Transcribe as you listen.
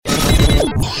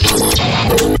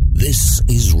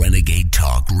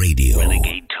Talk Radio.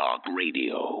 Renegade Talk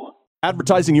Radio.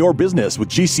 Advertising your business with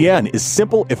GCN is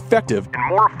simple, effective, and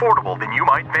more affordable than you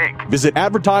might think. Visit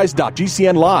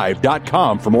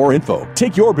advertise.gcnlive.com for more info.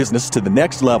 Take your business to the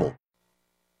next level.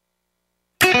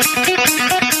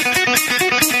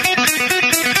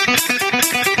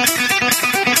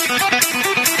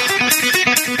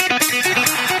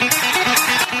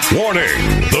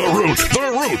 Warning!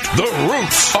 The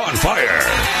root's on fire.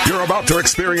 You're about to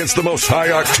experience the most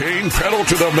high-octane,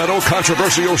 pedal-to-the-metal,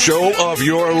 controversial show of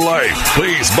your life.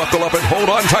 Please buckle up and hold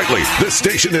on tightly. This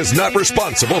station is not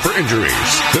responsible for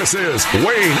injuries. This is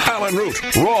Wayne Allen Root,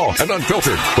 raw and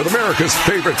unfiltered, with America's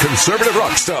favorite conservative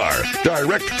rock star.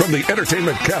 Direct from the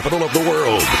entertainment capital of the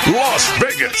world, Las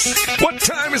Vegas. What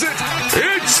time is it?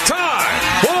 It's time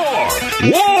for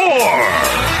war!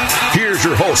 Here's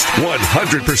your host,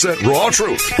 100% raw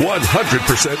truth,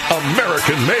 100%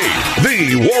 American made,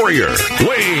 the warrior,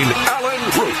 Wayne Allen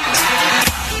Root.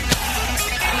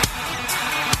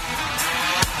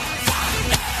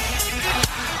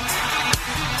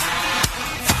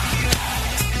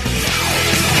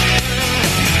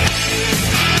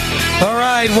 All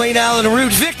right, Wayne Allen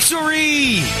Root,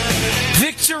 victory!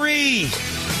 Victory!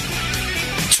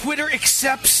 Twitter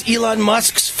accepts Elon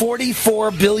Musk's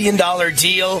 $44 billion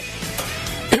deal.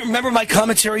 Remember my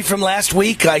commentary from last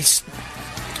week? I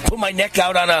put my neck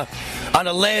out on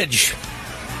a ledge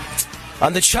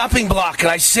on the chopping block, and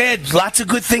I said lots of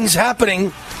good things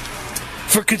happening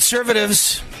for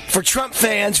conservatives, for Trump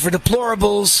fans, for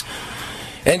deplorables.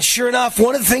 And sure enough,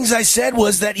 one of the things I said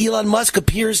was that Elon Musk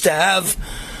appears to have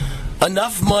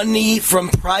enough money from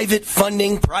private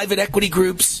funding, private equity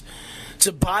groups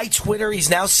to buy Twitter. He's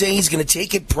now saying he's going to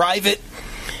take it private.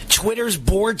 Twitter's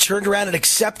board turned around and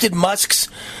accepted Musk's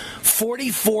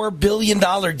 $44 billion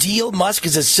deal. Musk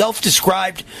is a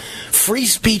self-described free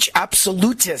speech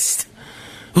absolutist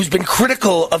who's been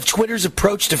critical of Twitter's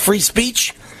approach to free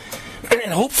speech.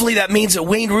 And hopefully that means that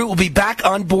Wayne Root will be back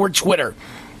on board Twitter.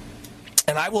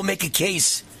 And I will make a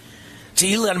case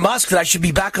to Elon Musk that I should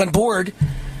be back on board.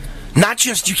 Not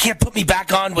just you can't put me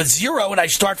back on with zero and I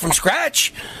start from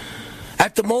scratch.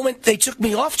 At the moment they took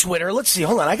me off Twitter, let's see,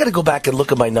 hold on, I got to go back and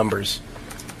look at my numbers.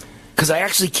 Because I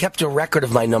actually kept a record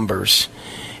of my numbers.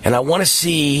 And I want to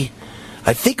see,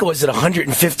 I think it was at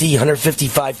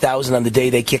 155,000 on the day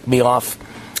they kicked me off.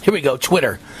 Here we go,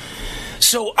 Twitter.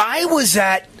 So I was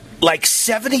at like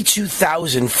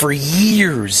 72,000 for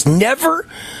years. Never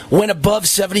went above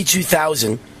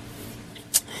 72,000.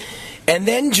 And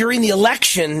then during the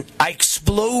election, I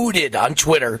exploded on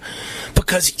Twitter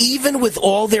because even with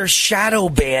all their shadow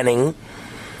banning,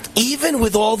 even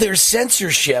with all their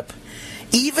censorship,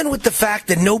 even with the fact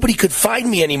that nobody could find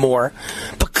me anymore,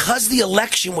 because the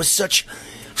election was such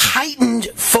heightened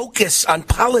focus on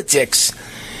politics,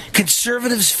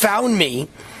 conservatives found me,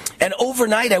 and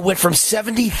overnight I went from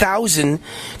 70,000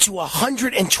 to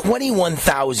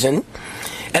 121,000.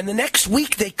 And the next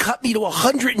week, they cut me to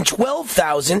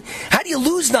 112,000. How do you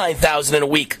lose 9,000 in a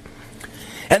week?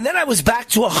 And then I was back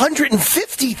to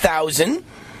 150,000,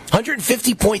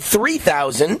 150.3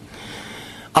 thousand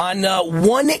on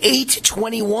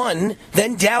 1/8/21,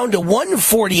 then down to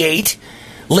 148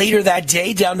 later that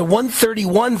day, down to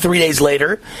 131 3 days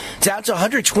later, down to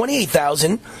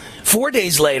 128,000 4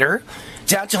 days later,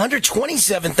 down to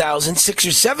 127,000 6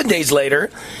 or 7 days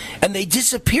later, and they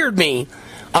disappeared me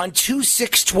on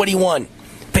 2/6/21,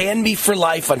 banned me for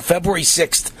life on February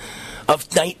 6th of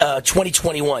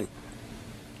 2021.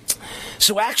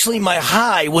 So actually my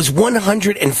high was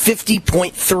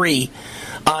 150.3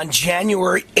 on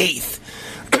January 8th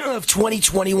of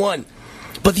 2021.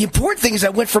 But the important thing is I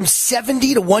went from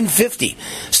 70 to 150.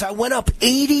 So I went up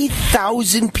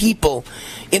 80,000 people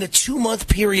in a 2-month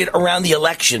period around the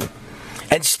election.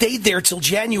 And stayed there till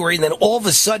January, and then all of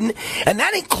a sudden, and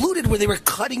that included where they were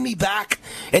cutting me back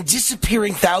and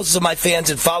disappearing thousands of my fans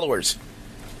and followers.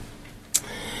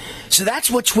 So that's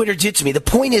what Twitter did to me. The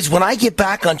point is, when I get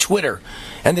back on Twitter,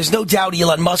 and there's no doubt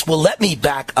Elon Musk will let me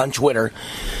back on Twitter,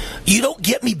 you don't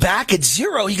get me back at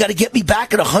zero. You got to get me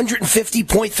back at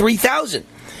 150.3 thousand.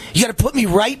 You got to put me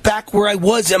right back where I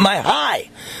was at my high.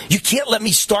 You can't let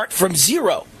me start from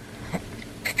zero.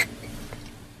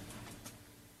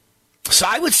 So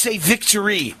I would say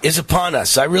victory is upon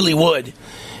us. I really would.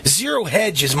 Zero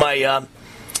Hedge is my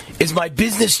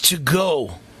business to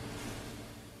go.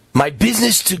 My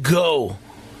business to go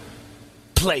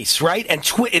place, right? And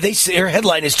their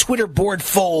headline is Twitter board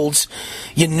folds,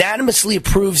 unanimously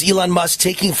approves Elon Musk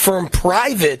taking firm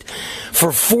private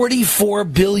for $44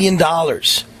 billion.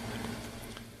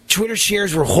 Twitter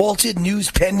shares were halted, news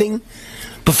pending.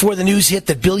 before the news hit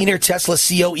that billionaire Tesla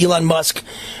CEO Elon Musk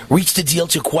reached a deal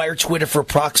to acquire Twitter for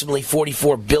approximately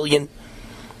 $44 billion.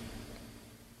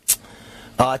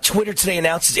 Twitter today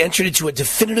announced it's entered into a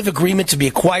definitive agreement to be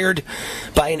acquired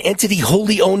by an entity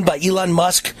wholly owned by Elon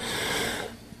Musk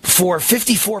for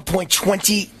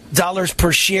 $54.20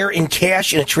 per share in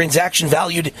cash in a transaction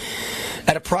valued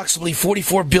at approximately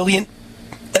 $44 billion.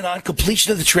 And on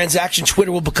completion of the transaction,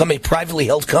 Twitter will become a privately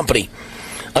held company.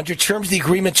 Under terms of the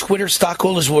agreement, Twitter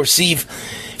stockholders will receive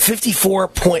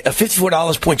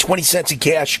 $54.20 in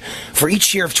cash for each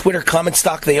share of Twitter common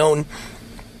stock they own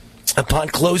upon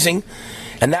closing.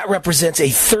 And that represents a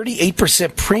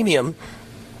 38% premium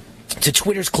to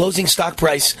Twitter's closing stock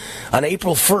price on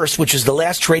April 1st, which is the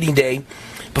last trading day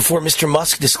before Mr.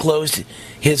 Musk disclosed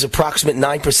his approximate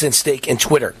 9% stake in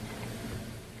Twitter.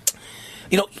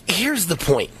 You know, here's the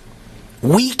point.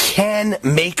 We can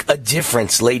make a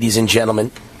difference, ladies and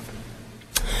gentlemen.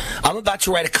 I'm about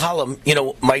to write a column. You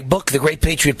know, my book, The Great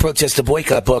Patriot Protest to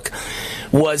Boycott book,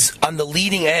 was on the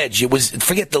leading edge. It was,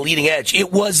 forget the leading edge,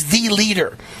 it was the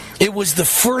leader. It was the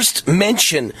first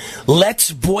mention,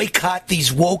 let's boycott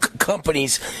these woke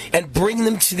companies and bring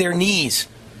them to their knees.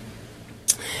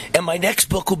 And my next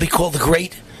book will be called The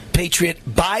Great Patriot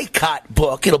Boycott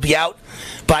book. It'll be out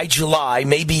by July,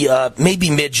 maybe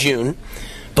mid-June,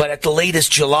 but at the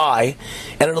latest July,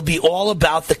 and it'll be all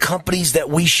about the companies that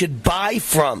we should buy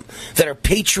from, that are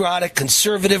patriotic,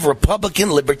 conservative,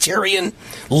 Republican, libertarian,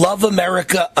 love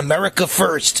America, America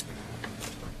first,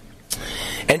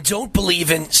 and don't believe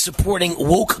in supporting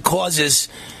woke causes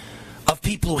of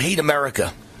people who hate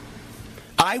America.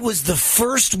 I was the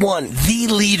first one, the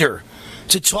leader,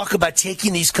 to talk about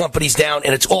taking these companies down,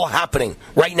 and it's all happening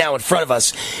right now in front of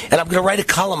us. And I'm going to write a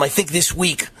column, I think, this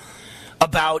week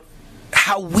about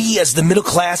how we as the middle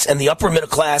class and the upper middle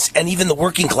class and even the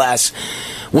working class,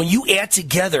 when you add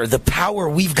together the power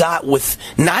we've got with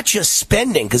not just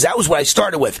spending, because that was what I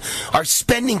started with, our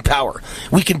spending power.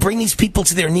 We can bring these people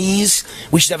to their knees.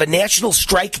 We should have a national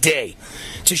strike day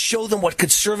to show them what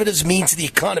conservatives mean to the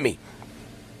economy.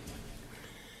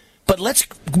 But let's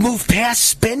move past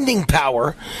spending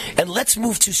power and let's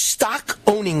move to stock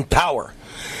owning power.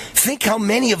 Think how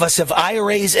many of us have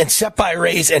IRAs and SEP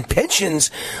IRAs and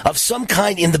pensions of some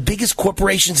kind in the biggest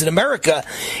corporations in America,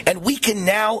 and we can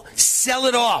now sell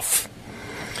it off.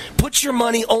 Put your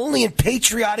money only in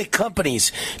patriotic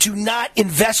companies. Do not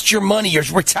invest your money, your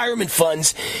retirement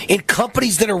funds, in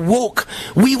companies that are woke.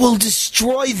 We will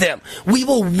destroy them. We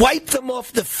will wipe them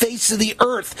off the face of the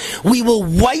earth. We will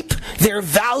wipe their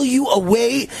value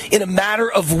away in a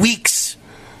matter of weeks.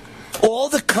 All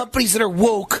the companies that are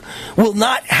woke will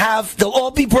not have, they'll all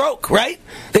be broke, right?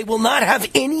 They will not have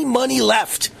any money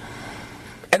left.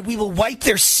 And we will wipe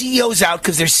their CEOs out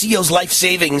because their CEOs' life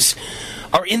savings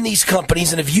are in these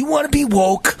companies. And if you want to be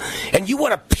woke and you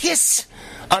want to piss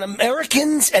on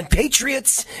Americans and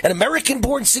patriots and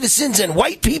American-born citizens and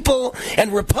white people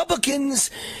and Republicans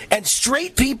and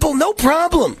straight people, no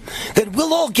problem. Then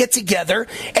we'll all get together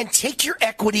and take your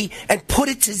equity and put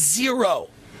it to zero.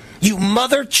 You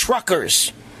mother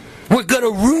truckers. We're going to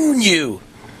ruin you.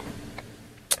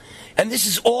 And this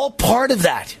is all part of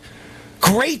that.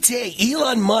 Great day.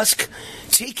 Elon Musk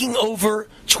taking over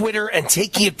Twitter and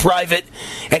taking it private,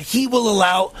 and he will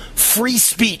allow free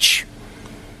speech.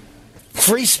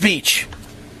 Free speech.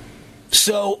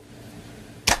 So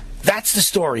that's the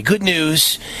story. Good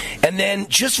news. And then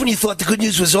just when you thought the good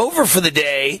news was over for the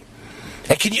day,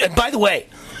 and by the way,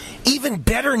 even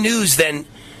better news than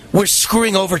we're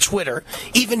screwing over Twitter.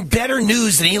 Even better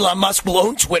news than Elon Musk will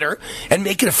own Twitter and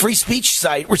make it a free speech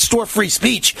site, restore free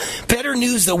speech. Better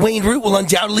news that Wayne Root will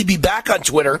undoubtedly be back on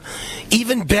Twitter.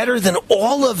 Even better than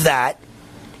all of that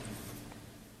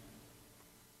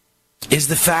is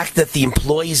the fact that the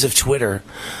employees of Twitter,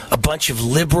 a bunch of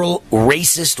liberal,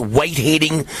 racist,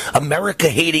 white-hating,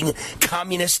 America-hating,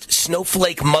 communist,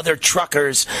 snowflake mother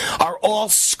truckers, are all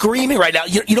screaming right now.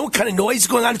 You know what kind of noise is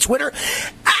going on Twitter?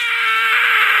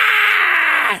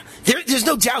 There's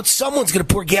no doubt someone's going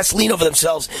to pour gasoline over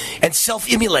themselves and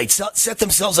self-immolate, set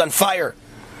themselves on fire.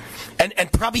 And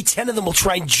probably 10 of them will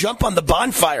try and jump on the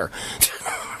bonfire.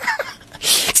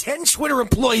 10 Twitter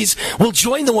employees will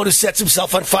join the one who sets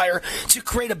himself on fire to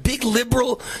create a big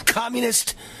liberal,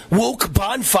 communist, woke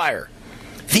bonfire.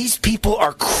 These people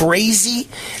are crazy,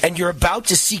 and you're about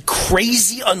to see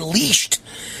crazy unleashed.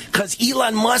 Because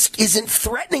Elon Musk isn't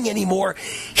threatening anymore.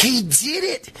 He did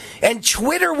it. And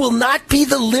Twitter will not be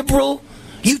the liberal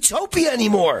utopia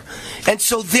anymore. And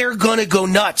so they're going to go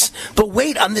nuts. But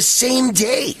wait, on the same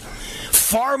day,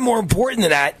 far more important than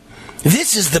that,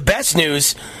 this is the best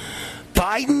news.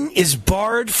 Biden is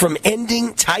barred from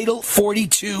ending Title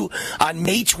 42 on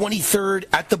May 23rd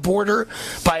at the border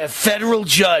by a federal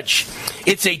judge.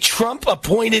 It's a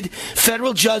Trump-appointed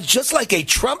federal judge, just like a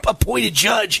Trump-appointed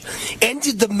judge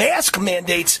ended the mask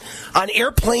mandates on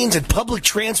airplanes and public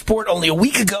transport only a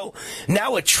week ago.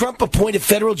 Now a Trump-appointed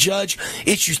federal judge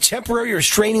issues temporary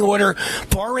restraining order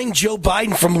barring Joe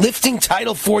Biden from lifting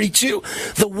Title 42.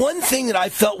 The one thing that I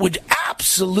felt would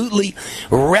absolutely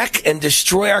wreck and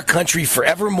destroy our country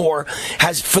forevermore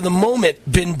has, for the moment,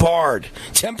 been barred,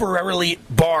 temporarily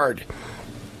barred.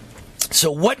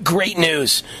 So what great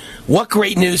news. What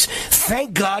great news.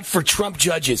 Thank God for Trump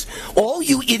judges. All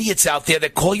you idiots out there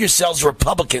that call yourselves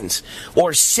Republicans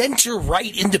or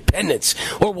center-right independents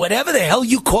or whatever the hell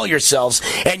you call yourselves,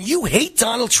 and you hate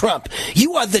Donald Trump,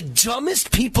 you are the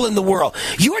dumbest people in the world.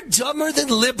 You're dumber than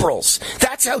liberals.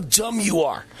 That's how dumb you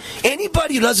are.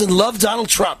 Anybody who doesn't love Donald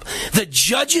Trump, the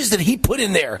judges that he put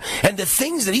in there and the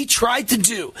things that he tried to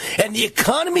do and the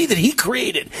economy that he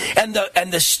created and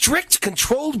the strict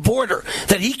controlled border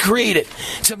that he created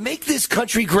to make this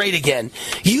country great again,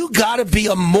 you gotta be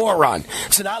a moron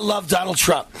to not love Donald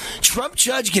Trump. Trump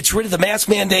judge gets rid of the mask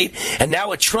mandate, and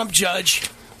now a Trump judge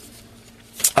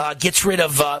gets rid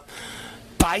of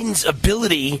Biden's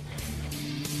ability,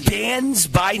 bans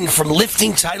Biden from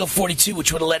lifting Title 42,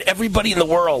 which would have let everybody in the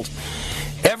world,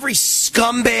 every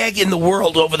scumbag in the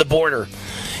world over the border.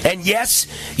 And yes,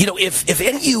 you know, if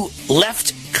any of you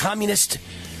left communist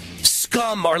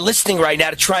scum are listening right now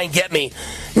to try and get me,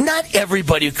 not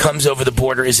everybody who comes over the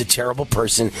border is a terrible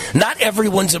person. Not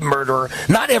everyone's a murderer.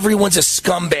 Not everyone's a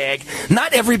scumbag.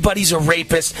 Not everybody's a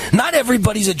rapist. Not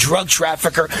everybody's a drug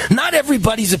trafficker. Not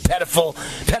everybody's a pedophile,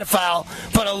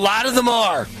 but a lot of them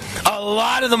are. A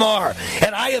lot of them are.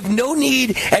 And I have no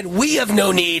need, and we have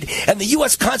no need, and the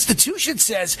U.S. Constitution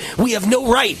says we have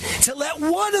no right to let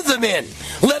one of them in,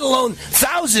 let alone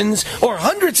thousands or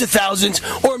hundreds of thousands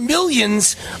or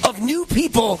millions of new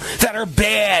people that are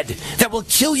bad, that will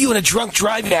kill you in a drunk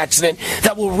driving accident,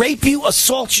 that will rape you,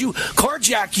 assault you,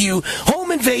 carjack you,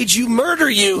 home invade you, murder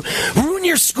you, ruin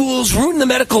your schools, ruin the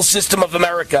medical system of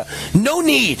America. No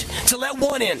need to let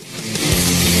one in.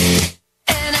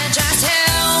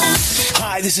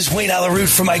 Hi, this is Wayne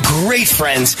Alaroot for my great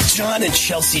friends, John and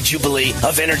Chelsea Jubilee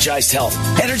of Energized Health.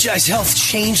 Energized Health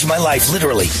changed my life,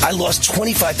 literally. I lost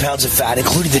 25 pounds of fat,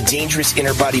 including the dangerous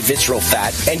inner body visceral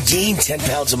fat, and gained 10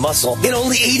 pounds of muscle in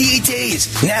only 88 days.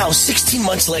 Now, 16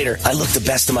 months later, I look the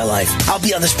best of my life. I'll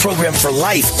be on this program for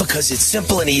life because it's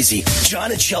simple and easy.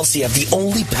 John and Chelsea have the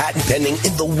only patent pending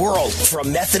in the world for a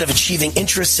method of achieving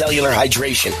intracellular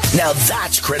hydration. Now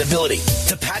that's credibility.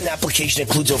 The patent application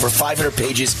includes over 500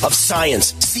 pages of science,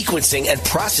 sequencing, and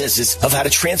processes of how to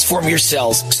transform your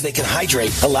cells so they can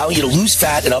hydrate, allowing you to lose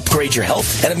fat and upgrade your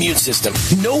health and immune system.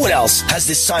 No one else has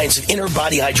this science of inner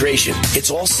body hydration. It's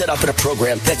all set up in a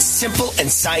program that's simple and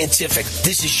scientific.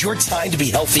 This is your time to be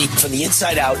healthy from the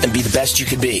inside out and be the best you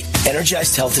can be.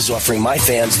 Energized Health is offering my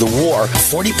fans, The War,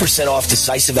 40% off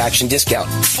decisive action discount.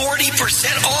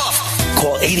 40% off!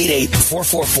 Call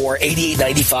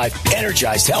 888-444-8895,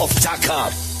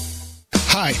 energizedhealth.com.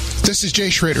 Hi, this is Jay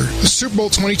Schrader, the Super Bowl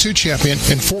 22 champion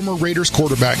and former Raiders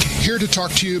quarterback, here to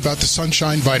talk to you about the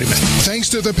Sunshine Vitamin. Thanks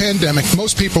to the pandemic,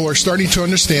 most people are starting to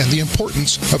understand the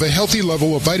importance of a healthy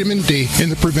level of vitamin D in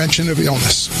the prevention of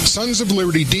illness. Sons of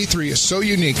Liberty D3 is so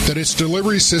unique that its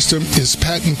delivery system is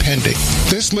patent pending.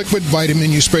 This liquid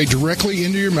vitamin you spray directly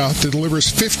into your mouth delivers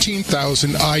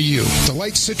 15,000 IU. The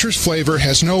light citrus flavor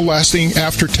has no lasting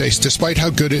aftertaste despite how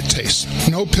good it tastes.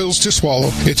 No pills to swallow.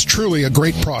 It's truly a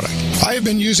great product. I have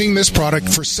been using this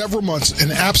product for several months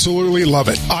and absolutely love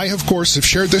it. I, of course, have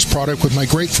shared this product with my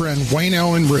great friend Wayne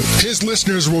Allen Root. His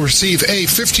listeners will receive a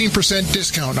 15%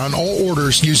 discount on all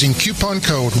orders using coupon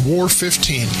code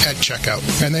WAR15 at checkout.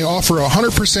 And they offer a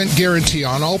 100% guarantee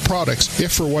on all products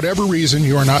if for whatever reason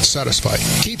you are not satisfied.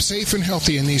 Keep safe and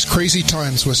healthy in these crazy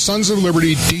times with Sons of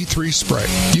Liberty D3 Spray.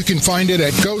 You can find it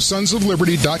at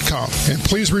GoSonsOfLiberty.com. And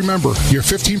please remember, you're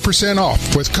 15%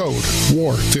 off with code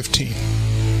WAR15.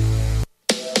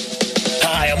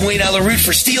 Hi, I'm Wayne Alaroot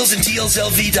for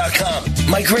SteelsAndDealsLV.com.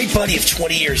 My great buddy of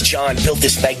 20 years, John, built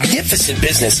this magnificent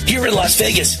business here in Las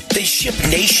Vegas. They ship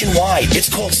nationwide. It's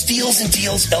called Steals and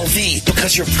Deals LV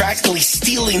because you're practically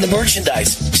stealing the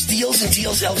merchandise.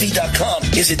 SteelsAndDealsLV.com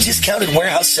is a discounted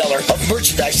warehouse seller of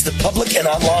merchandise to the public and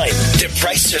online. Their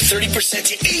prices are 30%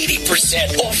 to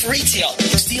 80% off retail.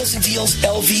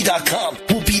 SteelsAndDealsLV.com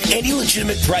will beat any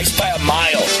legitimate price by a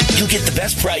mile. You'll get the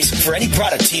best price for any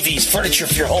product, TVs, furniture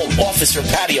for your home, office, or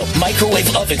patio. patio,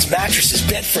 microwave ovens, mattresses,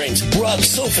 bed frames, rugs,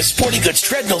 sofas, sporting goods,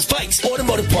 treadmills, bikes,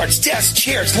 automotive parts, desks,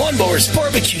 chairs, lawnmowers,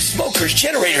 barbecues, smokers,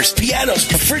 generators,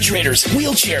 pianos, refrigerators,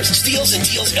 wheelchairs.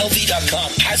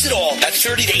 SteelsAndDealsLV.com has it all at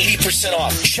 30 to 80%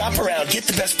 off. Shop around, get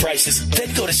the best prices,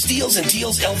 then go to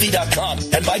SteelsAndDealsLV.com,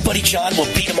 and my buddy John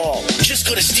will beat them all. Just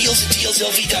go to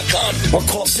SteelsAndDealsLV.com or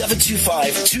call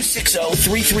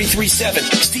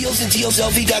 725-260-3337.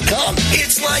 SteelsAndDealsLV.com.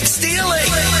 It's like stealing.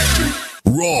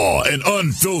 Raw and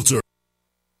unfiltered.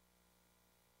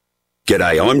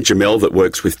 G'day, I'm Jamel that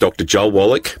works with Dr. Joel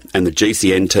Wallach and the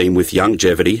GCN team with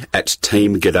Longevity at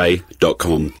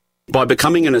teamg'day.com. By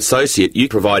becoming an associate, you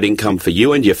provide income for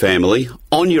you and your family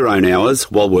on your own hours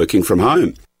while working from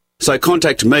home. So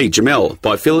contact me, Jamel,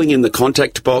 by filling in the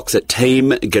contact box at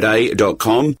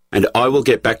teamg'day.com, and I will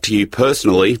get back to you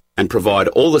personally and provide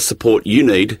all the support you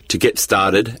need to get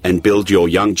started and build your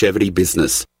longevity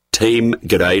business.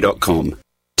 teamg'day.com.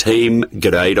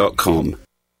 teamg'day.com.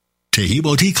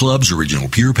 Tehebo Tea Club's original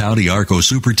Pure Pouty Arco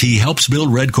Super Tea helps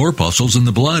build red corpuscles in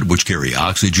the blood, which carry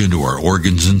oxygen to our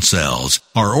organs and cells.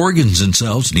 Our organs and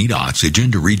cells need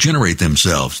oxygen to regenerate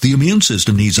themselves. The immune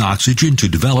system needs oxygen to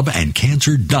develop, and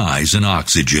cancer dies in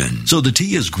oxygen. So the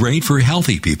tea is great for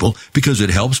healthy people because it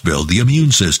helps build the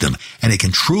immune system, and it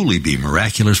can truly be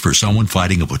miraculous for someone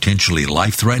fighting a potentially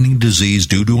life-threatening disease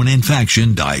due to an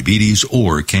infection, diabetes,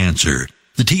 or cancer.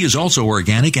 The tea is also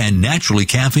organic and naturally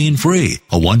caffeine-free.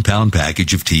 A 1-pound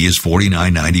package of tea is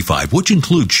 $49.95, which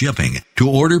includes shipping. To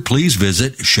order, please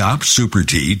visit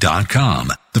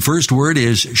shopsupertea.com. The first word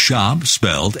is shop,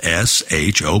 spelled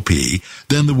S-H-O-P,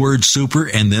 then the word super,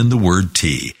 and then the word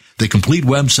tea. The complete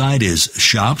website is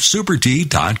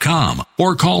shopsupertea.com,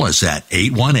 or call us at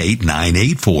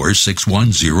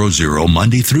 818-984-6100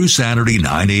 Monday through Saturday,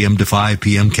 9 a.m. to 5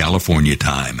 p.m. California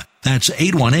time. That's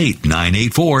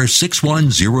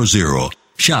 818-984-6100.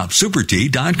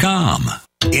 ShopSuperTea.com.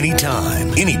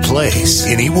 Anytime, any place,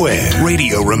 anywhere.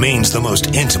 Radio remains the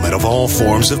most intimate of all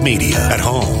forms of media. At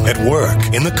home, at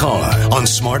work, in the car, on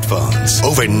smartphones.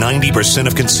 Over 90%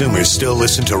 of consumers still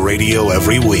listen to radio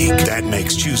every week. That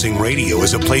makes choosing radio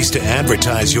as a place to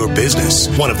advertise your business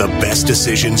one of the best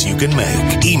decisions you can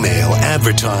make. Email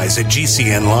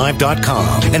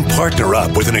advertise@gcnlive.com and partner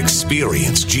up with an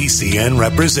experienced GCN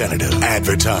representative.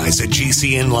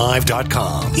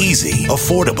 Advertise@gcnlive.com. Easy,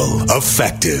 affordable,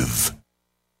 effective.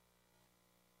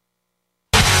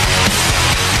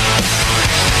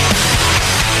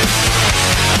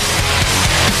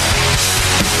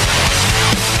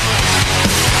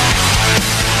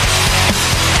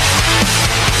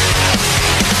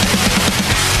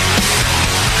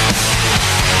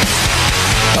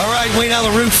 Wayne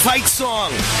Allyn Root, fight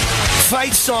song.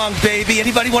 Fight song, baby.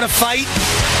 Anybody want to fight?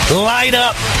 Line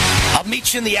up. I'll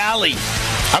meet you in the alley.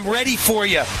 I'm ready for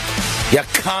you, you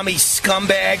commie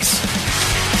scumbags.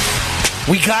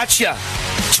 We got you.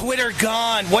 Twitter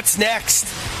gone. What's next?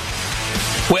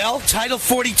 Well, Title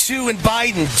 42 and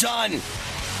Biden, done.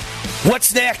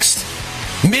 What's next?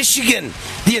 Michigan,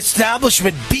 the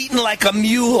establishment beaten like a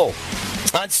mule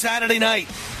on Saturday night.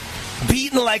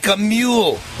 Beaten like a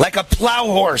mule, like a plow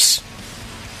horse.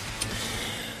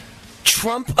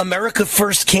 Trump America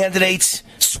First candidates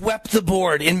swept the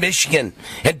board in Michigan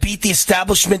and beat the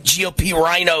establishment GOP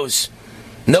rhinos.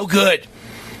 No good.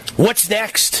 What's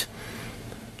next?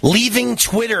 Leaving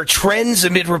Twitter trends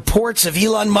amid reports of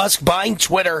Elon Musk buying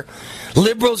Twitter.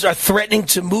 Liberals are threatening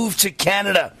to move to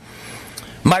Canada.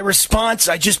 My response,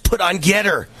 I just put on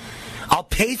Getter. I'll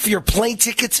pay for your plane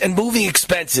tickets and moving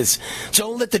expenses.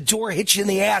 Don't let the door hit you in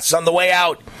the ass on the way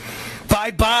out.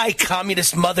 Bye-bye,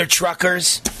 communist mother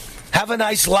truckers. Have a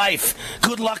nice life.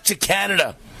 Good luck to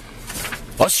Canada.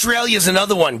 Australia's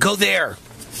another one. Go there.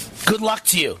 Good luck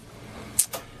to you.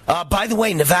 By the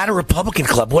way, Nevada Republican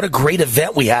Club, what a great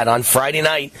event we had on Friday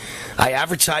night. I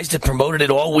advertised it, promoted it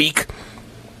all week.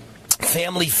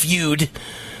 Family Feud.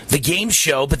 The game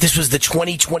show, but this was the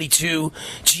 2022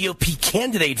 GOP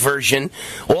candidate version.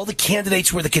 All the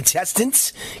candidates were the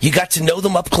contestants. You got to know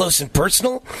them up close and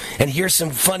personal and hear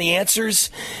some funny answers.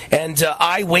 And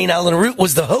I, Wayne Allyn Root,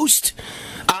 was the host.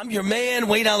 I'm your man,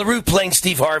 Wayne Allyn Root, playing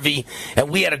Steve Harvey, and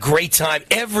we had a great time.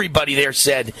 Everybody there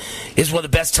said it's one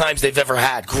of the best times they've ever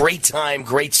had. Great time,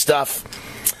 great stuff.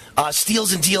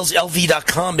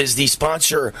 SteelsAndDealsLV.com is the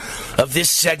sponsor of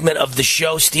this segment of the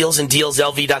show.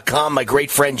 SteelsAndDealsLV.com. My great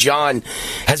friend John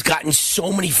has gotten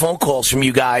so many phone calls from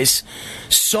you guys.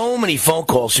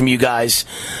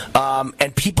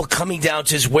 And people coming down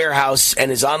to his warehouse,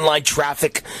 and his online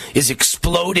traffic is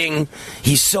exploding.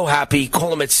 He's so happy.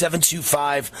 Call him at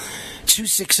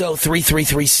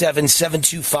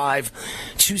 725-260-3337,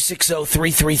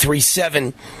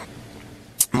 725-260-3337.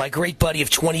 My great buddy of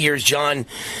 20 years, John,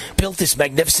 built this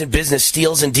magnificent business,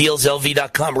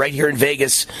 SteelsAndDealsLV.com, right here in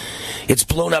Vegas. It's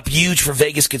blown up huge for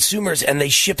Vegas consumers, and they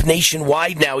ship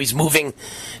nationwide now. He's moving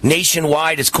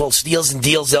nationwide. It's called Steals and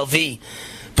Deals LV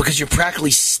because you're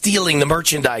practically stealing the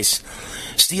merchandise.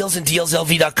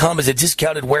 SteelsAndDealsLV.com is a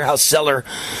discounted warehouse seller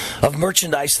of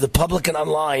merchandise to the public and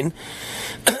online.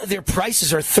 Their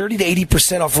prices are 30 to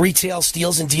 80% off retail.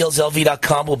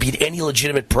 SteelsAndDealsLV.com will beat any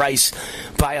legitimate price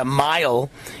by a mile.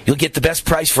 You'll get the best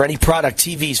price for any product,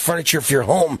 TVs, furniture for your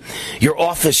home, your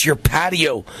office, your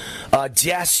patio,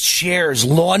 desks, chairs,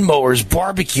 lawnmowers,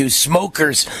 barbecues,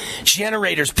 smokers,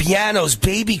 generators, pianos,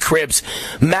 baby cribs,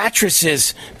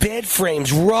 mattresses, bed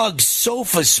frames, rugs,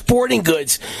 sofas, sporting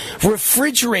goods,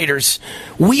 refrigerators,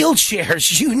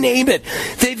 wheelchairs, you name it.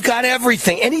 They've got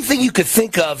everything. Anything you could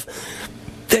think of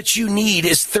that you need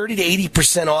is 30 to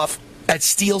 80% off at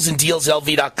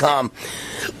SteelsAndDealsLV.com.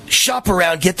 Shop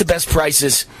around, get the best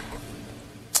prices.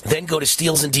 Then go to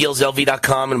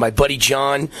SteelsAndDealsLV.com, and my buddy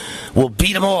John will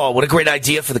beat them all. What a great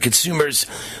idea for the consumers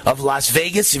of Las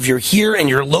Vegas. If you're here and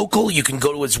you're local, you can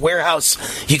go to his warehouse.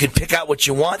 You can pick out what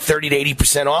you want, 30 to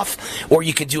 80% off, or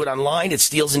you can do it online at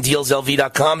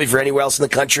SteelsAndDealsLV.com. If you're anywhere else in the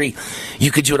country,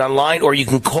 you can do it online, or you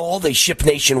can call. They ship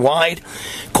nationwide.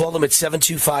 Call them at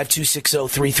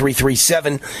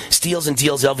 725-260-3337.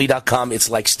 SteelsAndDealsLV.com. It's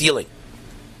like stealing.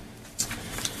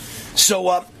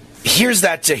 So, here's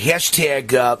that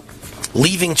hashtag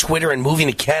leaving Twitter and moving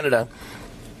to Canada.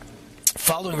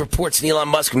 Following reports that Elon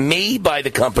Musk may buy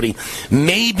the company,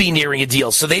 may be nearing a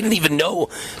deal. So they didn't even know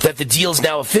that the deal is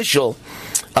now official.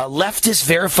 Leftist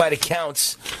verified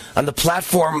accounts on the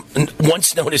platform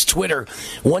once known as Twitter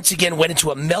once again went into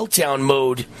a meltdown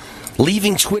mode.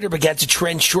 Leaving Twitter began to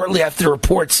trend shortly after the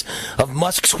reports of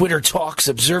Musk's Twitter talks.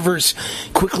 Observers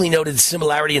quickly noted the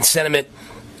similarity in sentiment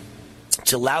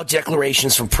to loud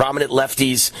declarations from prominent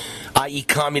lefties, i.e.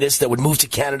 communists, that would move to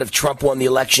Canada if Trump won the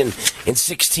election in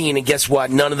 2016. And guess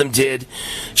what? None of them did.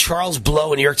 Charles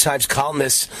Blow, a New York Times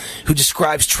columnist who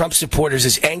describes Trump supporters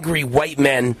as angry white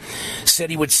men, said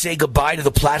he would say goodbye to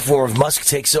the platform if Musk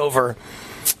takes over.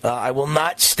 I will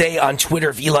not stay on Twitter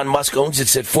if Elon Musk owns it,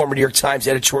 said former New York Times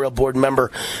editorial board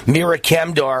member Mira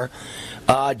Kamdar.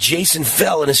 Jason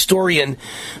Fell, an historian,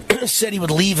 said he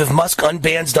would leave if Musk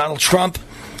unbans Donald Trump.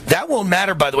 That won't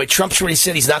matter, by the way. Trump's already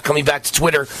said he's not coming back to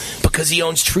Twitter because he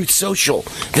owns Truth Social,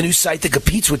 the new site that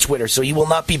competes with Twitter, so he will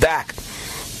not be back.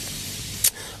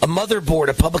 A Motherboard,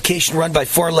 a publication run by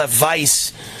far-left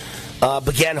Vice,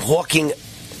 began hawking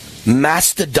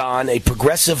Mastodon, a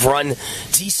progressive-run,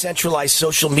 decentralized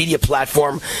social media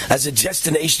platform, as a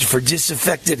destination for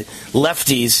disaffected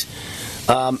lefties.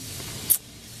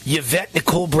 Yvette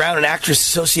Nicole Brown, an actress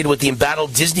associated with the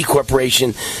embattled Disney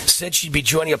Corporation, said she'd be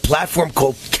joining a platform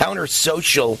called Counter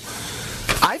Social.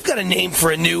 I've got a name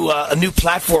for a new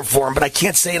platform for him, but I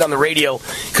can't say it on the radio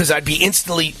because I'd be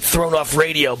instantly thrown off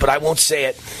radio, but I won't say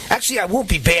it. Actually, I won't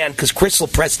be banned because Chris will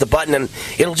press the button and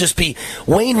it'll just be,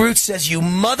 Wayne Root says you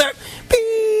mother...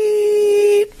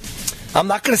 Beep. I'm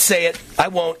not going to say it. I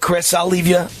won't. Chris, I'll leave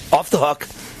you off the hook.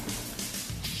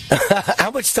 How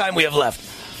much time we have left?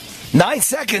 9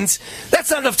 seconds. That's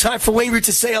not enough time for Wayne Root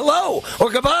to say hello or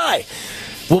goodbye.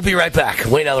 We'll be right back.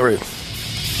 Wayne Allyn Root.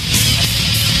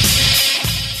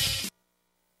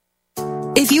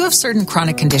 If you have certain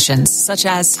chronic conditions, such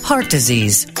as heart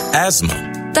disease,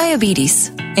 asthma, diabetes,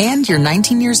 and you're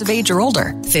 19 years of age or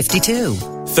older, 52,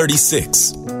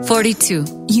 36,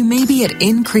 42, you may be at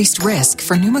increased risk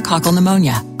for pneumococcal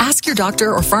pneumonia. Ask your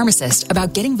doctor or pharmacist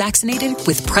about getting vaccinated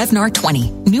with Prevnar 20,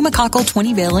 pneumococcal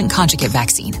 20-valent conjugate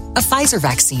vaccine, a Pfizer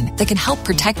vaccine that can help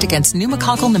protect against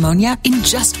pneumococcal pneumonia in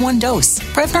just one dose.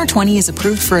 Prevnar 20 is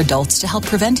approved for adults to help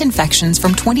prevent infections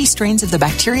from 20 strains of the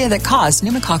bacteria that cause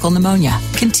pneumococcal pneumonia.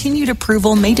 Continued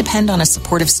approval may depend on a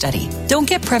supportive study. Don't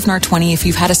get Prevnar 20 if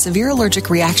you've had a severe allergic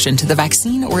reaction to the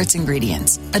vaccine or its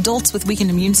ingredients. Adults with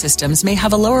weakened immune systems may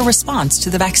have a lower response to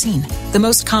the vaccine. The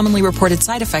most commonly reported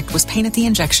side effect was pain at the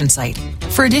injection site.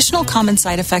 For additional common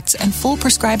side effects and full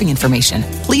prescribing information,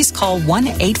 please call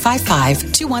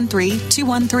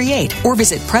 1-855-213-2138 or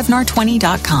visit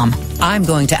Prevnar20.com. I'm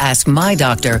going to ask my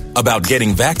doctor about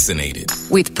getting vaccinated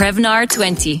with Prevnar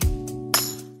 20.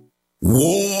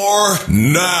 War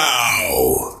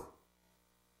now.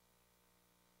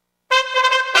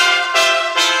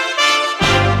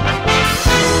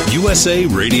 USA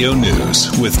Radio News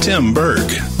with Tim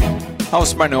Berg.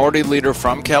 House Minority Leader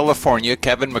from California,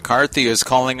 Kevin McCarthy, is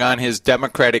calling on his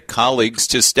Democratic colleagues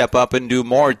to step up and do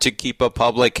more to keep a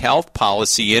public health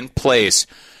policy in place.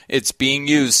 It's being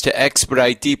used to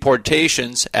expedite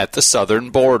deportations at the southern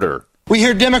border. We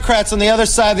hear Democrats on the other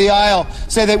side of the aisle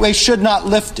say that we should not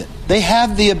lift it. They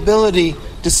have the ability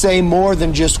to say more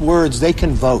than just words. They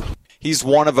can vote. He's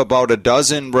one of about a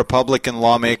dozen Republican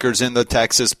lawmakers in the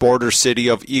Texas border city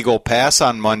of Eagle Pass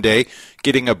on Monday,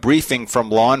 getting a briefing from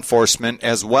law enforcement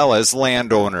as well as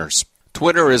landowners.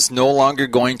 Twitter is no longer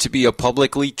going to be a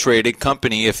publicly traded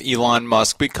company if Elon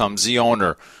Musk becomes the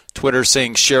owner. Twitter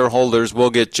saying shareholders will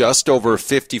get just over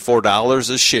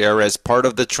 $54 a share as part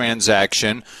of the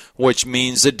transaction, which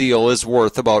means the deal is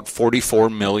worth about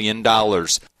 $44 million.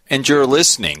 And you're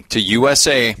listening to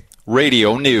USA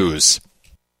Radio News.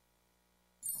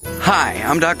 Hi,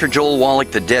 I'm Dr. Joel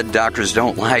Wallach, the Dead Doctors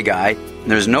Don't Lie guy.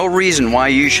 There's no reason why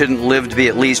you shouldn't live to be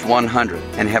at least 100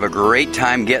 and have a great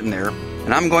time getting there.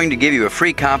 And I'm going to give you a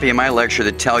free copy of my lecture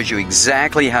that tells you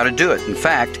exactly how to do it. In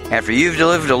fact, after you've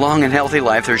lived a long and healthy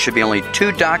life, there should be only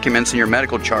 2 documents in your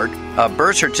medical chart, a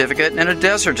birth certificate and a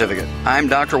death certificate. I'm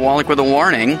Dr. Wallach with a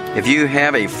warning. If you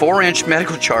have a 4-inch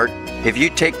medical chart, if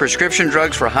you take prescription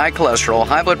drugs for high cholesterol,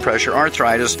 high blood pressure,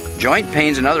 arthritis, joint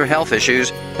pains, and other health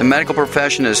issues, the medical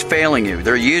profession is failing you.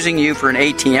 They're using you for an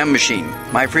ATM machine.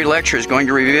 My free lecture is going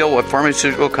to reveal what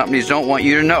pharmaceutical companies don't want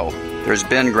you to know. There's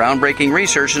been groundbreaking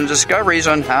research and discoveries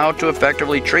on how to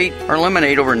effectively treat or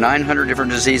eliminate over 900 different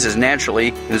diseases naturally,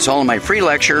 and it's all in my free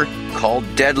lecture called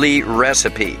Deadly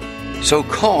Recipe. So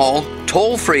call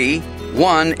toll-free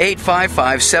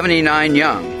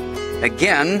 1-855-79-YOUNG.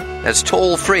 Again, that's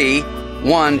toll-free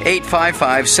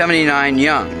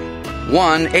 1-855-79-YOUNG.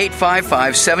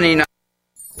 1-855-79-YOUNG.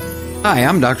 Hi,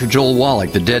 I'm Dr. Joel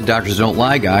Wallach, the Dead Doctors Don't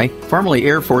Lie guy, formerly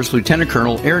Air Force Lieutenant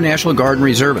Colonel, Air National Guard and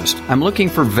Reservist. I'm looking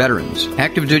for veterans,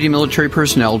 active duty military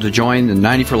personnel to join the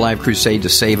 90 for Life crusade to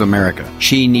save America.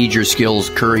 She needs your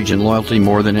skills, courage, and loyalty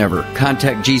more than ever.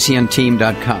 Contact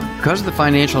GCNteam.com. Because of the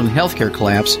financial and healthcare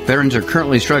collapse, veterans are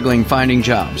currently struggling finding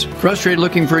jobs. Frustrated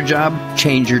looking for a job?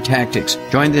 Change your tactics.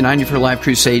 Join the 90 for Life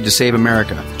crusade to save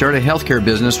America. Start a healthcare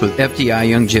business with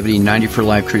FDI Longevity 90 for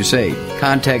Life crusade.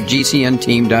 Contact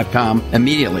GCNteam.com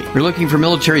immediately. We're looking for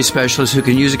military specialists who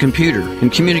can use a computer and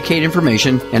communicate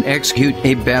information and execute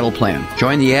a battle plan.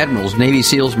 Join the admirals, Navy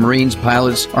SEALs, Marines,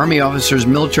 pilots, Army officers,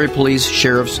 military police,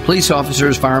 sheriffs, police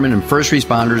officers, firemen, and first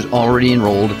responders already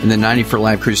enrolled in the 90 for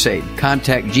Life crusade.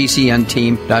 Contact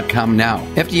GCNteam.com now.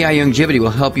 FDI Longevity will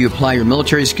help you apply your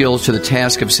military skills to the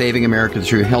task of saving America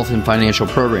through health and financial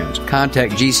programs.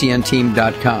 Contact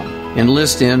GCNteam.com.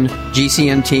 Enlist in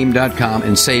GCNteam.com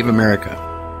and save America.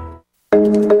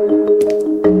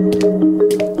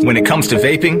 When it comes to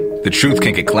vaping, the truth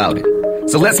can get clouded.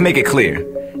 So let's make it clear.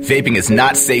 Vaping is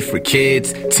not safe for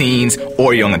kids, teens,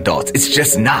 or young adults. It's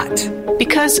just not.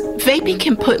 Because vaping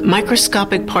can put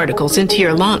microscopic particles into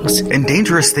your lungs. And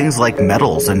dangerous things like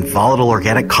metals and volatile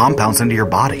organic compounds into your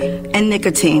body. And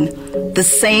nicotine, the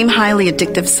same highly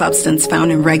addictive substance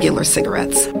found in regular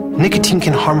cigarettes. Nicotine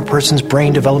can harm a person's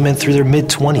brain development through their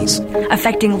mid-20s,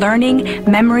 affecting learning,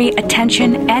 memory,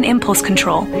 attention, and impulse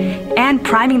control, and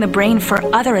priming the brain for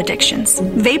other addictions.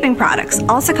 Vaping products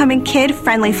also come in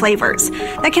kid-friendly flavors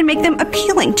that can make them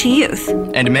appealing to youth.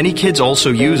 And many kids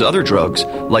also use other drugs,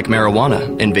 like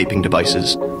marijuana, in vaping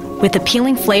devices. With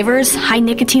appealing flavors, high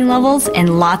nicotine levels,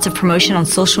 and lots of promotion on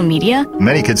social media,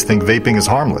 many kids think vaping is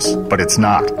harmless, but it's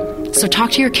not. So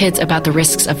talk to your kids about the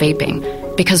risks of vaping,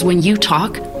 because when you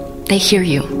talk, they hear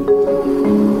you.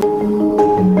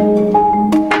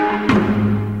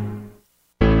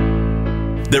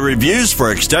 The reviews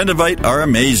for Extendivite are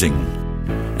amazing.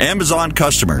 Amazon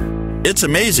customer. It's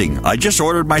amazing. I just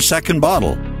ordered my second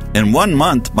bottle. In 1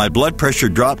 month, my blood pressure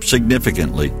dropped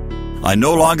significantly. I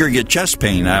no longer get chest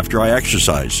pain after I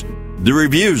exercise. The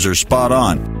reviews are spot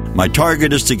on. My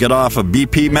target is to get off of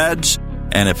BP meds,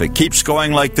 and if it keeps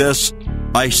going like this,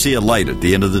 I see a light at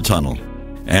the end of the tunnel.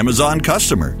 Amazon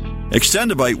customer.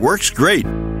 Extendivite works great.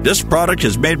 This product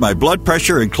has made my blood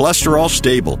pressure and cholesterol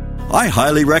stable. I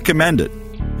highly recommend it.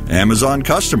 Amazon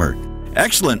customer.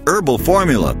 Excellent herbal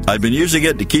formula. I've been using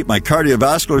it to keep my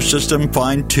cardiovascular system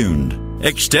fine-tuned.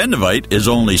 Extendivite is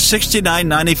only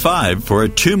 $69.95 for a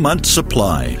 2-month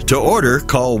supply. To order,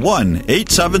 call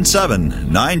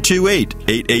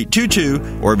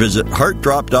 1-877-928-8822 or visit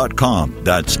heartdrop.com.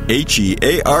 That's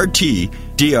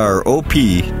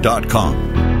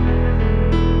HEARTDROP.com.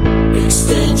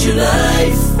 Extend your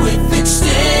life with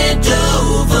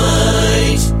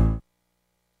Extendovite.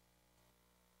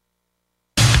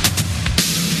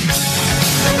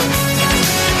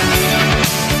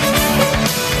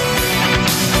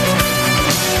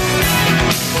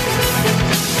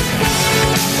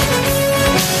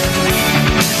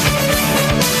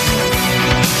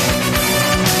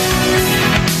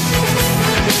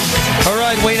 All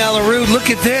right, Wayne Allyn Root, look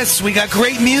at this. We got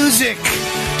great music.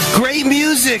 Great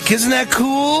music. Isn't that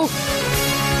cool?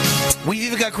 We've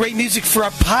even got great music for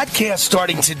our podcast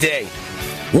starting today.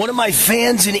 One of my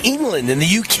fans in England, in the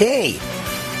UK,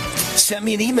 sent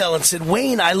me an email and said,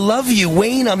 Wayne, I love you.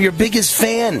 Wayne, I'm your biggest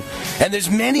fan. And there's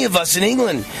many of us in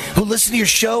England who listen to your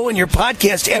show and your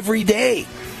podcast every day.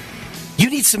 You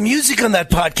need some music on that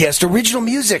podcast, original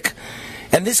music.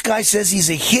 And this guy says he's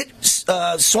a hit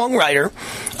songwriter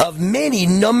of many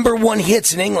number one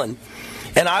hits in England.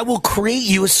 And I will create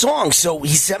you a song. So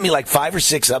he sent me like 5 or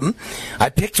 6 of them. I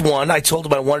picked one. I told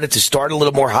him I wanted it to start a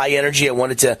little more high energy. I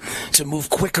wanted to move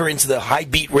quicker into the high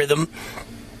beat rhythm.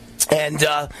 And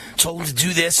told him to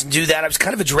do this and do that. I was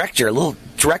kind of a little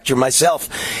director myself.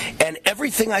 And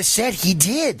everything I said, he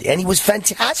did. And he was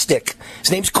fantastic.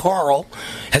 His name's Carl.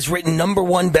 Has written number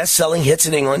one best-selling hits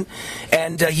in England.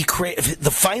 And he created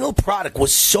the final product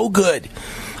was so good.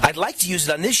 I'd like to use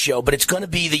it on this show, but it's going to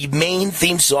be the main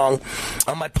theme song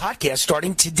on my podcast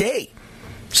starting today.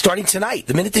 Starting tonight.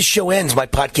 The minute this show ends, my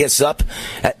podcast's up.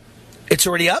 It's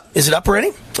already up? Is it up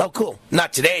already? Oh, cool.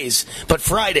 Not today's, but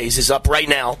Friday's is up right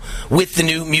now with the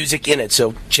new music in it.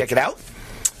 So check it out.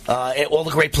 At all the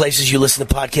great places you listen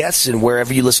to podcasts and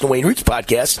wherever you listen to Wayne Roots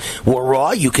podcasts, War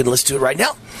Raw, you can listen to it right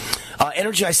now.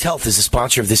 Energized Health is the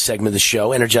sponsor of this segment of the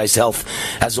show. Energized Health,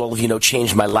 as all of you know,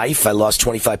 changed my life. I lost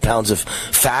 25 pounds of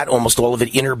fat, almost all of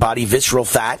it inner body visceral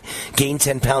fat, gained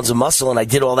 10 pounds of muscle, and I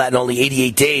did all that in only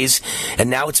 88 days.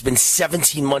 And now it's been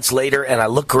 17 months later, and I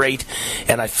look great,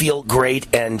 and I feel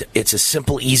great, and it's a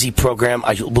simple, easy program.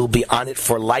 I will be on it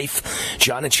for life.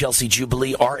 John and Chelsea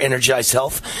Jubilee are Energized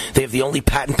Health. They have the only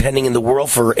patent pending in the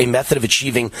world for a method of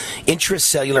achieving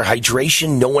intracellular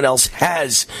hydration. No one else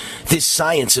has this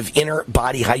science of inner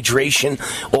body hydration,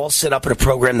 all set up in a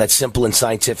program that's simple and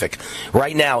scientific.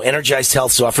 Right now, Energized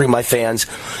Health is offering my fans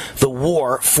the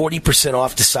War 40%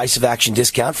 off decisive action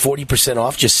discount. 40%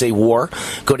 off. Just say War.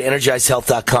 Go to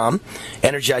EnergizedHealth.com,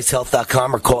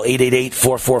 EnergizedHealth.com, or call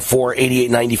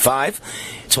 888-444-8895.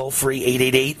 Toll free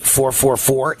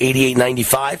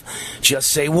 888-444-8895.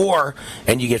 Just say War,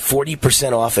 and you get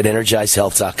 40% off at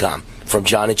EnergizedHealth.com from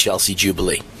John and Chelsea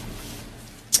Jubilee.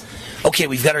 Okay,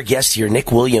 we've got our guest here,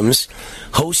 Mick Williams,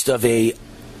 host of a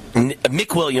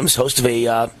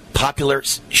popular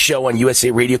show on USA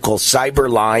Radio called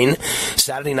Cyberline,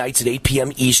 Saturday nights at 8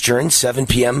 p.m. Eastern, 7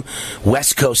 p.m.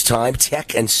 West Coast time.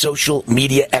 Tech and social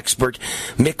media expert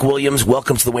Mick Williams.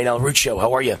 Welcome to the Wayne Allyn Root Show.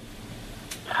 How are you?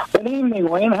 Good evening,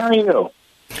 Wayne. How are you?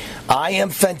 I am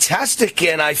fantastic,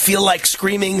 and I feel like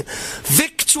screaming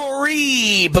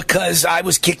victory because I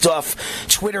was kicked off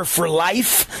Twitter for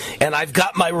life, and I've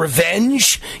got my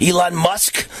revenge. Elon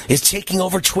Musk is taking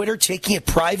over Twitter, taking it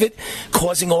private,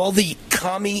 causing all the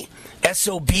commie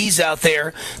SOBs out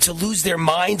there to lose their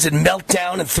minds and melt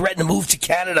down and threaten to move to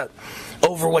Canada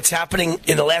over what's happening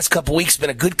in the last couple of weeks. It's been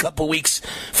a good couple of weeks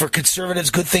for conservatives.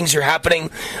 Good things are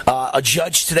happening. A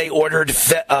judge today ordered,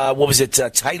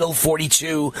 Title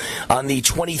 42 on the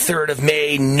 23rd of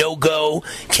May. No go.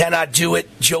 Cannot do it.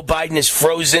 Joe Biden is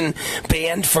frozen,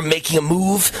 banned from making a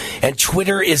move. And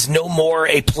Twitter is no more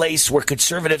a place where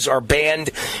conservatives are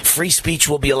banned. Free speech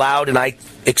will be allowed, and I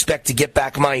expect to get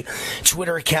back my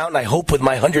Twitter account, and I hope with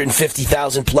my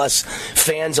 150,000 plus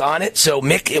fans on it. So,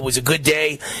 Mick, it was a good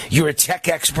day. You're a tech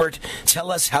expert.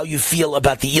 Tell us how you feel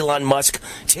about the Elon Musk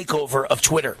takeover of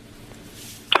Twitter.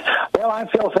 Well, I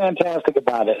feel fantastic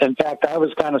about it. In fact, I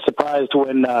was kind of surprised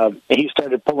when he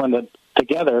started pulling it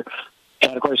together.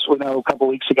 And, of course, we know a couple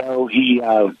weeks ago he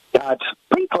got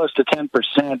pretty close to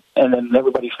 10%, and then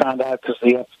everybody found out because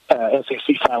the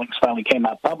SEC filings finally came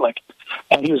out public,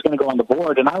 and he was going to go on the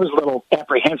board. And I was a little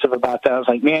apprehensive about that. I was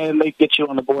like, man, they get you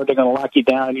on the board, they're going to lock you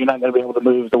down, you're not going to be able to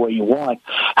move the way you want.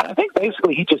 And I think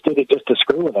basically he just did it just to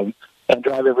screw with them and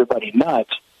drive everybody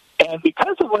nuts. And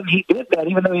because of when he did that,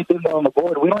 even though he didn't go on the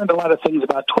board, we learned a lot of things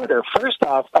about Twitter. First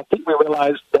off, I think we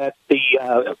realized that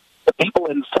the people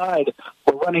inside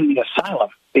were running the asylum,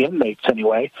 the inmates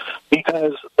anyway,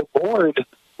 because the board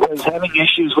was having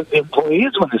issues with the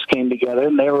employees when this came together,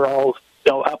 and they were all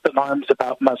up in arms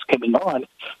about Musk coming on.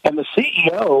 And the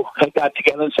CEO had got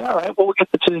together and said, all right, well, we'll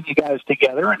get the two of you guys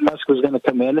together, and Musk was going to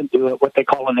come in and do what they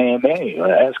call an AMA,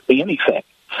 Ask Me Anything.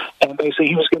 And basically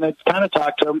he was going to kind of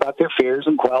talk to them about their fears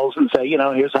and quells and say,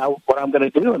 here's what I'm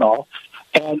going to do and all.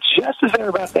 And just as they were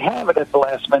about to have it at the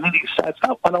last minute, he decides,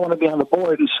 I don't want to be on the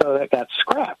board, and so that got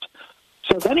scrapped.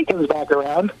 So then he comes back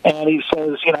around, and he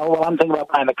says, I'm thinking about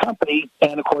buying the company,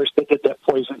 and, of course, they did that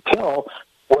poison pill,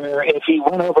 where if he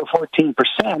went over 14%,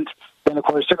 then, of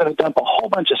course, they're going to dump a whole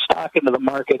bunch of stock into the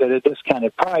market at a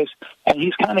discounted price, and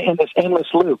he's kind of in this endless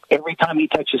loop. Every time he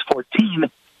touches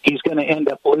 14, he's going to end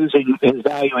up losing his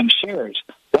value in shares.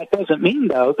 That doesn't mean,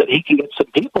 though, that he can get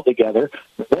some people together.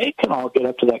 They can all get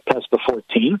up to that cusp of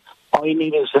 14. All you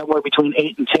need is somewhere between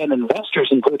 8 and 10 investors,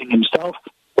 including himself.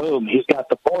 Boom, he's got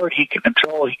the board. He can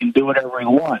control. He can do whatever he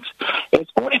wants.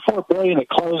 It's $44 billion it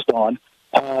closed on.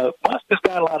 Musk has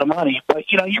got a lot of money, but,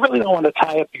 you really don't want to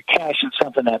tie up your cash in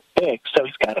something that big. So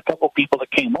he's got a couple people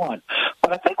that came on.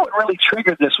 But I think what really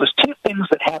triggered this was two things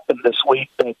that happened this week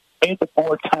that made the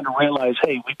board kind of realize,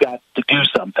 hey, we've got to do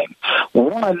something.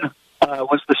 One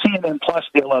was the CNN Plus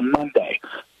deal on Monday.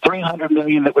 $300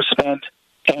 million that was spent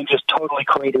and just totally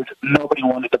cratered. Nobody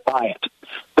wanted to buy it.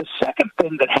 The second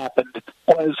thing that happened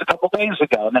was a couple days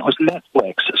ago, and that was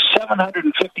Netflix.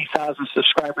 750,000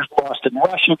 subscribers lost in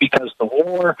Russia because of the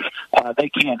war. They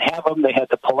can't have them. They had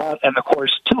to pull out. And, of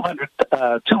course,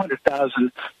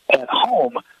 200,000 at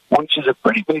home, which is a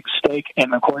pretty big stake.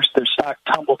 And, of course, their stock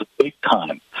tumbled big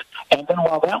time. And then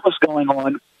while that was going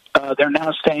on, they're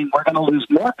now saying we're going to lose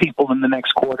more people in the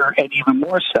next quarter, and even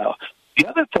more so. The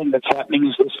other thing that's happening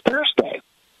is this Thursday,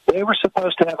 they were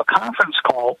supposed to have a conference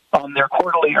call on their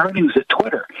quarterly earnings at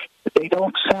Twitter. They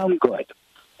don't sound good.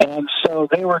 And so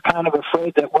they were kind of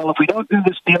afraid that, well, if we don't do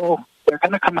this deal, they're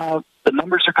going to come out, the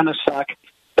numbers are going to suck,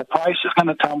 the price is going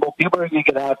to tumble, people are going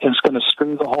to get out, and it's going to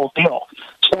screw the whole deal.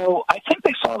 So I think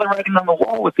they saw the writing on the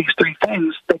wall with these three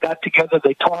things. They got together,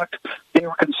 they talked, they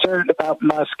were concerned about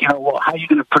Musk, well, how are you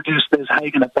going to produce this, how are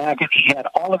you going to back it? He had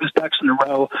all of his ducks in a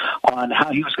row on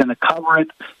how he was going to cover it,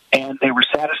 and they were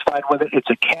satisfied with it. It's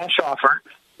a cash offer.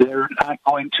 They're not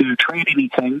going to trade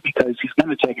anything because he's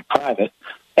going to take it private,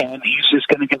 and he's just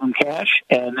going to give them cash,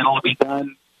 and it'll be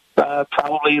done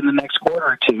probably in the next quarter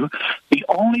or two. The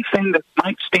only thing that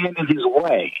might stand in his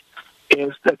way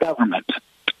is the government,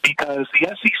 because the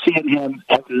SEC and him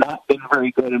have not been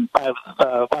very good. And by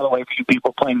the way, for you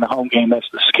people playing the home game, that's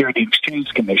the Security and Exchange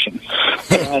Commission.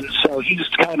 And so he's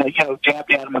kind of,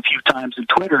 jabbed at him a few times in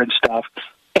Twitter and stuff.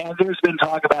 And there's been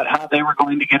talk about how they were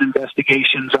going to get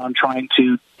investigations on trying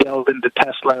to delve into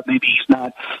Tesla. Maybe he's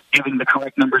not giving the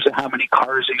correct numbers of how many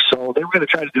cars he sold. They were going to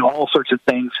try to do all sorts of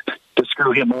things to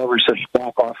screw him over so he'd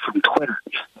back off from Twitter.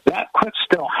 That could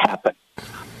still happen.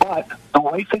 But the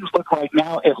way things look right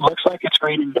now, it looks like it's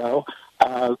green and go.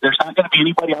 There's not going to be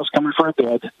anybody else coming for a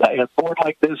bid. A board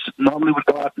like this normally would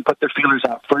go out and put their feelers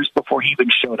out first before he even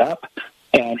showed up.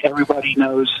 And everybody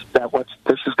knows that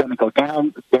this is going to go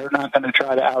down. They're not going to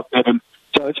try to outbid him.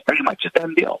 So it's pretty much a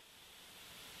done deal.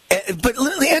 But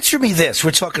answer me this.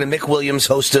 We're talking to Mick Williams,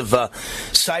 host of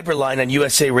Cyberline on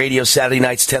USA Radio, Saturday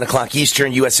nights, 10 o'clock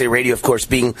Eastern. USA Radio, of course,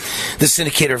 being the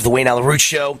syndicator of the Wayne Allyn Root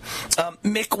Show.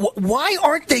 Mick, why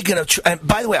aren't they going to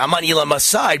by the way, I'm on Elon Musk's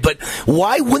side, but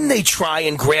why wouldn't they try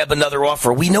and grab another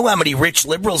offer? We know how many rich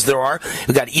liberals there are.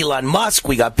 We got Elon Musk,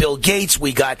 we got Bill Gates,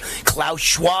 we got Klaus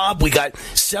Schwab, we got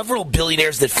several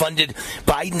billionaires that funded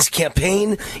Biden's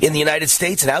campaign in the United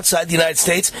States and outside the United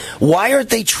States. Why aren't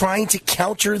they trying to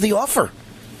counter the offer?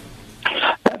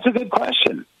 That's a good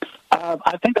question.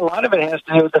 I think a lot of it has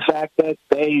to do with the fact that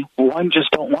they, one,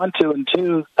 just don't want to, and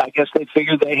two, I guess they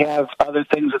figure they have other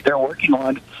things that they're working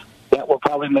on that will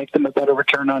probably make them a better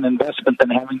return on investment than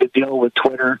having to deal with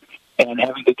Twitter and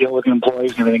having to deal with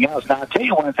employees and everything else. Now, I'll tell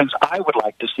you one of the things I would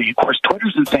like to see. Of course,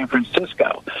 Twitter's in San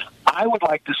Francisco. I would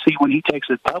like to see when he takes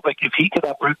it public, if he could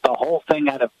uproot the whole thing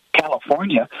out of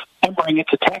California and bring it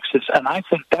to Texas. And I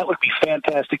think that would be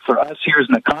fantastic for us here as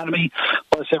an economy,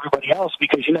 plus everybody else,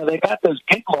 because, they got those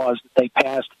gig laws that they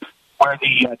passed where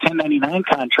the 1099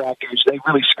 contractors, they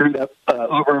really screwed up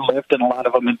Uber, Lyft, and a lot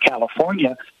of them in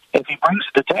California. If he brings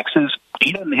it to Texas,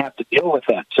 he doesn't have to deal with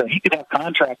that. So he could have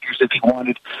contractors if he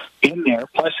wanted in there.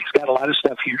 Plus, he's got a lot of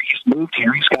stuff here. He's moved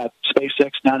here. He's got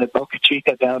SpaceX down at Boca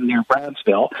Chica down near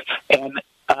Brownsville. And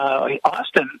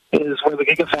Austin is where the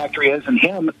Gigafactory is, and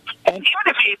him. And even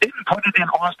if he didn't put it in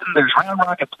Austin, there's Round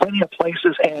Rock at plenty of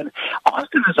places. And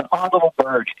Austin is an odd little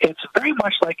bird. It's very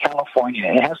much like California.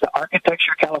 It has the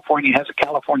architecture of California. It has a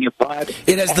California vibe.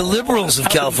 It has the liberals of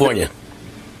California.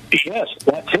 Yes,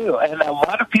 that too. And a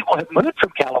lot of people have moved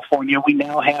from California. We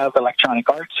now have Electronic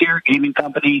Arts here, gaming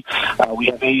company. We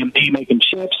have AMD making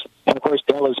chips. And, of course,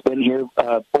 Dell has been here,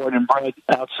 born and bred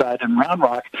outside in Round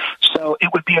Rock. So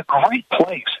it would be a great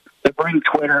place to bring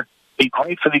Twitter, be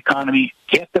great for the economy,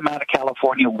 get them out of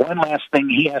California. One last thing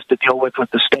he has to deal with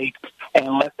the state,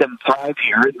 and let them thrive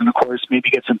here. And, of course, maybe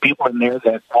get some people in there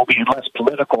that will be less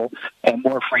political and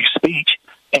more free speech.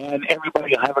 And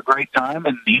everybody will have a great time,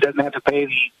 and he doesn't have to pay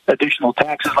the additional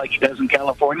taxes like he does in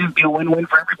California. It'll be a win-win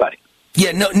for everybody.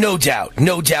 Yeah, no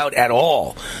doubt at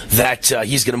all that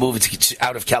he's going to move it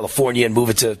out of California and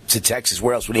move it to Texas.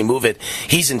 Where else would he move it?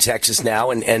 He's in Texas now,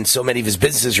 and so many of his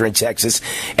businesses are in Texas.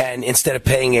 And instead of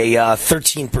paying a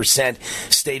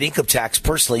 13% state income tax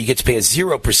personally, you get to pay a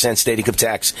 0% state income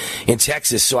tax in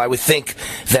Texas. So I would think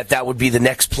that would be the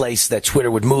next place that Twitter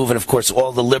would move. And of course,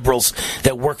 all the liberals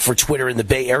that work for Twitter in the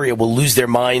Bay Area will lose their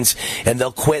minds and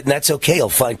they'll quit, and that's okay. I'll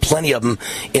find plenty of them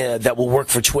that will work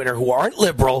for Twitter who aren't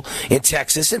liberal in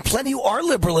Texas, and plenty who are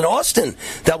liberal in Austin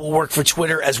that will work for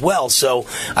Twitter as well. So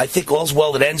I think all's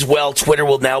well that ends well. Twitter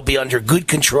will now be under good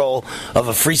control of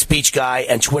a free speech guy,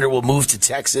 and Twitter will move to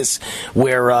Texas,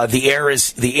 where the air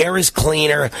is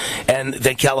cleaner and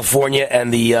than California,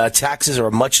 and the taxes are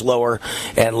much lower,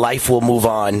 and life will move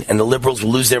on, and the liberals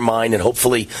will lose their mind, and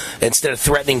hopefully, instead of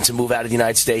threatening to move out of the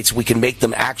United States, we can make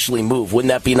them actually move. Wouldn't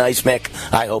that be nice, Mick?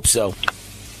 I hope so.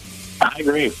 I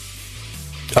agree.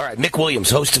 All right, Mick Williams,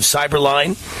 host of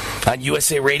Cyberline on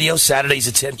USA Radio, Saturdays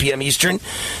at 10 p.m. Eastern,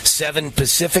 7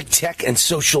 Pacific, tech and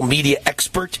social media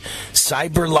expert,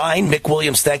 Cyberline. Mick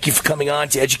Williams, thank you for coming on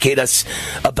to educate us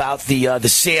about the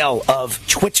sale of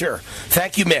Twitter.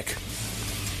 Thank you, Mick.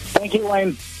 Thank you,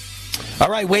 Wayne. All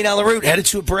right, Wayne Allen Root, headed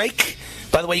to a break.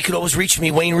 By the way, you can always reach me,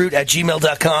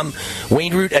 WayneRoot@gmail.com,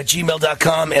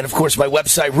 WayneRoot@gmail.com, and, of course, my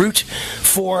website,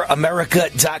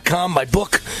 rootforamerica.com. My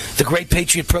book, The Great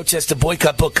Patriot Protest and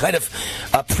Boycott book, kind of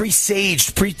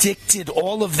predicted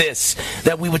all of this,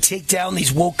 that we would take down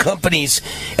these woke companies,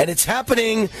 and it's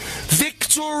happening.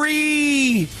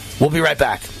 Victory! We'll be right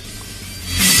back.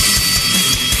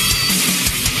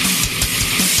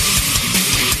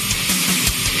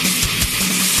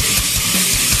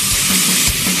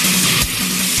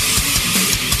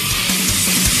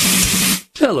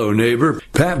 Hello, neighbor.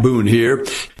 Pat Boone here.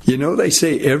 You know, they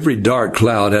say every dark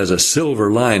cloud has a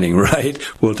silver lining, right?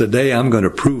 Well, today I'm going to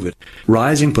prove it.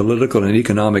 Rising political and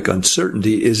economic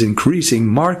uncertainty is increasing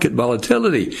market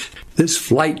volatility. This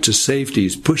flight to safety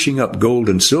is pushing up gold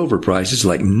and silver prices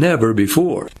like never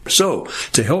before. So,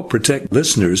 to help protect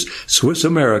listeners, Swiss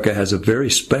America has a very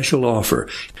special offer.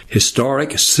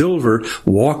 Historic silver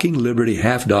Walking Liberty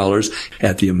 $half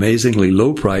at the amazingly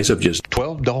low price of just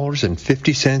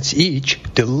 $12.50 each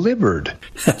delivered.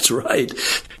 That's right.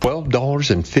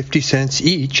 $12.50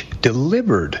 each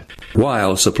delivered.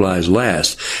 While supplies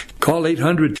last. Call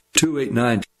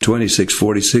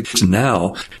 800-289-2646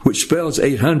 now, which spells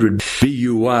 800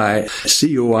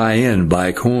 BUYCOIN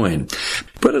by coin.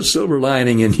 Put a silver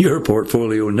lining in your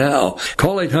portfolio now.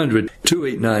 Call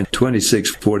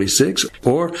 800-289-2646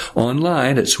 or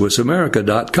online at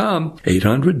SwissAmerica.com,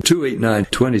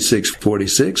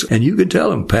 800-289-2646, and you can tell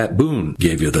them Pat Boone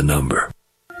gave you the number.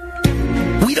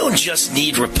 We don't just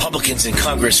need Republicans in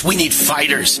Congress. We need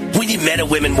fighters. We need men and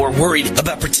women more worried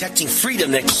about protecting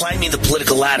freedom than climbing the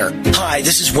political ladder. Hi,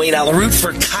 this is Wayne Allen Root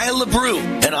for Kyle LeBrew,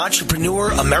 an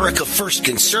entrepreneur, America First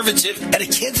conservative, and a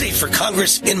candidate for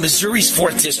Congress in Missouri's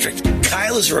 4th District.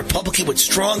 Kyle is a Republican with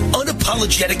strong,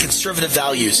 unapologetic conservative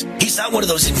values. He's not one of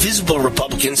those invisible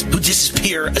Republicans who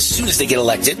disappear as soon as they get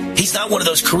elected. He's not one of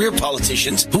those career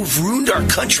politicians who've ruined our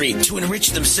country to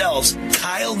enrich themselves.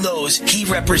 Kyle knows he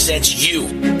represents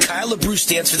you. Kyle LeBrew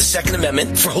stands for the Second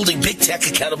Amendment, for holding big tech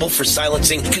accountable for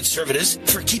silencing conservatives,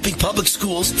 for keeping public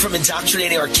schools from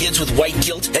indoctrinating our kids with white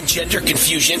guilt and gender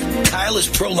confusion. Kyle is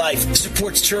pro-life,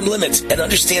 supports term limits, and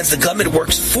understands the government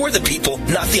works for the people,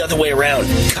 not the other way around.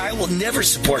 Kyle will never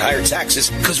support higher taxes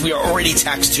because we are already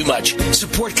taxed too much.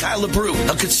 Support Kyle LeBrew,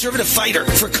 a conservative fighter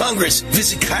for Congress.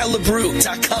 Visit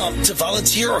KyleLeBrew.com to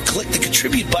volunteer or click the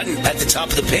contribute button at the top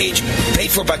of the page. Paid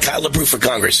for by Kyle LeBrew for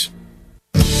Congress.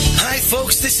 Hi,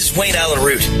 folks. This is Wayne Allen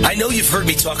Root. I know you've heard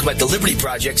me talk about the Liberty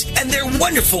Project and their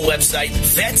wonderful website,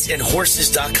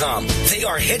 VetsAndHorses.com. They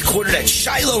are headquartered at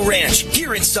Shiloh Ranch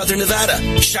here in southern Nevada.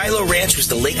 Shiloh Ranch was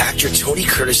the late actor Tony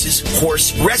Curtis's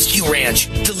horse rescue ranch.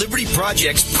 The Liberty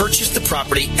Project purchased the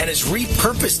property and has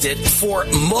repurposed it for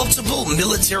multiple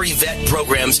military vet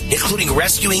programs, including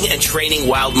rescuing and training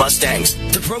wild Mustangs.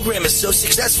 The program is so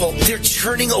successful, they're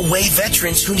turning away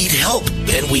veterans who need help,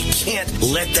 and we can't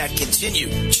let that continue.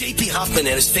 J.P. Hoffman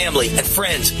and his family and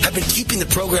friends have been keeping the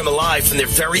program alive from their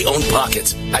very own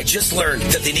pockets. I just learned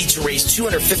that they need to raise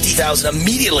 $250,000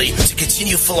 immediately to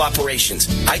continue full operations.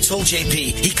 I told JP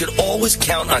he could always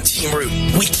count on Team Root.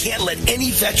 We can't let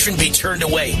any veteran be turned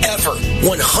away, ever.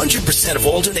 100% of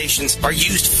all donations are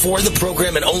used for the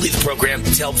program and only the program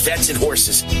to help vets and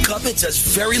horses. Government does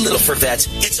very little for vets.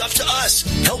 It's up to us.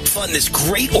 Help fund this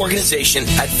great organization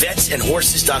at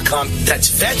VetsAndHorses.com.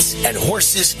 That's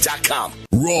VetsAndHorses.com.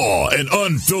 Raw and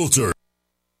unfiltered.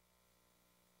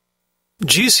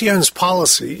 GCN's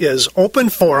policy is open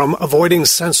forum, avoiding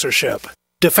censorship.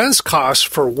 Defense costs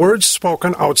for words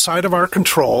spoken outside of our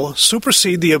control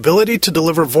supersede the ability to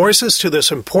deliver voices to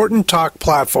this important talk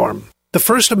platform. The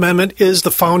First Amendment is the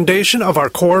foundation of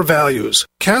our core values.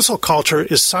 Cancel culture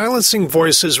is silencing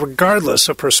voices regardless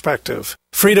of perspective.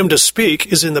 Freedom to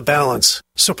speak is in the balance.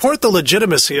 Support the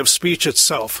legitimacy of speech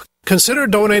itself. Consider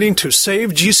donating to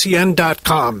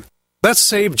SaveGCN.com.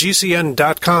 That's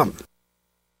SaveGCN.com.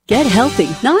 Get healthy,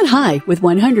 not high, with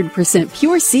 100%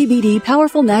 pure CBD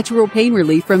powerful natural pain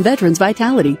relief from Veterans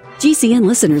Vitality. GCN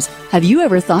listeners, have you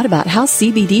ever thought about how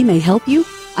CBD may help you?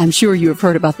 I'm sure you have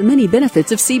heard about the many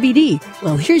benefits of CBD.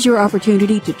 Well, here's your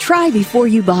opportunity to try before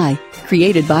you buy.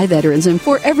 Created by veterans and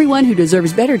for everyone who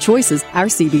deserves better choices, our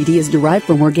CBD is derived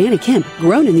from organic hemp,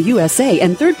 grown in the USA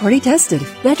and third-party tested.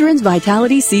 Veterans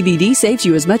Vitality CBD saves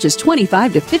you as much as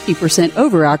 25 to 50%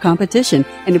 over our competition,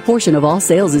 and a portion of all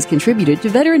sales is contributed to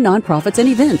veteran nonprofits and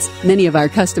events. Many of our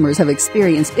customers have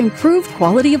experienced improved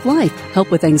quality of life,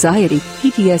 help with anxiety,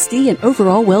 PTSD, and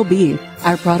overall well-being.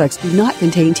 Our products do not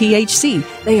contain THC.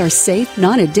 They are safe,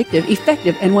 non-addictive,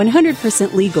 effective, and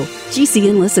 100% legal.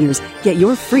 GCN listeners, get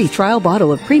your free trial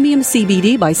bottle of premium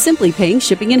CBD by simply paying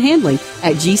shipping and handling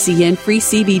at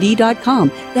GCNFreeCBD.com.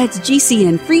 That's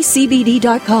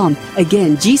GCNFreeCBD.com.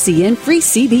 Again,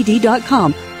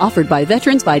 GCNFreeCBD.com. Offered by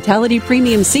Veterans Vitality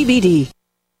Premium CBD.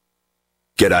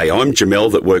 G'day, I'm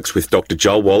Jamel that works with Dr.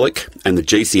 Joel Wallach and the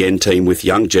GCN team with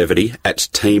Longevity at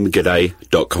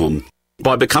teamg'day.com.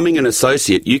 By becoming an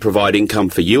associate, you provide income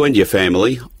for you and your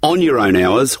family on your own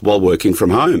hours while working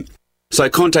from home. So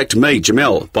contact me,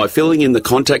 Jamel, by filling in the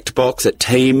contact box at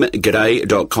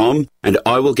teamg'day.com, and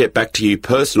I will get back to you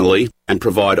personally and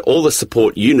provide all the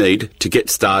support you need to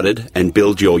get started and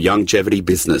build your longevity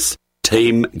business.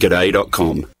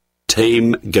 teamg'day.com.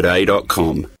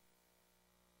 teamg'day.com.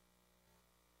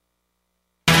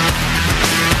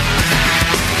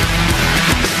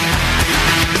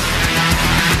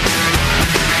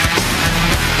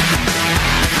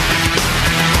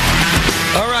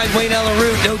 Wayne Allen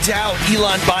Root, no doubt.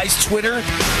 Elon buys Twitter.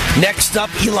 Next up,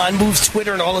 Elon moves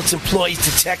Twitter and all its employees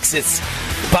to Texas.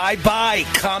 Bye-bye,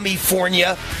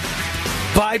 California.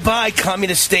 Bye-bye,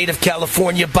 communist state of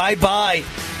California. Bye-bye,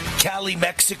 Cali,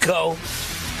 Mexico.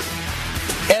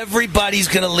 Everybody's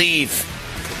going to leave.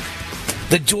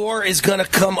 The door is going to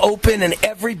come open and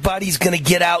everybody's going to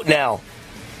get out now.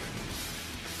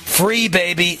 Free,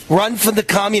 baby. Run from the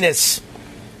communists.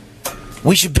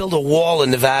 We should build a wall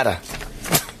in Nevada.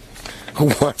 Who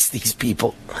wants these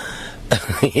people?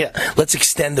 Yeah, let's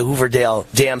extend the Hooverdale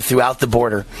Dam throughout the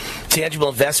border. Tangible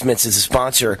Investments is a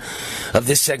sponsor of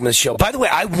this segment of the show. By the way,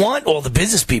 I want all the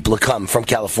business people to come from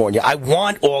California. I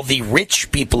want all the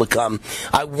rich people to come.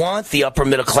 I want the upper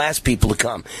middle class people to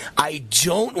come. I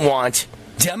don't want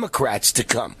Democrats to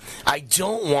come. I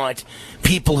don't want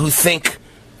people who think,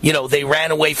 you know, they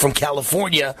ran away from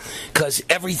California because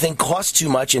everything costs too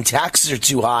much and taxes are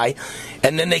too high,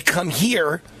 and then they come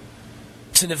here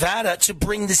to Nevada to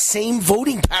bring the same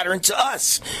voting pattern to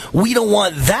us. We don't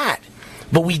want that,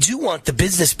 but we do want the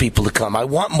business people to come. I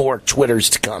want more Twitters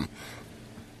to come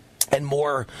and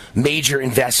more major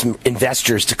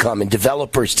investors to come and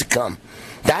developers to come.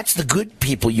 That's the good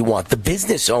people you want, the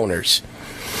business owners.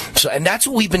 So, and that's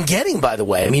what we've been getting, by the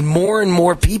way. I mean, more and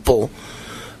more people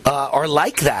are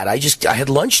like that. I had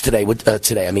lunch today with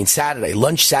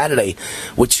lunch Saturday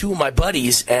with two of my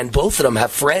buddies, and both of them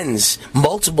have friends,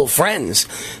 multiple friends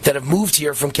that have moved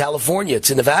here from California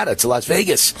to Nevada, to Las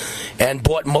Vegas, and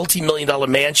bought multi-million-dollar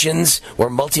mansions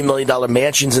or multi-million-dollar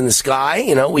mansions in the sky.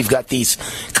 You know, we've got these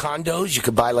condos. You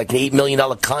could buy like an $8 million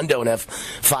condo and have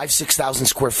 6,000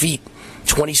 square feet,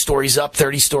 20 stories up,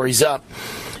 30 stories up.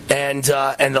 And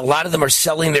a lot of them are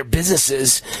selling their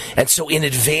businesses, and so in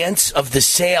advance of the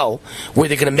sale, where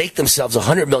they're going to make themselves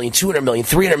 $100 million, $200 million,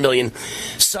 $300 million,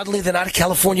 suddenly they're not a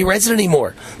California resident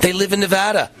anymore. They live in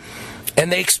Nevada, and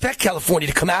they expect California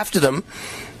to come after them,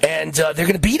 and they're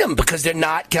going to beat them because they're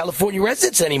not California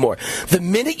residents anymore. The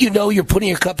minute you know you're putting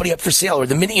your company up for sale, or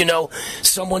the minute you know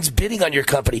someone's bidding on your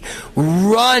company,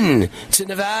 run to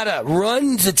Nevada,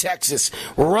 run to Texas,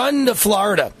 run to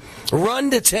Florida,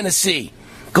 run to Tennessee.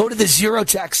 Go to the zero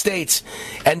tax states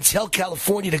and tell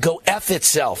California to go F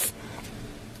itself.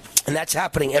 And that's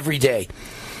happening every day.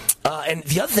 And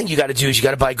the other thing you got to do is you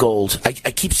got to buy gold. I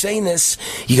keep saying this.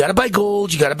 You got to buy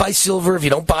gold. You got to buy silver. If you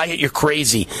don't buy it, you're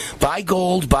crazy. Buy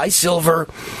gold. Buy silver.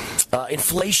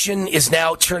 Inflation is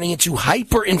now turning into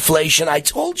hyperinflation. I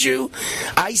told you.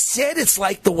 I said it's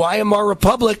like the Weimar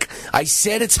Republic. I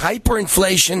said it's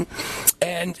hyperinflation.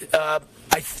 And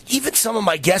even some of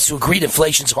my guests who agreed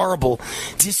inflation's horrible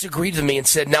disagreed with me and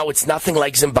said, no, it's nothing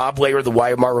like Zimbabwe or the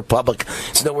Weimar Republic.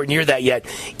 It's nowhere near that yet.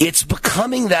 It's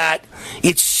becoming that.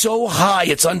 It's so high,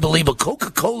 it's unbelievable.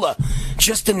 Coca-Cola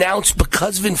just announced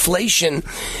because of inflation,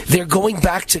 they're going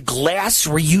back to glass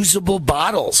reusable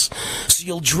bottles. So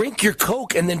you'll drink your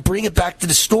Coke and then bring it back to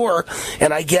the store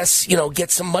and I guess,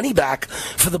 get some money back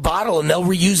for the bottle and they'll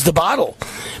reuse the bottle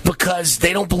because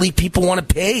they don't believe people want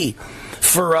to pay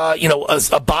for,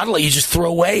 a bottle that you just throw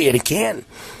away in a can.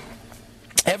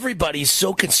 Everybody's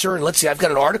so concerned. Let's see, I've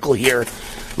got an article here.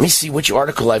 Let me see which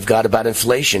article I've got about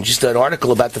inflation. Just an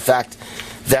article about the fact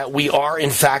that we are, in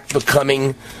fact,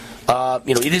 becoming,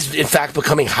 it is, in fact,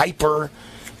 becoming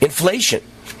hyperinflation.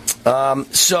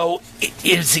 So it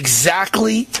is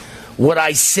exactly what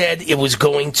I said it was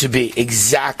going to be.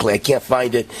 Exactly. I can't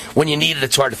find it. When you need it,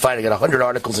 it's hard to find. I got 100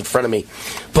 articles in front of me.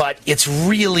 But it's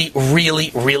really,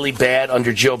 really, really bad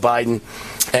under Joe Biden.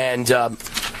 And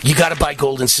you got to buy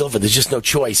gold and silver. There's just no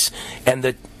choice. And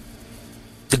the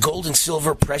gold and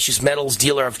silver precious metals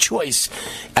dealer of choice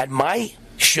at my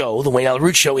show, the Wayne Allyn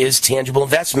Root Show, is Tangible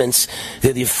Investments.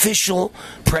 They're the official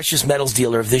precious metals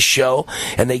dealer of this show,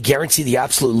 and they guarantee the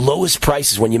absolute lowest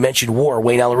prices. When you mention war,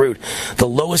 Wayne Allyn Root, the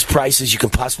lowest prices you can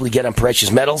possibly get on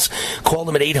precious metals. Call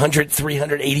them at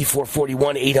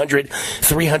 800-300-8441,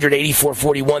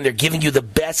 800-300-8441. They're giving you the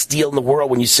best deal in the world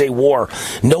when you say war.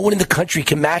 No one in the country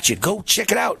can match it. Go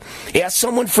check it out. Ask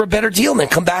someone for a better deal, and then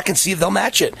come back and see if they'll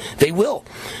match it. They will.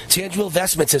 Tangible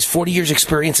Investments has 40 years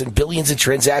experience and billions in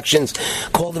transactions.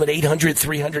 Call them at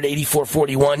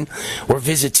 800-300-8441 or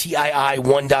visit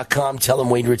TII1.com. Tell them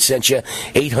Wayne Root sent you.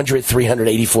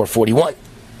 800-300-8441.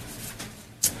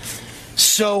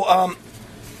 So,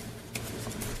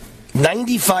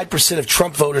 95% of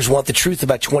Trump voters want the truth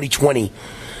about 2020.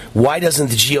 Why doesn't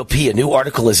the GOP? A new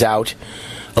article is out.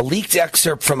 A leaked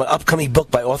excerpt from an upcoming book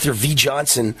by author V.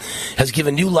 Johnson has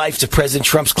given new life to President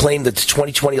Trump's claim that the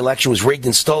 2020 election was rigged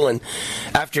and stolen.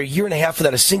 After a year and a half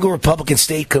without a single Republican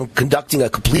state conducting a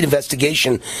complete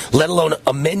investigation, let alone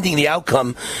amending the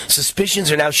outcome,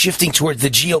 suspicions are now shifting toward the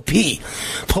GOP.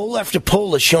 Poll after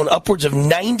poll has shown upwards of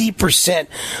 90%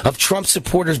 of Trump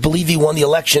supporters believe he won the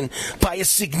election by a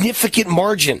significant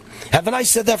margin. Haven't I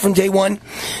said that from day one?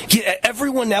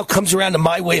 Everyone now comes around to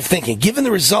my way of thinking. Given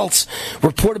the results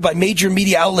reported by major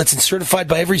media outlets and certified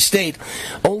by every state,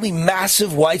 only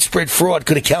massive widespread fraud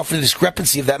could account for the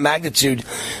discrepancy of that magnitude.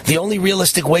 The only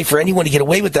realistic way for anyone to get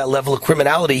away with that level of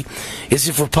criminality is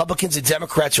if Republicans and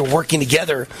Democrats are working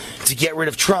together to get rid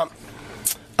of Trump.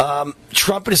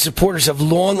 Trump and his supporters have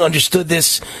long understood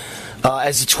this.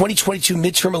 As the 2022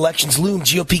 midterm elections loom,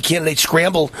 GOP candidates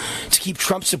scramble to keep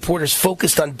Trump supporters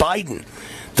focused on Biden.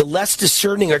 The less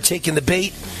discerning are taking the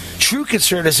bait. True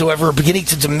conservatives, however, are beginning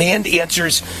to demand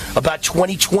answers about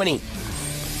 2020.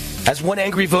 As one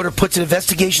angry voter puts it,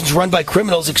 investigations run by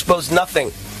criminals expose nothing.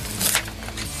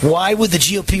 Why would the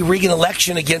GOP rig an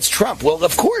election against Trump? Well,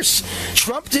 of course.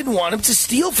 Trump didn't want him to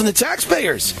steal from the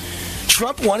taxpayers.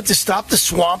 Trump wanted to stop the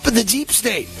swamp and the deep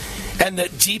state. And the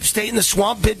deep state and the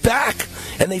swamp bit back.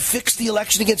 And they fixed the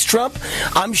election against Trump.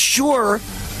 I'm sure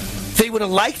they would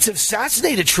have liked to have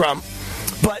assassinated Trump.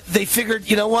 But they figured,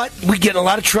 you know what? We get in a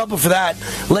lot of trouble for that.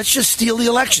 Let's just steal the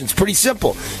election. It's pretty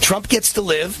simple. Trump gets to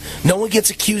live. No one gets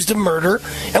accused of murder.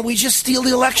 And we just steal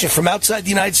the election from outside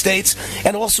the United States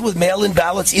and also with mail-in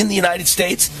ballots in the United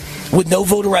States with no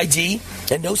voter ID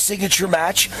and no signature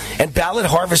match and ballot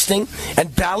harvesting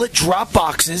and ballot drop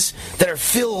boxes that are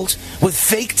filled with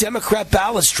fake Democrat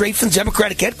ballots straight from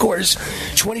Democratic headquarters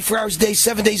 24 hours a day,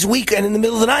 7 days a week, and in the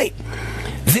middle of the night.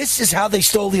 This is how they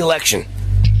stole the election.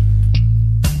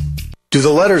 Do the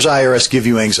letters IRS give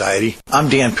you anxiety? I'm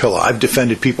Dan Pilla. I've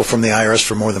defended people from the IRS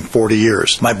for more than 40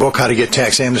 years. My book, How to Get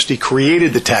Tax Amnesty,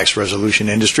 created the tax resolution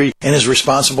industry and is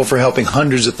responsible for helping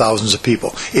hundreds of thousands of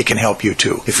people. It can help you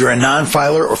too. If you're a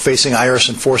non-filer or facing IRS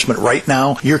enforcement right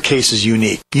now, your case is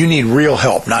unique. You need real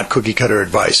help, not cookie-cutter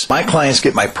advice. My clients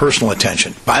get my personal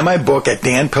attention. Buy my book at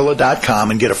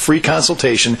danpilla.com and get a free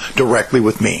consultation directly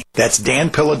with me. That's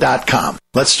danpilla.com.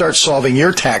 Let's start solving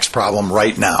your tax problem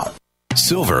right now.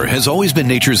 Silver has always been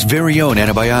nature's very own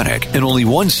antibiotic, and only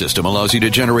one system allows you to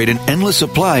generate an endless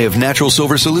supply of natural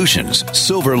silver solutions.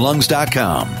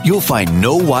 SilverLungs.com. You'll find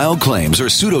no wild claims or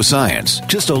pseudoscience,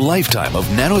 just a lifetime of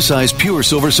nano-sized pure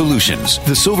silver solutions.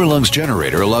 The Silver Lungs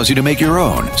generator allows you to make your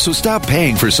own, so stop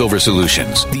paying for silver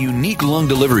solutions. The unique lung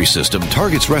delivery system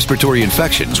targets respiratory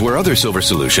infections where other silver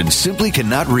solutions simply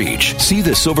cannot reach. See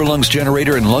the Silver Lungs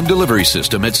generator and lung delivery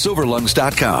system at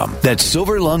SilverLungs.com. That's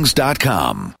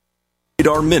SilverLungs.com.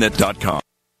 RadarMinute.com.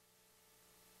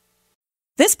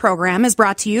 This program is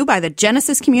brought to you by the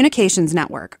Genesis Communications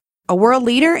Network. a world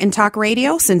leader in talk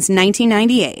radio since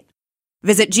 1998.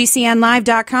 Visit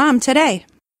GCNlive.com today.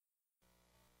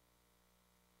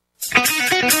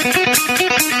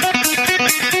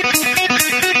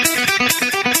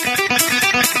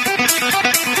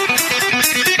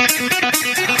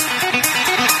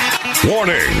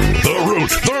 Warning, the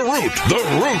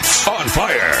Root's on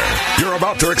fire. You're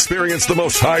about to experience the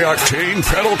most high-octane,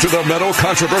 pedal-to-the-metal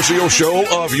controversial show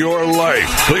of your life.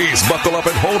 Please buckle up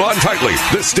and hold on tightly.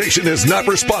 This station is not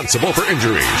responsible for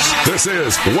injuries. This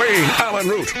is Wayne Allen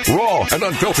Root, raw and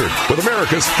unfiltered, with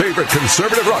America's favorite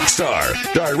conservative rock star.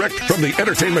 Direct from the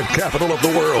entertainment capital of the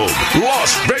world,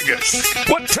 Las Vegas.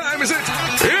 What time is it?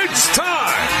 It's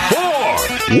time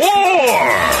for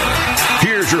war!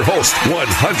 Here's your host,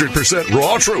 100%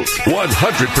 raw truth,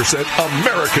 100%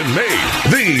 American made,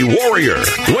 the warrior,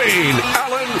 Wayne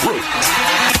Allen Root.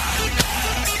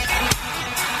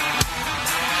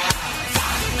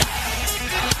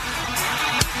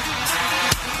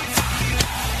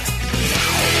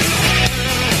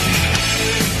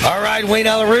 All right, Wayne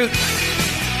Allen Root.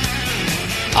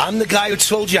 I'm the guy who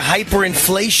told you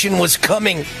hyperinflation was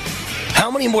coming. How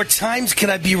many more times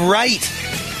can I be right?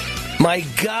 My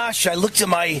gosh, I looked at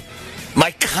my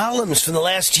columns from the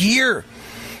last year.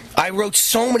 I wrote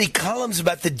so many columns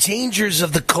about the dangers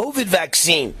of the COVID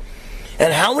vaccine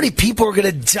and how many people are going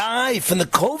to die from the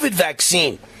COVID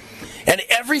vaccine. And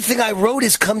everything I wrote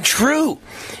has come true.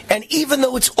 And even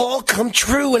though it's all come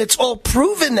true and it's all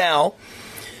proven now,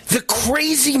 the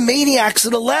crazy maniacs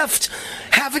of the left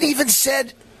haven't even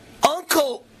said,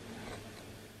 Uncle,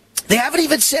 they haven't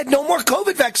even said no more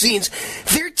COVID vaccines.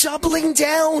 They're doubling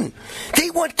down. They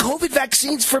want COVID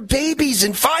vaccines for babies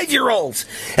and 5-year-olds.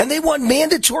 And they want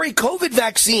mandatory COVID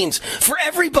vaccines for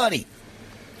everybody.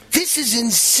 This is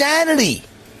insanity.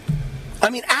 I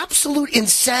mean, absolute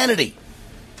insanity.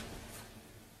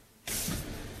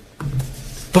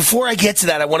 Before I get to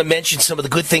that, I want to mention some of the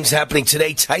good things happening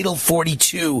today. Title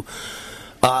 42.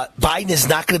 Biden is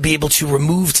not going to be able to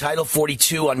remove Title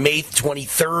 42 on May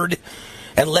 23rd.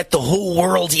 And let the whole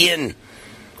world in.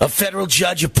 A federal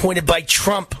judge appointed by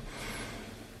Trump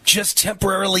just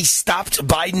temporarily stopped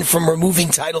Biden from removing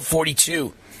Title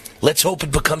 42. Let's hope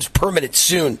it becomes permanent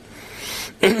soon.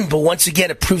 But once again,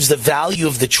 it proves the value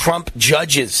of the Trump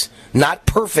judges. Not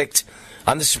perfect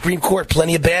on the Supreme Court.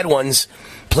 Plenty of bad ones.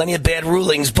 Plenty of bad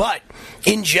rulings. But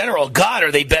in general, God,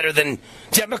 are they better than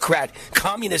Democrat,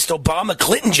 Communist, Obama,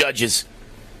 Clinton judges?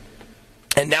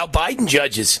 And now Biden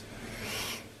judges.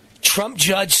 Trump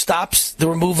judge stops the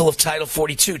removal of Title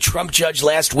 42. Trump judge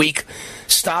last week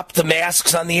stopped the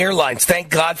masks on the airlines. Thank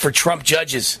God for Trump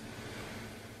judges.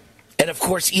 And, of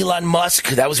course, Elon Musk,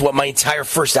 that was what my entire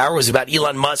first hour was about.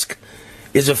 Elon Musk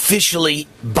is officially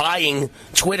buying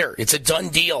Twitter. It's a done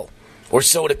deal, or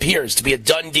so it appears to be a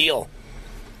done deal.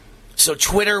 So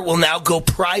Twitter will now go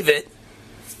private,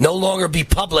 no longer be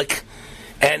public,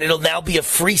 and it'll now be a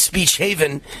free speech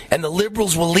haven, and the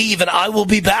liberals will leave, and I will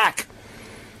be back.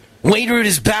 Wayne Root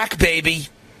is back, baby.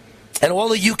 And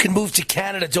all of you can move to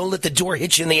Canada. Don't let the door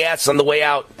hit you in the ass on the way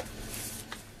out.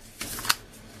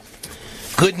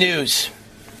 Good news.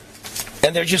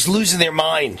 And they're just losing their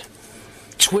mind.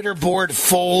 Twitter board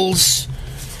folds,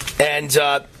 and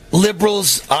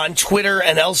liberals on Twitter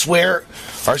and elsewhere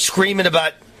are screaming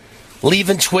about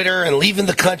leaving Twitter and leaving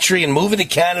the country and moving to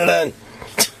Canada.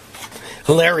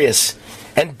 Hilarious.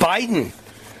 And Biden.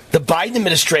 The Biden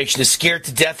administration is scared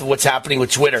to death of what's happening with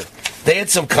Twitter. They had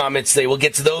some comments. We'll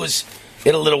get to those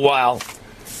in a little while.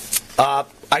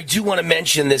 I do want to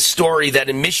mention this story that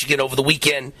in Michigan over the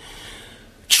weekend,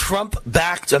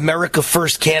 Trump-backed America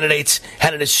First candidates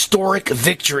had an historic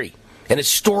victory, an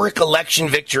historic election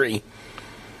victory.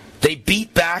 They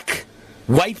beat back,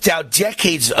 wiped out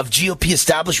decades of GOP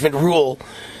establishment rule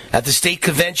at the state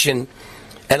convention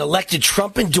and elected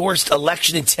Trump-endorsed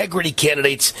election integrity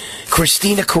candidates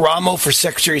Christina Caramo for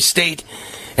Secretary of State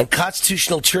and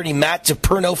Constitutional Attorney Matt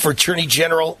DePerno for Attorney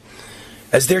General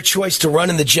as their choice to run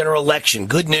in the general election.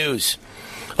 Good news.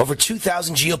 Over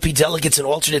 2,000 GOP delegates and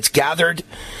alternates gathered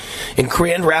in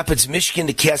Grand Rapids, Michigan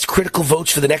to cast critical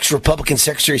votes for the next Republican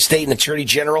Secretary of State and Attorney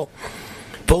General.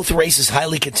 Both races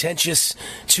highly contentious.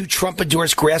 Two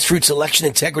Trump-endorsed grassroots election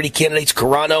integrity candidates,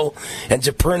 Carano and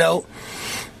DePerno,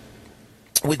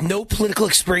 with no political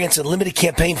experience and limited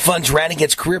campaign funds, ran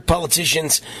against career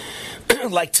politicians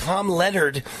like Tom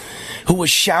Leonard, who was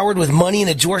showered with money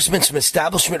and endorsements from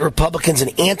establishment Republicans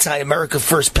and anti-America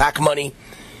First PAC money.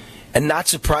 And not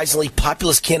surprisingly,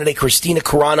 populist candidate Christina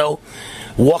Carano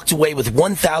walked away with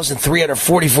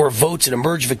 1,344 votes and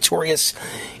emerged victorious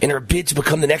in her bid to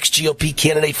become the next GOP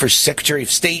candidate for Secretary of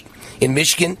State in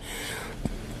Michigan.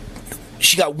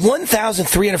 She got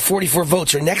 1,344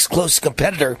 votes. Her next closest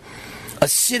competitor, a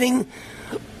sitting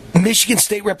Michigan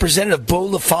State Representative, Bo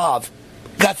LaFave,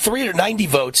 got 390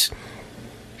 votes.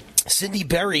 Cindy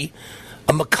Berry,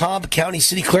 a Macomb County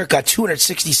City Clerk, got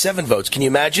 267 votes. Can you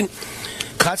imagine?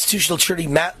 Constitutional attorney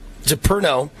Matt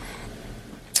DePerno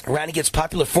ran against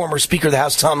popular former Speaker of the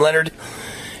House Tom Leonard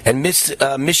and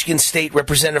Michigan State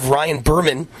Representative Ryan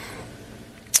Berman.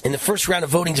 In the first round of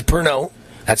voting, DePerno,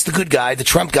 that's the good guy, the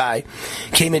Trump guy,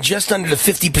 came in just under the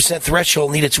 50%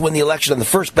 threshold needed to win the election on the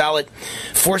first ballot,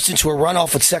 forced into a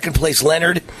runoff with second-place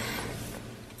Leonard.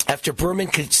 After Berman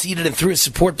conceded and threw his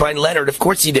support behind Leonard, of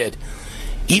course he did.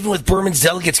 Even with Berman's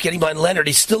delegates getting behind Leonard,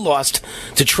 he still lost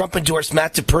to Trump-endorsed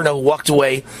Matt DePerno, who walked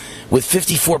away with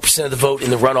 54% of the vote in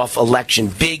the runoff election.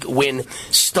 Big win,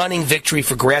 stunning victory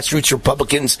for grassroots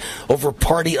Republicans over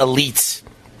party elites.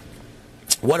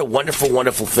 What a wonderful,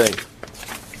 wonderful thing.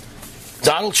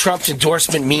 Donald Trump's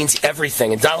endorsement means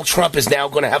everything, and Donald Trump is now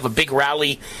going to have a big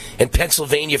rally in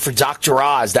Pennsylvania for Dr.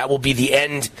 Oz. That will be the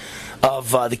end of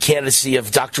the candidacy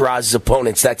of Dr. Oz's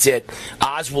opponents. That's it.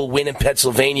 Oz will win in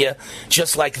Pennsylvania,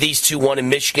 just like these two won in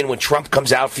Michigan. When Trump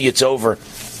comes out for you, it's over.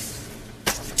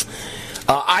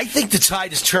 I think the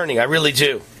tide is turning. I really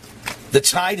do. The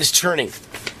tide is turning.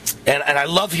 And I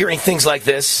love hearing things like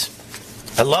this.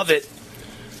 I love it.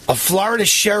 A Florida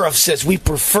sheriff says, we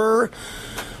prefer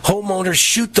homeowners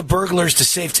shoot the burglars to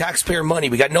save taxpayer money.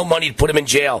 We got no money to put them in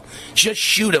jail. Just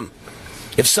shoot them.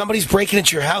 If somebody's breaking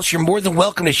into your house, you're more than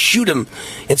welcome to shoot them.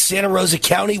 In Santa Rosa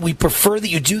County, we prefer that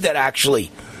you do that,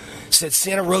 actually, said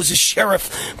Santa Rosa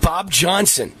Sheriff Bob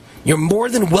Johnson. You're more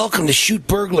than welcome to shoot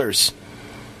burglars.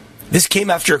 This came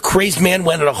after a crazed man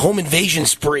went on a home invasion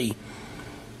spree.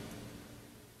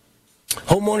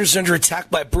 Homeowners under attack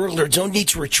by a burglar don't need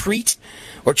to retreat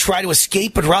or try to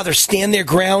escape, but rather stand their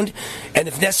ground and,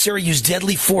 if necessary, use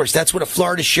deadly force. That's what a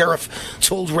Florida sheriff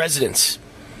told residents.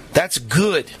 That's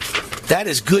good. That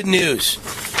is good news.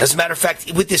 As a matter of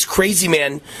fact, with this crazy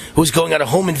man who was going on a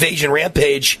home invasion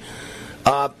rampage,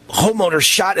 homeowners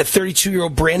shot at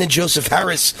 32-year-old Brandon Joseph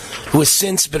Harris, who has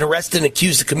since been arrested and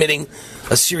accused of committing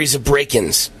a series of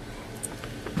break-ins.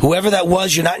 Whoever that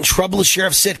was, you're not in trouble, the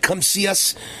sheriff said. Come see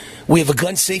us. We have a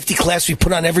gun safety class we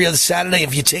put on every other Saturday.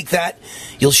 If you take that,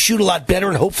 you'll shoot a lot better,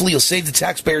 and hopefully you'll save the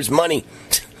taxpayers money.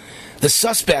 The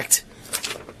suspect,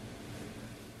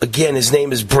 again, his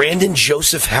name is Brandon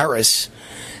Joseph Harris,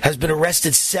 has been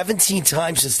arrested 17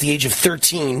 times since the age of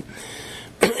 13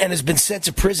 and has been sent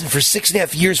to prison for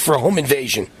 6.5 years for a home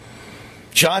invasion.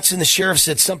 Johnson, the sheriff,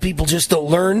 said some people just don't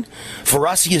learn. For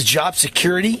us, he is job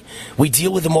security. We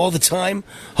deal with him all the time.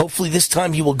 Hopefully this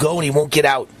time he will go and he won't get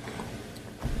out.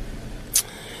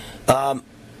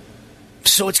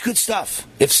 So it's good stuff.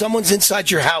 If someone's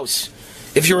inside your house,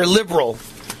 if you're a liberal,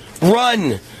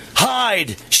 run,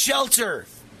 hide, shelter,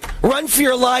 run for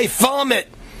your life, vomit,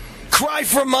 cry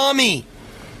for mommy,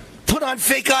 put on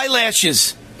fake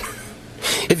eyelashes.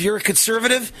 If you're a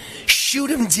conservative, shoot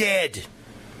him dead.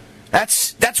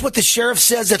 That's what the sheriff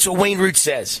says. That's what Wayne Root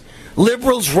says.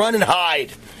 Liberals, run and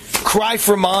hide. Cry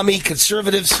for mommy.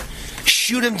 Conservatives,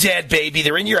 shoot him dead, baby.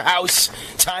 They're in your house.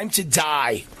 Time to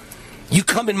die. You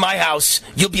come in my house,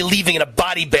 you'll be leaving in a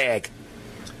body bag.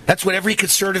 That's what every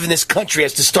conservative in this country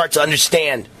has to start to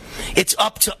understand. It's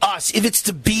up to us. If it's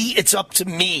to be, it's up to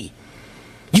me.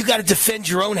 You got to defend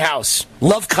your own house.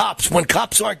 Love cops when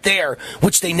cops aren't there,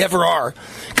 which they never are.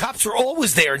 Cops are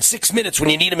always there in 6 minutes when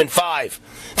you need them in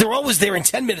 5. They're always there in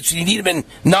 10 minutes when you need them in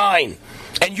 9.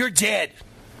 And you're dead.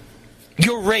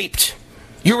 You're raped.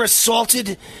 You're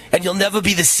assaulted, and you'll never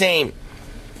be the same.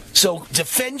 So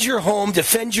defend your home,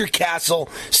 defend your castle,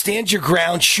 stand your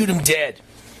ground, shoot them dead.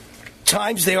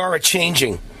 Times they are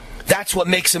a-changing. That's what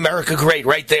makes America great,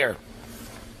 right there.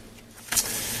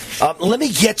 Let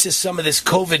me get to some of this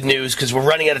COVID news because we're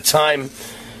running out of time.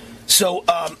 So,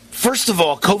 first of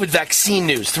all, COVID vaccine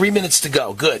news. 3 minutes to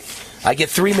go. Good. I get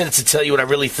 3 minutes to tell you what I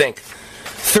really think.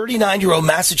 39-year-old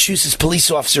Massachusetts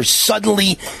police officer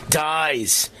suddenly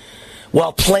dies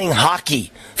while playing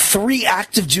hockey. 3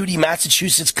 active-duty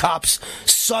Massachusetts cops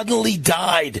suddenly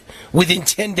died within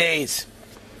 10 days.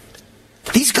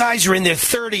 These guys are in their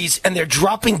 30s, and they're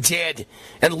dropping dead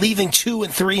and leaving 2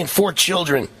 and 3 and 4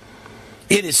 children.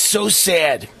 It is so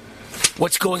sad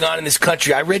what's going on in this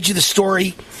country. I read you the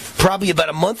story probably about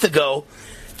a month ago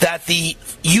that the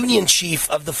union chief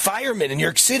of the firemen in New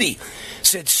York City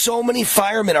said so many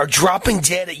firemen are dropping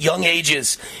dead at young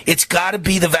ages. It's got to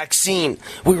be the vaccine.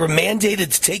 We were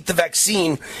mandated to take the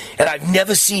vaccine, and I've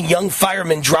never seen young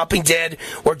firemen dropping dead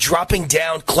or dropping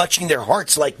down, clutching their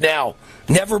hearts like now.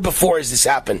 Never before has this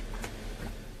happened.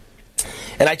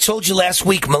 And I told you last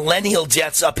week, millennial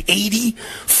deaths up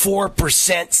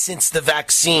 84% since the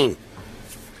vaccine.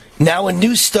 Now a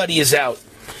new study is out.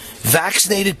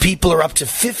 Vaccinated people are up to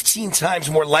 15 times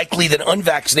more likely than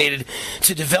unvaccinated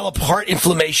to develop heart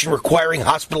inflammation requiring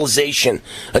hospitalization.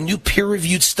 A new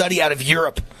peer-reviewed study out of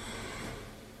Europe.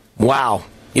 Wow.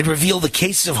 It revealed the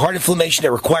cases of heart inflammation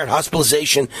that required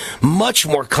hospitalization much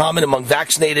more common among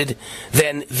vaccinated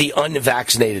than the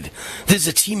unvaccinated. This is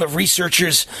a team of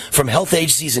researchers from health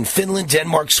agencies in Finland,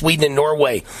 Denmark, Sweden, and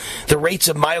Norway. The rates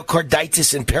of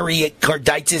myocarditis and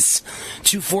pericarditis,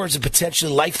 two forms of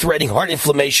potentially life-threatening heart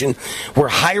inflammation, were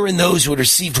higher in those who had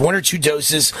received 1 or 2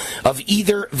 doses of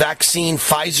either vaccine,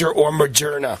 Pfizer or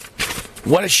Moderna.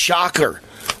 What a shocker.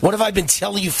 What have I been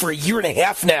telling you for a year and a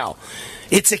half now?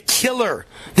 It's a killer.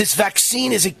 This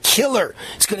vaccine is a killer.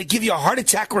 It's going to give you a heart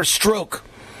attack or a stroke.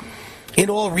 In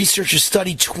all, researchers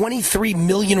studied 23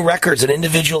 million records on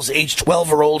individuals aged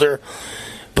 12 or older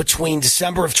between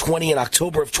December of 20 and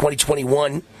October of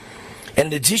 2021. And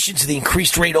in addition to the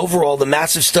increased rate overall, the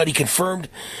massive study confirmed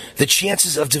the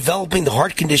chances of developing the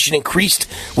heart condition increased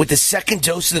with the second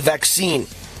dose of the vaccine.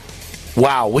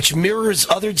 Wow, which mirrors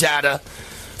other data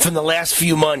from the last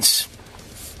few months.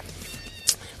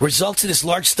 Results of this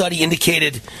large study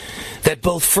indicated that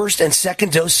both first and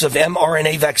second doses of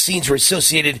mRNA vaccines were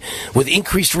associated with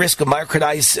increased risk of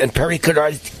myocarditis and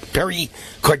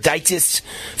pericarditis.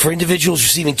 For individuals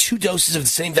receiving 2 doses of the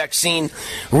same vaccine,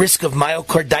 risk of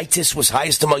myocarditis was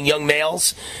highest among young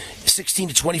males, 16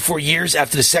 to 24 years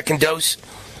after the second dose.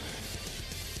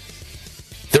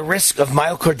 The risk of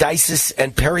myocarditis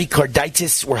and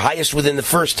pericarditis were highest within the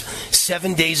first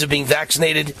 7 days of being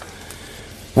vaccinated,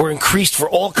 were increased for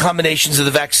all combinations of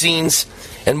the vaccines,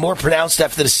 and more pronounced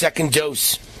after the second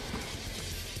dose.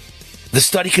 The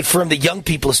study confirmed that young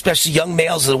people, especially young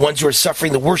males, are the ones who are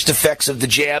suffering the worst effects of the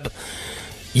jab.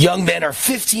 Young men are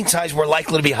 15 times more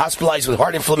likely to be hospitalized with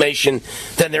heart inflammation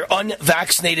than their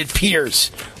unvaccinated peers.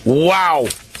 Wow.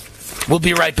 We'll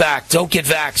be right back. Don't get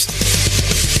vaxxed.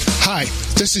 Hi,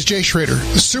 this is Jay Schrader,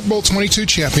 the Super Bowl 22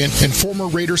 champion and former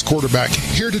Raiders quarterback,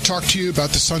 here to talk to you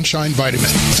about the Sunshine Vitamin.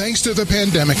 Thanks to the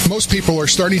pandemic, most people are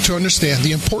starting to understand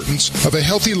the importance of a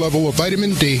healthy level of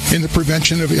vitamin D in the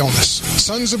prevention of illness.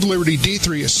 Sons of Liberty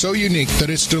D3 is so unique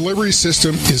that its delivery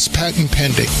system is patent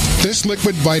pending. This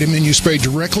liquid vitamin you spray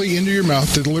directly into your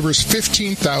mouth delivers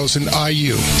 15,000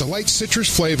 IU. The light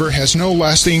citrus flavor has no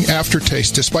lasting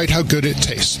aftertaste despite how good it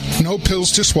tastes. No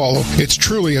pills to swallow. It's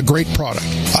truly a great product.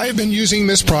 I have been using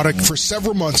this product for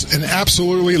several months and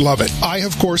absolutely love it. I,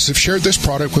 of course, have shared this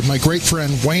product with my great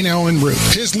friend Wayne Allen Root.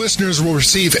 His listeners will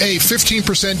receive a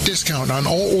 15% discount on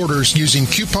all orders using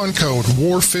coupon code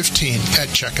WAR15 at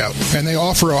checkout. And they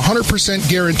offer a 100%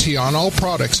 guarantee on all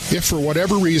products if for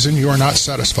whatever reason you are not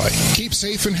satisfied. Keep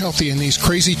safe and healthy in these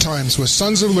crazy times with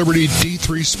Sons of Liberty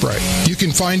D3 Spray. You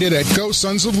can find it at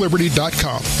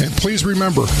GoSonsOfLiberty.com. And please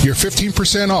remember, you're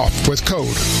 15% off with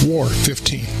code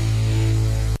WAR15.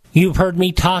 You've heard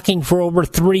me talking for over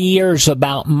 3 years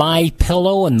about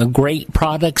MyPillow and the great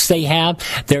products they have.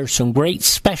 There's some great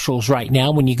specials right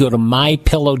now when you go to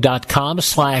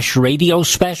mypillow.com/radio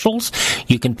specials.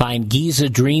 You can find Giza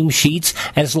Dream Sheets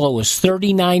as low as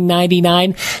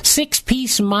 $39.99.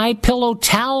 6-piece MyPillow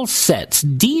towel sets,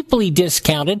 deeply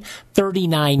discounted,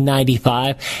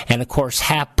 $39.95. And of course,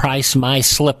 half price My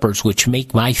Slippers, which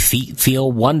make my feet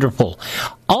feel wonderful.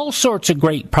 All sorts of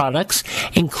great products,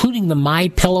 including the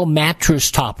MyPillow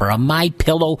mattress topper, a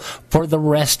MyPillow for the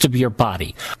rest of your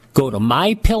body. Go to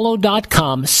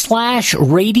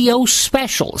mypillow.com/radio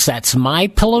specials. That's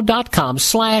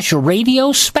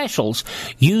mypillow.com/radio specials.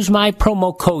 Use my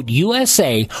promo code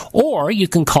USA, or you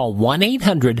can call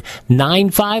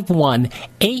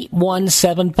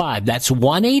 1-800-951-8175. That's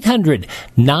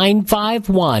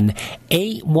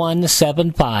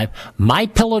 1-800-951-8175.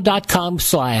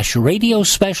 mypillow.com/radio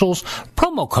specials,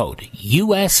 promo code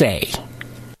USA.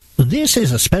 This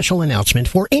is a special announcement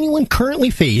for anyone currently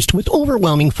faced with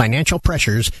overwhelming financial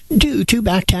pressures due to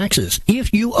back taxes.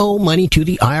 If you owe money to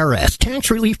the IRS, tax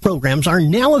relief programs are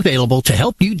now available to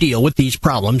help you deal with these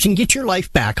problems and get your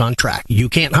life back on track. You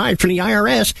can't hide from the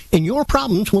IRS, and your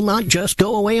problems will not just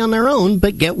go away on their own,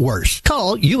 but get worse.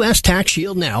 Call U.S. Tax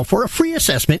Shield now for a free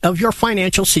assessment of your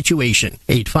financial situation.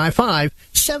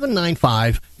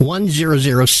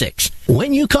 855-795-1006.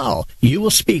 When you call, you will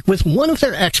speak with one of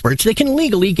their experts that can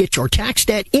legally get your tax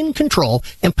debt in control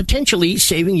and potentially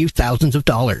saving you thousands of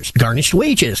dollars. Garnished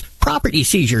wages, property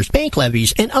seizures, bank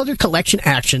levies, and other collection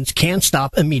actions can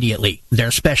stop immediately.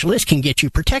 Their specialists can get you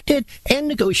protected and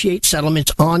negotiate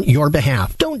settlements on your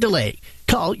behalf. Don't delay.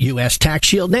 Call U.S. Tax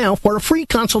Shield now for a free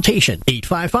consultation.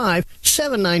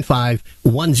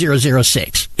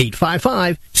 855-795-1006.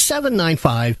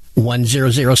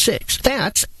 855-795-1006.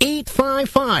 That's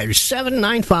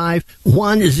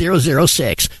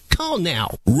 855-795-1006. Call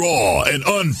now. Raw and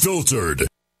unfiltered.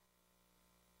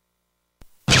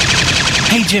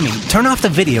 Hey, Jimmy, turn off the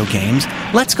video games.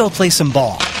 Let's go play some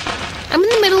ball. I'm in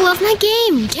the middle of my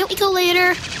game. Can't we go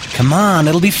later? Come on,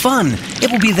 it'll be fun.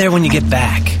 It will be there when you get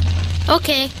back.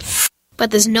 Okay. But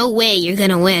there's no way you're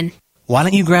gonna win. Why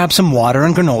don't you grab some water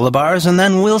and granola bars, and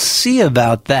then we'll see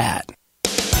about that.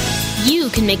 You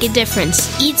can make a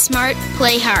difference. Eat smart,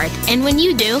 play hard. And when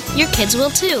you do, your kids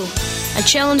will too. A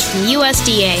challenge from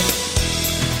USDA.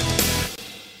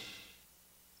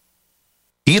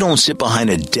 You don't sit behind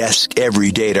a desk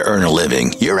every day to earn a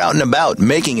living. You're out and about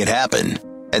making it happen.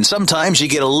 And sometimes you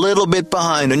get a little bit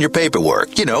behind on your paperwork,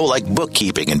 like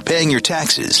bookkeeping and paying your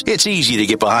taxes. It's easy to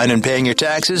get behind on paying your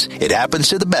taxes. It happens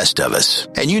to the best of us.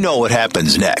 And you know what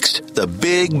happens next. The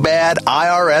big bad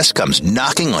IRS comes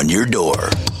knocking on your door.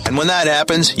 And when that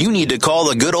happens, you need to call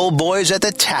the good old boys at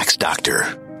the Tax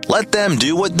Doctor. Let them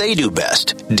do what they do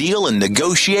best. Deal and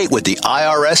negotiate with the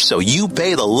IRS so you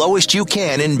pay the lowest you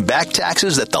can in back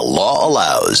taxes that the law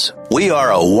allows. We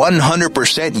are a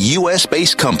 100%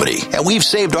 U.S.-based company, and we've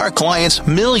saved our clients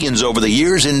millions over the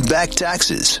years in back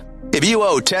taxes. If you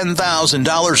owe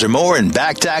 $10,000 or more in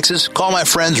back taxes, call my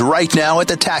friends right now at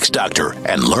the Tax Doctor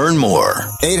and learn more.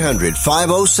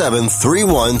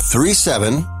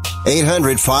 800-507-3137.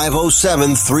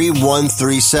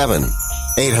 800-507-3137.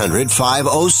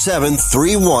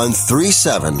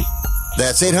 800-507-3137.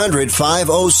 That's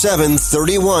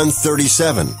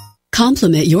 800-507-3137.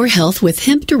 Complement your health with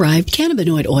hemp-derived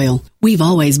cannabinoid oil. We've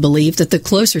always believed that the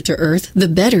closer to Earth, the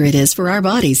better it is for our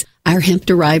bodies. Our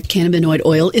hemp-derived cannabinoid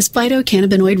oil is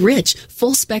phytocannabinoid-rich,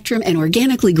 full-spectrum, and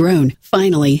organically grown.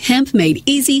 Finally, hemp made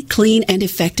easy, clean, and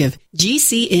effective.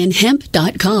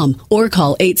 GCNhemp.com or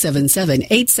call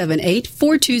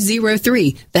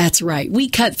 877-878-4203. That's right, we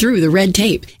cut through the red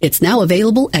tape. It's now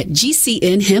available at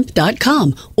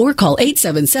GCNhemp.com or call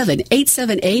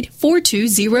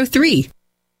 877-878-4203.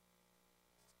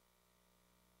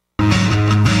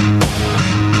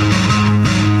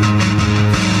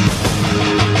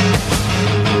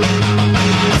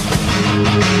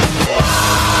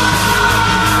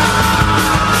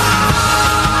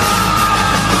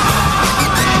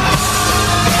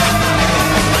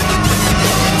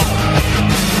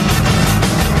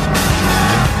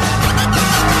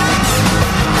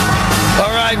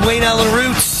 Wayne Allen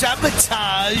Root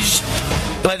sabotaged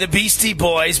by the Beastie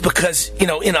Boys because,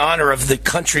 in honor of the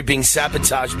country being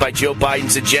sabotaged by Joe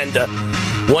Biden's agenda.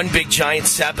 One big giant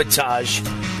sabotage.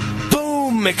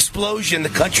 Boom! Explosion. The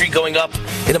country going up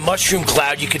in a mushroom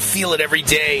cloud. You could feel it every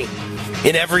day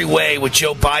in every way with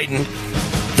Joe Biden,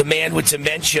 the man with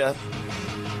dementia,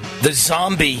 the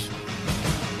zombie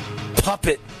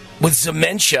puppet with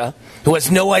dementia, who has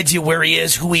no idea where he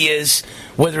is, who he is,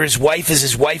 whether his wife is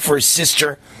his wife or his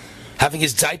sister, having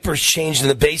his diapers changed in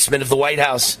the basement of the White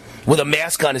House with a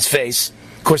mask on his face.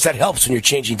 Of course, that helps when you're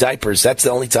changing diapers. That's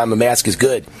the only time a mask is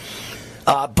good.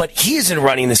 But he isn't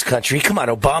running this country. Come on,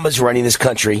 Obama's running this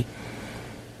country.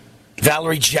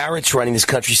 Valerie Jarrett's running this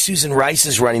country. Susan Rice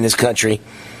is running this country.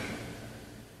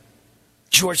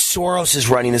 George Soros is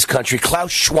running this country.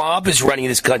 Klaus Schwab is running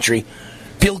this country.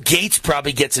 Bill Gates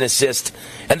probably gets an assist.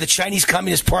 And the Chinese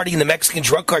Communist Party and the Mexican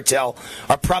drug cartel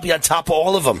are probably on top of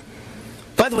all of them.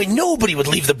 By the way, nobody would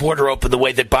leave the border open the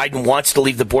way that Biden wants to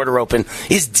leave the border open,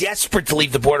 is desperate to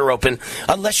leave the border open,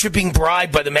 unless you're being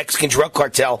bribed by the Mexican drug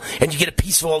cartel and you get a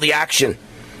piece of all the action.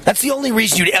 That's the only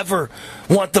reason you'd ever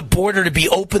want the border to be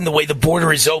open the way the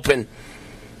border is open.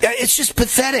 It's just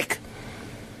pathetic.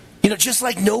 Just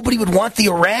like nobody would want the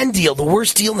Iran deal, the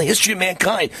worst deal in the history of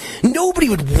mankind. Nobody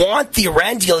would want the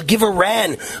Iran deal to give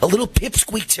Iran, a little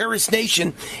pipsqueak terrorist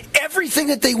nation, everything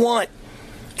that they want.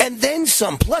 And then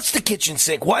some, plus the kitchen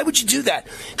sink. Why would you do that?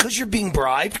 Because you're being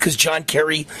bribed, because John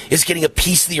Kerry is getting a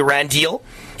piece of the Iran deal,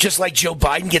 just like Joe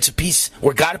Biden gets a piece,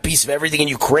 or got a piece of everything in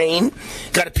Ukraine,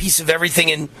 got a piece of everything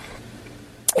in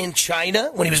China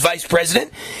when he was vice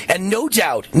president. And no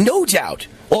doubt,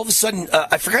 all of a sudden,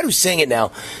 I forgot who's saying it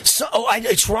now.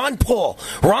 It's Ron Paul.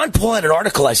 Ron Paul had an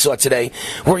article I saw today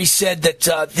where he said that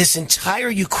this entire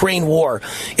Ukraine war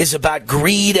is about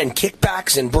greed and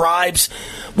kickbacks and bribes.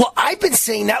 Well, I've been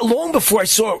saying that long before I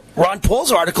saw Ron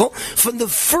Paul's article. From the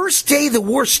first day the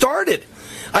war started,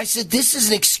 I said, this is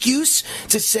an excuse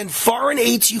to send foreign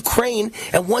aid to Ukraine,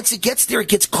 and once it gets there, it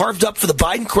gets carved up for the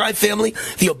Biden crime family,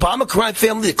 the Obama crime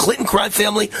family, the Clinton crime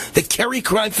family, the Kerry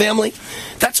crime family.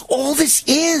 That's all this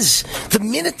is. The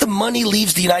minute the money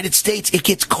leaves the United States, it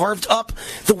gets carved up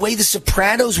the way the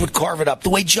Sopranos would carve it up, the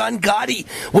way John Gotti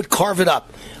would carve it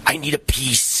up. I need a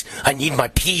piece. I need my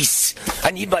piece.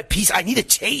 I need my piece. I need a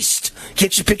taste.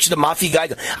 Can't you picture the mafia guy?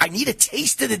 I need a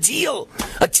taste of the deal.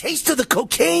 A taste of the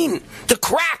cocaine, the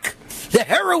crack, the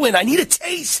heroin. I need a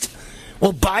taste.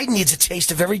 Well, Biden needs a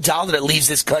taste of every dollar that leaves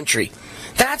this country.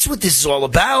 That's what this is all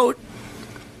about.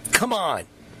 Come on.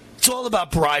 It's all about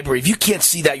bribery. If you can't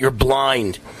see that, you're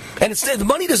blind. And the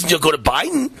money doesn't just go to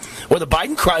Biden or the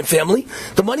Biden crime family.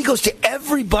 The money goes to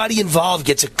everybody involved,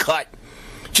 gets a cut.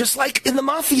 Just like in the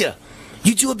mafia.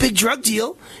 You do a big drug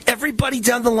deal, everybody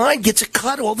down the line gets a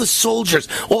cut. All the soldiers,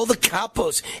 all the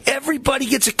capos, everybody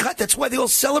gets a cut. That's why they all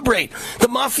celebrate. The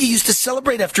mafia used to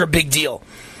celebrate after a big deal.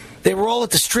 They were all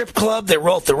at the strip club. They were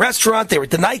all at the restaurant. They were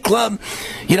at the nightclub.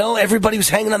 You know, everybody was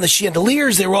hanging on the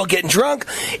chandeliers. They were all getting drunk.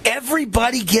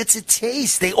 Everybody gets a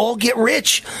taste. They all get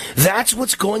rich. That's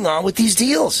what's going on with these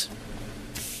deals.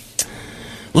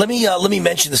 Let me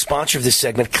mention the sponsor of this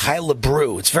segment, Kyle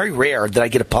LeBrew. It's very rare that I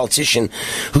get a politician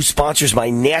who sponsors my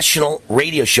national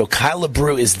radio show. Kyle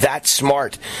LeBrew is that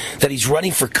smart that he's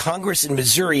running for Congress in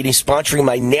Missouri and he's sponsoring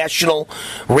my national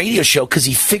radio show because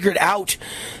he figured out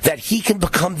that he can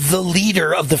become the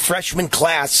leader of the freshman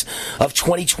class of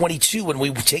 2022 when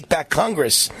we take back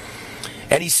Congress.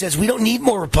 And he says, we don't need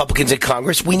more Republicans in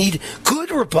Congress. We need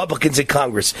good Republicans in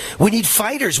Congress. We need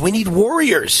fighters. We need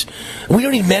warriors. We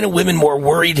don't need men and women more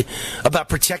worried about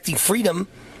protecting freedom.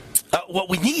 What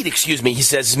we need, he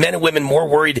says, is men and women more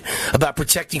worried about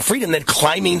protecting freedom than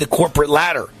climbing the corporate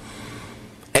ladder.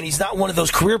 And he's not one of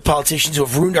those career politicians who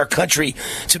have ruined our country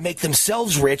to make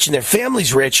themselves rich and their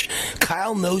families rich.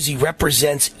 Kyle knows he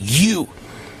represents you.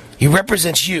 He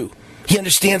represents you. He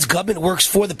understands government works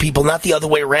for the people, not the other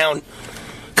way around.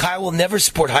 Kyle will never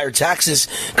support higher taxes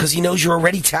because he knows you're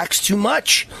already taxed too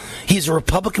much. He is a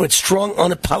Republican with strong,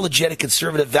 unapologetic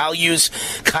conservative values.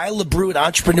 Kyle LeBrew, an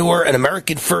entrepreneur, an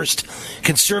American first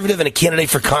conservative, and a candidate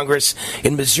for Congress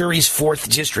in Missouri's 4th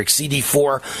District,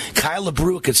 CD4. Kyle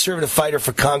LeBrew, a conservative fighter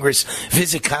for Congress.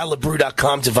 Visit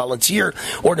KyleLeBrew.com to volunteer.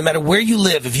 Or no matter where you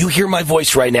live, if you hear my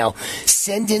voice right now,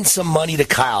 send in some money to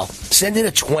Kyle. Send in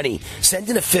a 20. Send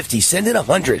in a 50. Send in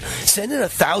 100. Send in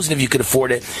 1,000 if you can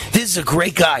afford it. This is a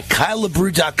great guy.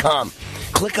 KyleLeBrew.com.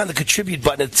 Click on the contribute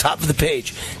button at the top of the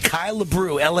page. Kyle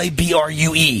LeBrew,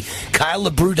 L-A-B-R-U-E.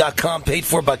 KyleLeBrew.com, paid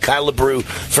for by Kyle LeBrew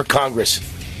for Congress.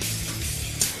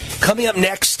 Coming up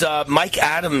next, Mike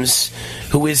Adams,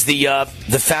 who is the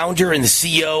founder and the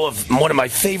CEO of one of my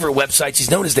favorite websites. He's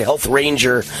known as the Health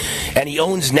Ranger, and he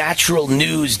owns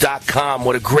naturalnews.com.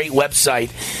 What a great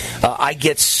website. I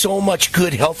get so much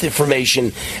good health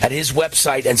information at his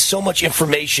website and so much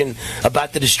information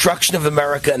about the destruction of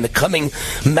America and the coming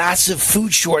massive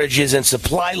food shortages and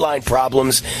supply line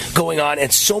problems going on,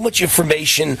 and so much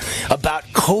information about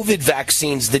COVID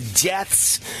vaccines, the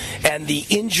deaths and the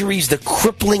injuries, the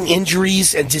crippling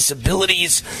injuries and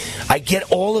disabilities. I get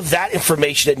all of that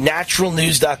information at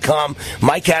naturalnews.com.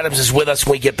 Mike Adams is with us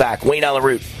when we get back. Wayne Allyn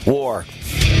Root, War.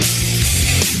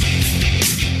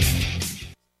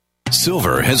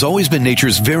 Silver has always been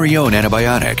nature's very own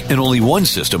antibiotic, and only one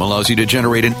system allows you to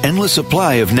generate an endless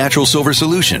supply of natural silver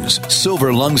solutions.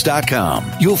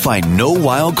 SilverLungs.com. You'll find no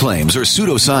wild claims or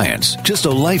pseudoscience, just a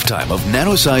lifetime of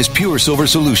nano-sized pure silver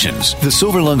solutions. The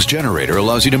Silver Lungs generator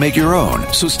allows you to make your own,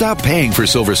 so stop paying for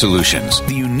silver solutions.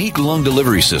 The unique lung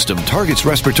delivery system targets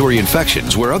respiratory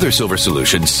infections where other silver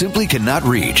solutions simply cannot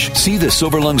reach. See the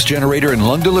Silver Lungs generator and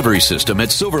lung delivery system at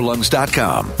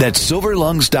SilverLungs.com. That's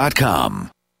SilverLungs.com.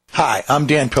 Hi, I'm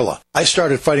Dan Pilla. I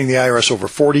started fighting the IRS over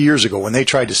 40 years ago when they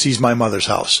tried to seize my mother's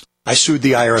house. I sued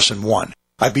the IRS and won.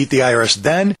 I beat the IRS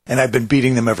then, and I've been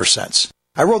beating them ever since.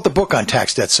 I wrote the book on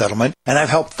tax debt settlement, and I've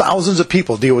helped thousands of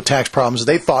people deal with tax problems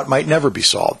they thought might never be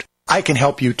solved. I can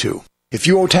help you too. If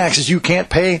you owe taxes you can't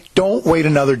pay, don't wait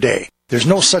another day. There's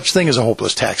no such thing as a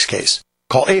hopeless tax case.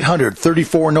 Call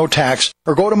 800-34-NO-TAX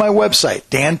or go to my website,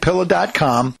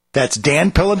 danpilla.com. That's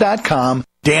danpilla.com,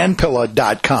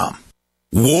 danpilla.com.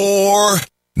 War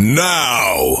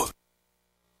now.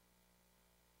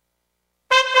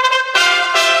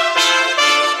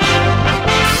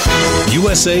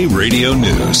 USA Radio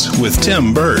News with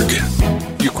Tim Berg.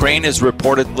 Ukraine is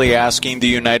reportedly asking the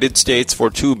United States for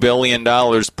 $2 billion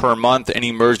per month in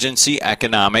emergency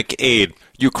economic aid.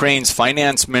 Ukraine's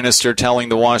finance minister telling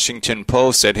the Washington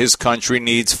Post that his country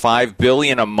needs $5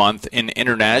 billion a month in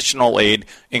international aid,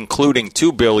 including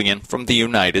 $2 billion from the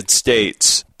United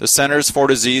States. The Centers for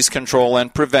Disease Control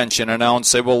and Prevention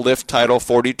announced they will lift Title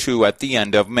 42 at the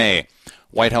end of May.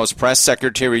 White House Press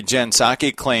Secretary Jen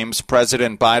Psaki claims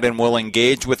President Biden will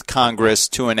engage with Congress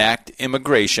to enact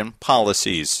immigration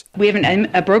policies. We have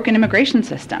a broken immigration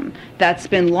system that's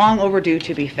been long overdue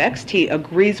to be fixed. He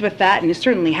agrees with that and is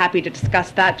certainly happy to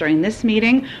discuss that during this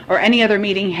meeting or any other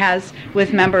meeting he has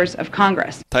with members of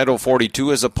Congress. Title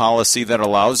 42 is a policy that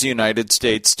allows the United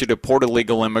States to deport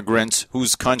illegal immigrants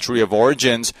whose country of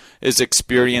origins is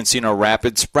experiencing a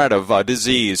rapid spread of a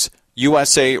disease.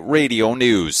 USA Radio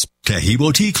News.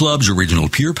 Tahibo Tea Club's original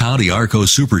Pure Pau Arco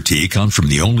Super Tea comes from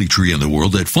the only tree in the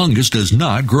world that fungus does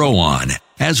not grow on.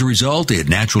 As a result, it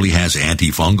naturally has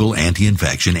antifungal,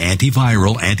 anti-infection,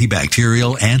 antiviral,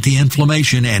 antibacterial,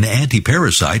 anti-inflammation, and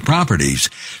anti-parasite properties.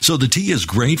 So the tea is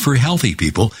great for healthy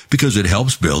people because it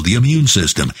helps build the immune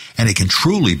system, and it can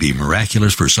truly be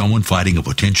miraculous for someone fighting a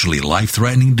potentially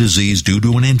life-threatening disease due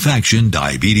to an infection,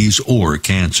 diabetes, or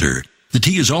cancer. The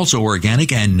tea is also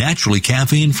organic and naturally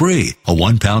caffeine-free. A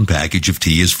 1-pound package of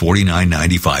tea is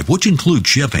 $49.95, which includes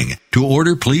shipping. To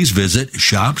order, please visit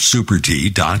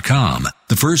shopsupertea.com.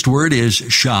 The first word is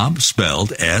shop,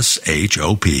 spelled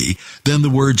S-H-O-P, then the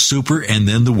word super, and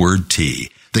then the word tea.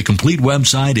 The complete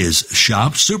website is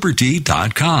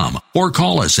shopsupertea.com or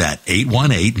call us at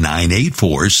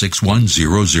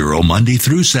 818-984-6100 Monday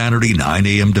through Saturday, 9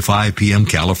 a.m. to 5 p.m.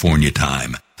 California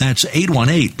time. That's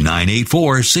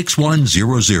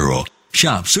 818-984-6100.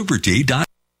 shopsupertea.com.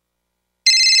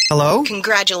 Hello?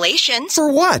 Congratulations.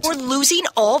 For what? For losing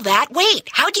all that weight.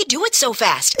 How'd you do it so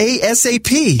fast?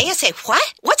 ASAP. ASAP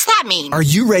what? What's that mean? Are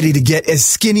you ready to get as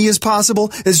skinny as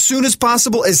possible, as soon as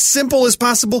possible, as simple as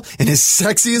possible, and as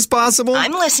sexy as possible?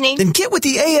 I'm listening. Then get with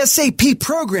the ASAP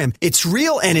program. It's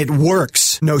real and it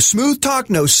works. No smooth talk,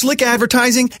 no slick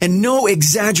advertising, and no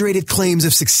exaggerated claims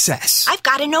of success. I've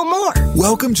got to know more.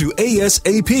 Welcome to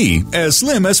ASAP, as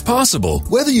slim as possible.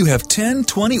 Whether you have 10,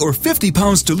 20, or 50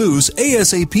 pounds to lose,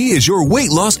 ASAP is your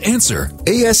weight loss answer.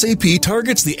 ASAP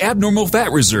targets the abnormal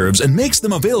fat reserves and makes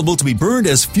them available to be burned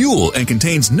as fuel and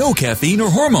contains no caffeine or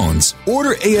hormones.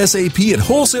 Order ASAP at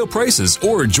wholesale prices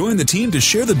or join the team to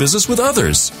share the business with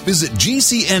others. Visit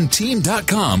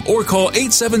GCNteam.com or call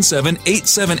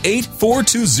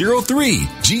 877-878-4203.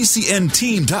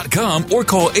 GCNteam.com or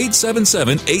call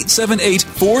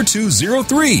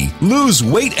 877-878-4203. Lose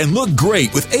weight and look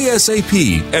great with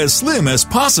ASAP, as slim as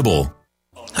possible.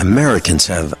 Americans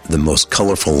have the most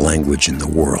colorful language in the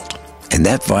world, and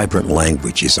that vibrant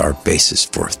language is our basis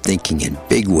for thinking in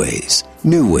big ways,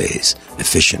 new ways,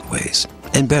 efficient ways,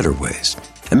 and better ways.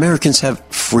 Americans have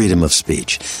freedom of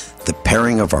speech. The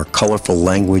pairing of our colorful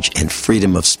language and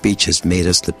freedom of speech has made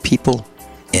us the people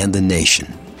and the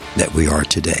nation that we are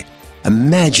today.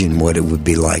 Imagine what it would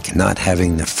be like not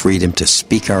having the freedom to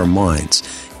speak our minds,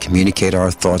 communicate our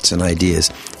thoughts and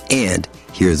ideas, and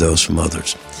hear those from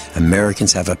others.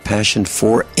 Americans have a passion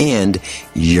for and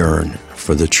yearn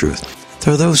for the truth.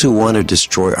 There are those who want to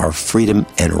destroy our freedom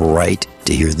and right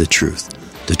to hear the truth.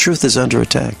 The truth is under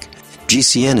attack.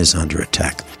 GCN is under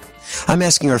attack. I'm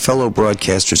asking our fellow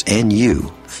broadcasters and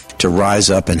you to rise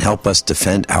up and help us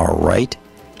defend our right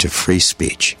to free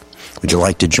speech. Would you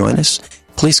like to join us?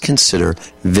 Please consider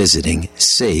visiting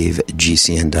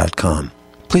SaveGCN.com.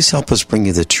 Please help us bring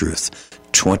you the truth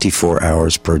 24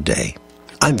 hours per day.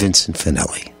 I'm Vincent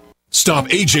Finelli.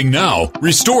 Stop aging now.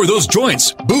 Restore those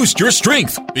joints. Boost your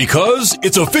strength. Because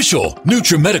it's official.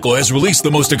 NutriMedical has released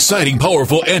the most exciting,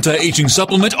 powerful anti-aging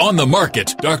supplement on the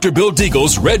market. Dr. Bill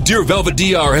Deagle's Red Deer Velvet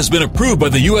DR has been approved by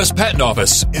the U.S. Patent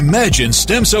Office. Imagine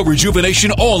stem cell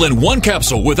rejuvenation all in one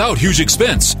capsule without huge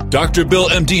expense. Dr. Bill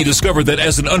MD discovered that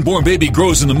as an unborn baby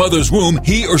grows in the mother's womb,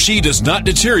 he or she does not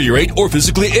deteriorate or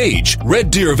physically age.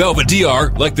 Red Deer Velvet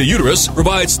DR, like the uterus,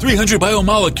 provides 300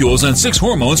 biomolecules and 6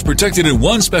 hormones protected in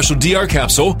one special DR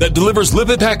capsule that delivers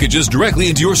lipid packages directly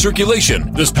into your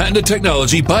circulation. This patented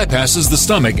technology bypasses the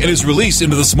stomach and is released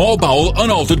into the small bowel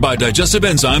unaltered by digestive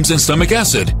enzymes and stomach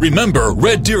acid. Remember,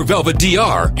 Red Deer Velvet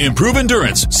DR. Improve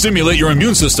endurance, stimulate your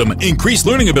immune system, increase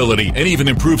learning ability, and even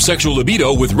improve sexual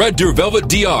libido with Red Deer Velvet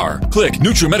DR. Click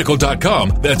NutriMedical.com,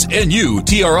 that's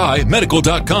N-U-T-R-I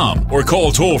medical.com, or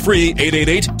call toll-free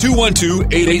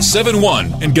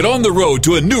 888-212-8871 and get on the road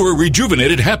to a newer,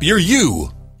 rejuvenated, happier you.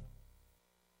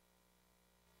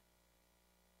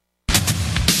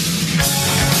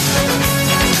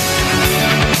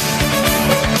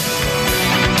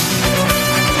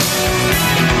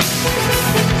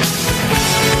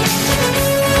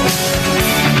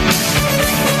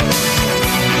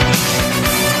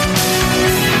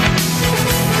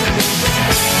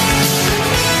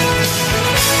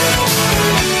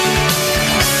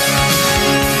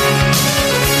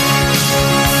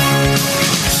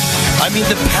 I mean,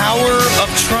 the power of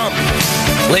Trump.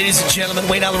 Ladies and gentlemen,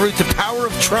 Wayne Allyn Root, the power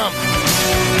of Trump.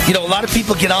 You know, a lot of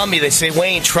people get on me. They say,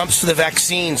 Wayne, Trump's for the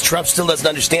vaccines. Trump still doesn't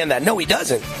understand that. No, he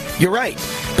doesn't. You're right.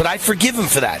 But I forgive him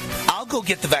for that. I'll go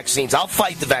get the vaccines. I'll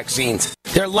fight the vaccines.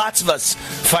 There are lots of us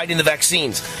fighting the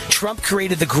vaccines. Trump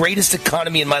created the greatest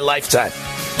economy in my lifetime.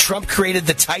 Trump created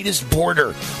the tightest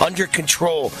border under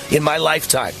control in my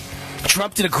lifetime.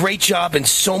 Trump did a great job in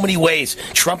so many ways.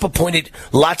 Trump appointed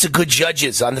lots of good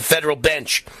judges on the federal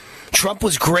bench. Trump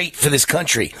was great for this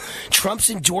country. Trump's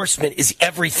endorsement is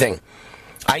everything.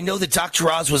 I know that Dr.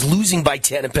 Oz was losing by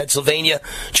 10 in Pennsylvania.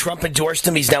 Trump endorsed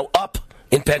him. He's now up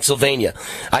in Pennsylvania.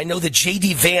 I know that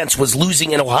J.D. Vance was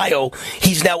losing in Ohio.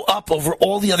 He's now up over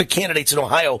all the other candidates in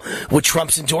Ohio with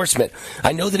Trump's endorsement.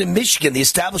 I know that in Michigan, the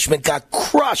establishment got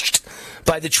crushed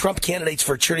by the Trump candidates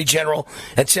for Attorney General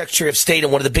and Secretary of State,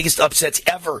 and one of the biggest upsets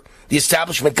ever. The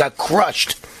establishment got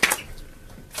crushed.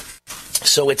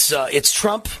 So it's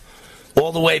Trump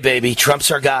all the way, baby.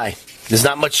 Trump's our guy. There's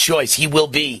not much choice. He will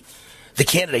be the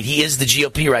candidate. He is the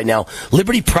GOP right now.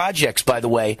 Liberty Projects, by the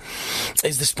way,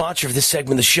 is the sponsor of this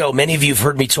segment of the show. Many of you have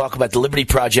heard me talk about the Liberty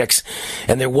Projects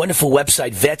and their wonderful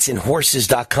website,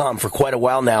 vetsandhorses.com, for quite a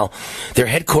while now. They're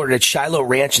headquartered at Shiloh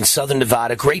Ranch in southern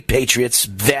Nevada. Great patriots,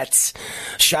 vets.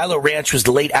 Shiloh Ranch was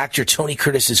the late actor Tony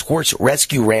Curtis's horse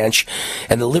rescue ranch,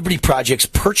 and the Liberty Projects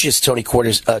purchased Tony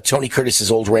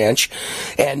Curtis's old ranch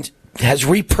and has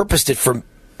repurposed it for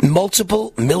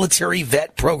multiple military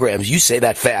vet programs. You say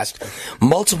that fast.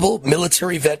 Multiple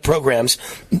military vet programs,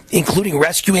 including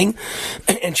rescuing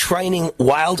and training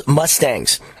wild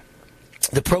Mustangs.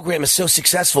 The program is so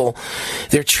successful,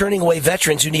 they're churning away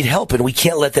veterans who need help, and we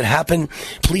can't let that happen.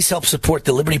 Please help support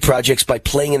the Liberty Projects by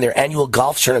playing in their annual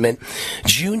golf tournament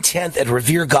June 10th at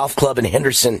Revere Golf Club in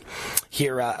Henderson,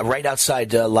 here right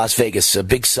outside Las Vegas, a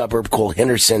big suburb called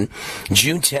Henderson.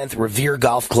 June 10th, Revere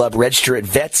Golf Club. Register at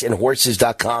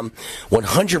vetsandhorses.com.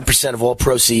 100% of all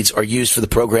proceeds are used for the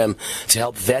program to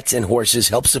help vets and horses,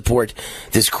 help support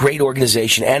this great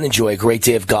organization, and enjoy a great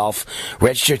day of golf.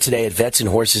 Register today at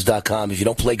vetsandhorses.com. If you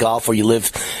don't play golf or you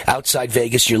live outside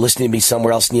Vegas, you're listening to me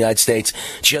somewhere else in the United States,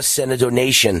 just send a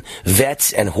donation.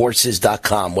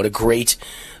 Vetsandhorses.com. What a great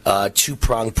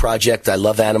two-pronged project. I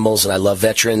love animals and I love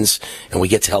veterans, and we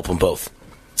get to help them both.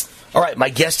 All right, my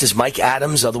guest is Mike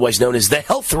Adams, otherwise known as the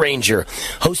Health Ranger,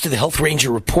 host of the Health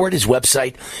Ranger Report, his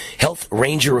website,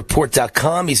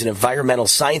 healthrangerreport.com. He's an environmental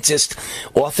scientist,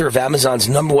 author of Amazon's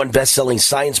 #1 best-selling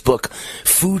science book,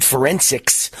 Food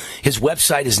Forensics. His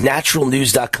website is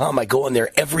naturalnews.com. I go on there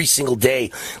every single day,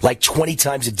 like 20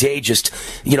 times a day.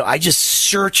 I just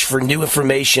search for new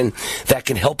information that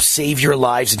can help save your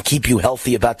lives and keep you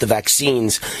healthy about the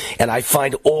vaccines. And I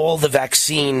find all the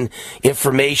vaccine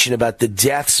information about the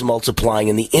deaths multiplying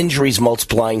and the injuries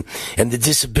multiplying and the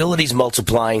disabilities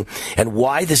multiplying and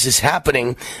why this is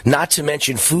happening, not to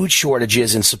mention food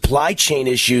shortages and supply chain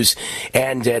issues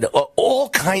and all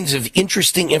kinds of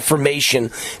interesting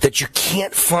information that you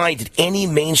can't find at any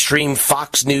mainstream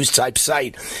Fox News type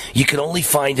site. You can only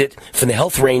find it from the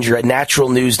Health Ranger at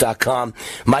naturalnews.com.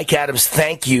 Mike Adams,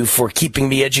 thank you for keeping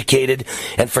me educated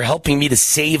and for helping me to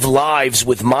save lives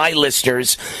with my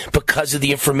listeners because of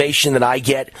the information that I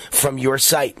get from your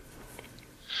site.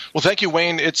 Well, thank you,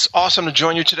 Wayne. It's awesome to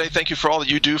join you today. Thank you for all that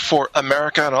you do for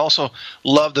America, and I also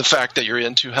love the fact that you're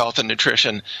into health and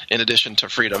nutrition in addition to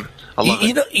freedom. I love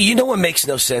it. You know what makes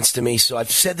no sense to me? So I've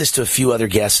said this to a few other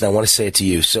guests, and I want to say it to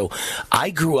you. So I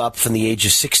grew up from the age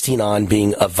of 16 on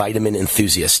being a vitamin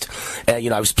enthusiast.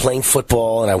 I was playing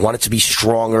football, and I wanted to be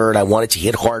stronger, and I wanted to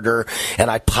hit harder,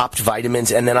 and I popped vitamins.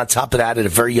 And then on top of that, at a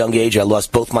very young age, I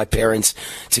lost both my parents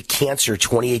to cancer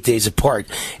 28 days apart,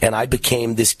 and I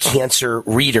became this cancer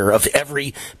reader of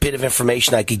every bit of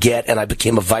information I could get, and I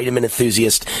became a vitamin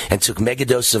enthusiast and took mega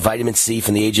doses of vitamin C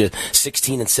from the age of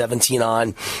 16 and 17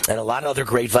 on, and a lot of other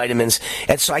great vitamins.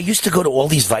 And so I used to go to all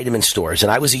these vitamin stores,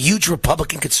 and I was a huge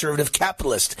Republican conservative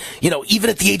capitalist.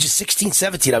 Even at the age of 16,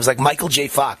 17, I was like Michael J.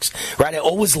 Fox, right? I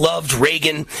always loved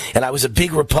Reagan, and I was a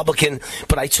big Republican,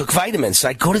 but I took vitamins. So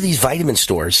I'd go to these vitamin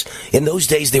stores. In those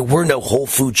days, there were no Whole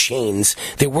Food chains.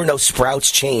 There were no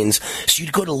Sprouts chains. So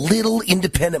you'd go to little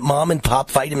independent mom and pop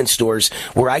vitamin stores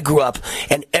where I grew up,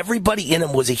 and everybody in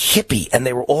them was a hippie, and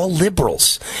they were all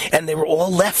liberals, and they were all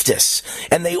leftists,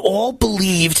 and they all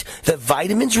believed that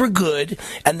vitamins were good,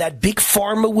 and that big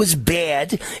pharma was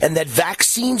bad, and that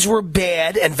vaccines were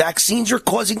bad, and vaccines were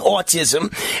causing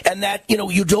autism, and that,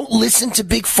 you don't listen to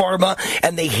big pharma,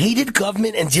 and they hated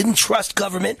government and didn't trust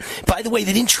government. By the way,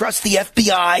 they didn't trust the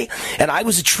FBI, and I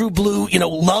was a true blue,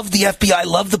 loved the FBI,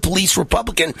 loved the police,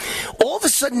 Republican. All of a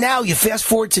sudden now, you fast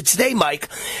forward to today, Mike,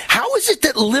 How is it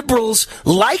that liberals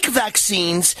like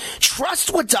vaccines,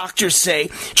 trust what doctors say,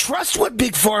 trust what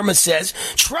Big Pharma says,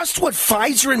 trust what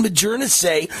Pfizer and Moderna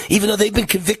say, even though they've been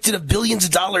convicted of billions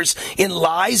of dollars in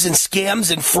lies and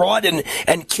scams and fraud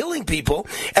and killing people,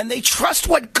 and they trust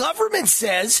what government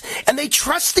says, and they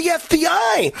trust the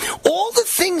FBI. All the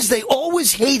things they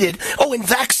always hated, and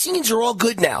vaccines are all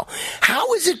good now.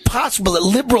 How is it possible that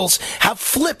liberals have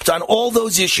flipped on all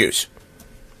those issues?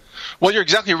 Well, you're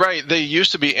exactly right. They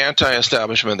used to be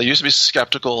anti-establishment. They used to be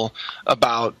skeptical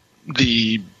about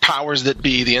the powers that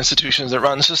be, the institutions that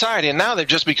run society, and now they've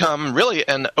just become really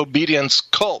an obedience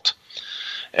cult.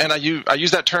 And I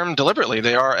use that term deliberately.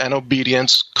 They are an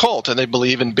obedience cult, and they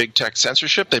believe in big tech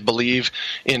censorship. They believe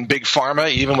in big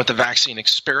pharma, even with the vaccine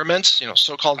experiments,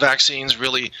 so-called vaccines,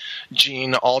 really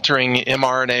gene-altering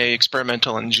mRNA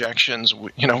experimental injections.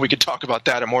 We could talk about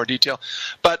that in more detail.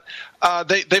 But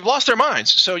they've lost their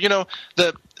minds. So,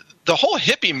 the whole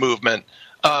hippie movement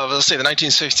of, let's say, the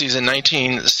 1960s and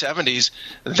 1970s,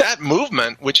 that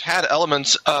movement, which had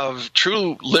elements of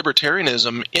true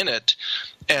libertarianism in it,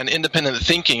 and independent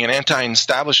thinking and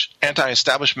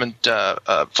anti-establishment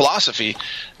philosophy,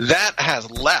 that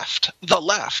has left the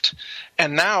left.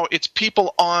 And now it's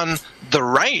people on the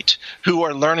right who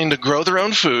are learning to grow their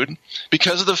own food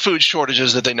because of the food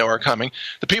shortages that they know are coming.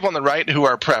 The people on the right who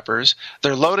are preppers,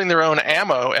 they're loading their own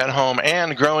ammo at home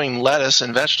and growing lettuce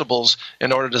and vegetables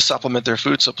in order to supplement their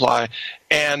food supply.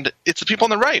 And it's the people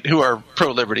on the right who are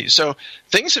pro-liberty. So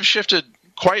things have shifted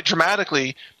quite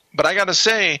dramatically. But I got to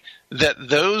say that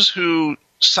those who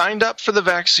signed up for the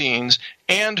vaccines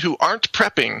and who aren't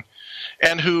prepping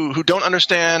and who don't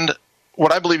understand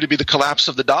what I believe to be the collapse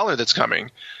of the dollar that's coming,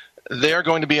 they are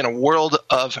going to be in a world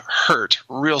of hurt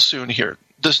real soon here.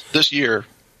 This year,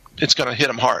 it's going to hit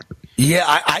them hard. Yeah,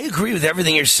 I agree with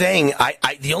everything you're saying.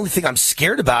 The only thing I'm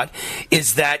scared about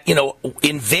is that,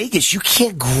 in Vegas, you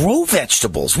can't grow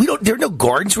vegetables. There are no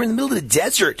gardens. We're in the middle of the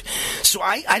desert. So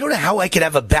I don't know how I could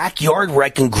have a backyard where I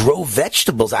can grow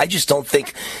vegetables. I just don't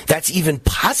think that's even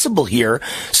possible here.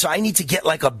 So I need to get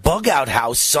like a bug out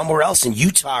house somewhere else in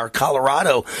Utah or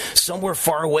Colorado, somewhere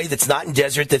far away that's not in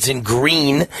desert, that's in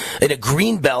a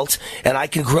green belt, and I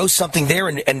can grow something there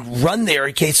and run there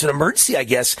in case of an emergency, I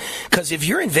guess. Because if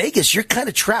you're in Vegas, you're kind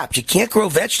of trapped. You can't grow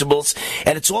vegetables,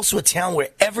 and it's also a town where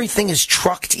everything is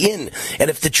trucked in. And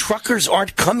if the truckers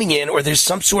aren't coming in, or there's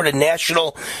some sort of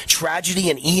national tragedy,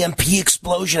 an EMP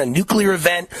explosion, a nuclear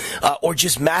event, or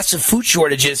just massive food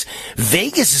shortages,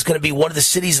 Vegas is going to be one of the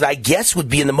cities that I guess would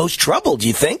be in the most trouble. Do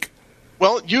you think?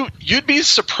 Well, you'd be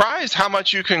surprised how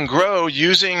much you can grow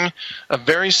using a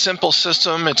very simple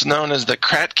system. It's known as the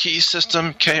Kratky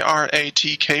system,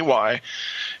 Kratky.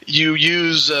 You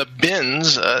use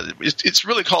bins. It's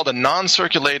really called a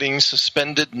non-circulating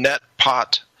suspended net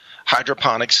pot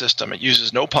hydroponic system. It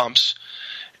uses no pumps,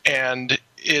 and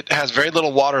it has very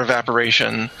little water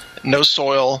evaporation, no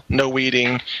soil, no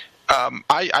weeding.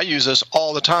 I use this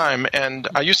all the time, and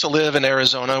I used to live in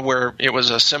Arizona where it was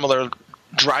a similar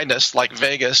dryness like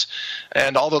Vegas,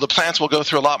 and although the plants will go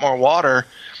through a lot more water,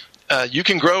 you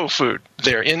can grow food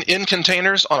there in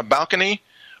containers on a balcony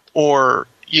or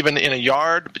even in a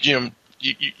yard. But you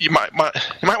might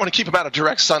want to keep them out of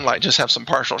direct sunlight, just have some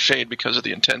partial shade because of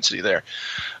the intensity there.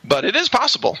 But it is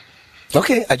possible.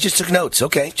 Okay, I just took notes.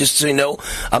 Okay, just so you know,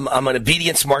 I'm an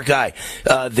obedient, smart guy.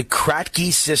 The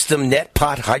Kratky system, net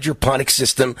pot hydroponic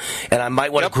system, and I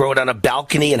might want to grow it on a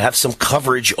balcony and have some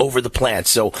coverage over the plants.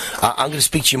 So I'm going to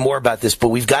speak to you more about this, but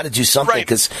we've got to do something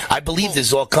because I believe this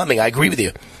is all coming. I agree with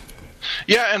you.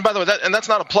 Yeah, and by the way, that's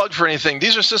not a plug for anything.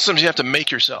 These are systems you have to make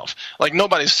yourself. Like,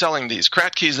 nobody's selling these.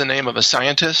 Kratky is the name of a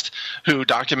scientist who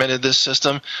documented this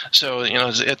system. So,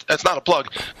 it's not a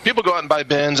plug. People go out and buy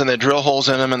bins, and they drill holes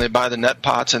in them, and they buy the net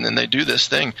pots, and then they do this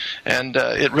thing. And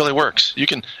it really works. You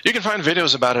can find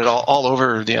videos about it all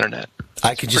over the internet.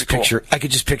 I could just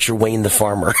picture Wayne the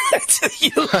farmer.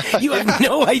 You have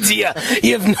no idea.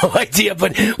 You have no idea,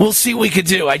 but we'll see what we could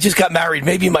do. I just got married.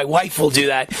 Maybe my wife will do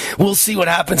that. We'll see what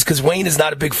happens because Wayne is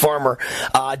not a big farmer.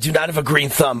 Do not have a green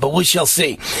thumb, but we shall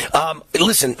see.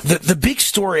 Listen, the big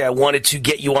story I wanted to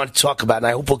get you on to talk about, and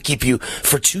I hope we'll keep you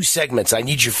for 2 segments. I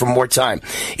need you for more time,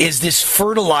 is this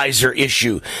fertilizer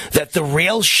issue that the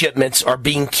rail shipments are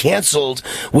being canceled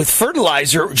with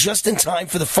fertilizer just in time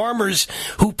for the farmers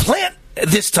who plant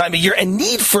this time of year and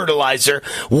need fertilizer.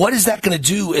 What is that going to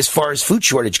do as far as food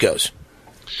shortage goes?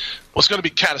 Well, it's going to be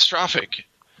catastrophic.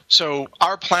 So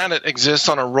our planet exists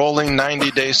on a rolling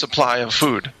 90-day supply of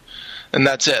food, and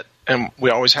that's it. And we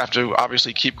always have to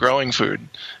obviously keep growing food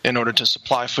in order to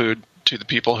supply food to the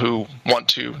people who want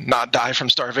to not die from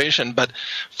starvation. But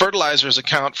fertilizers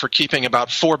account for keeping about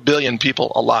 4 billion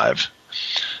people alive.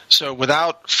 So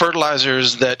without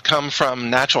fertilizers that come from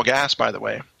natural gas, by the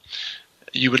way,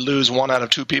 you would lose 1 out of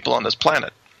 2 people on this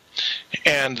planet.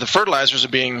 And the fertilizers are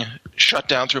being shut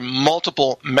down through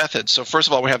multiple methods. So first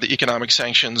of all, we have the economic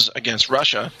sanctions against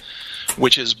Russia,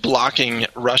 which is blocking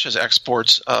Russia's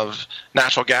exports of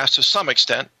natural gas to some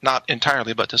extent, not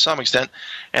entirely, but to some extent,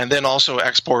 and then also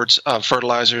exports of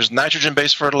fertilizers,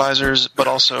 nitrogen-based fertilizers, but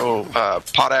also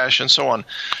potash and so on.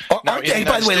 Aren't they,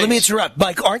 by the way, let me interrupt.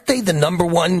 Mike, aren't they the number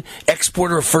one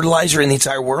exporter of fertilizer in the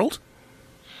entire world?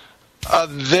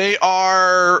 They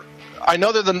are... I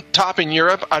know they're the top in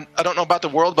Europe. I don't know about the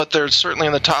world, but they're certainly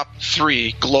in the top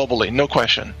 3 globally, no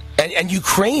question. And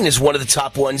Ukraine is one of the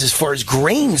top ones as far as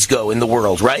grains go in the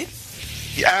world, right?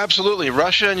 Yeah, absolutely.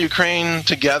 Russia and Ukraine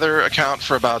together account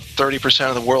for about 30%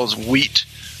 of the world's wheat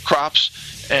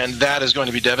crops, and that is going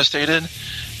to be devastated.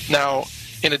 Now,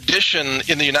 in addition,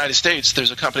 in the United States,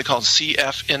 there's a company called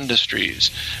CF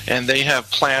Industries, and they have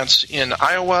plants in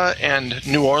Iowa and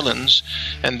New Orleans,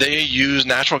 and they use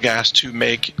natural gas to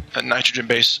make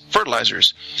nitrogen-based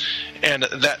fertilizers. And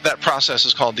that process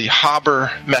is called the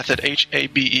Haber method,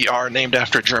 Haber, named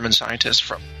after a German scientist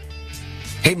from.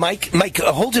 Hey, Mike,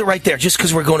 hold it right there. Just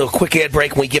because we're going to a quick ad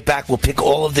break. When we get back, we'll pick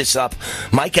all of this up.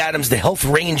 Mike Adams, the Health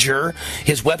Ranger,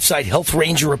 his website,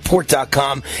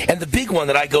 healthrangerreport.com, and the big one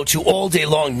that I go to all day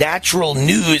long,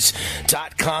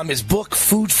 naturalnews.com, his book,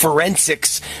 Food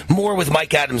Forensics. More with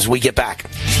Mike Adams when we get back.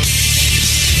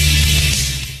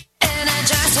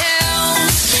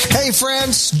 Hey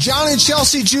friends, John and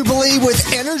Chelsea Jubilee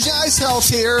with Energize Health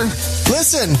here.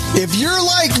 Listen, if you're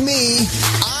like me,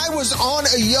 I was on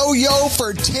a yo-yo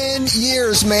for 10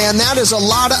 years, man. That is a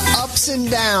lot of ups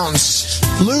and downs.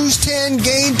 Lose 10,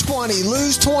 gain 20.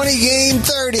 Lose 20, gain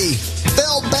 30.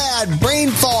 Felt bad,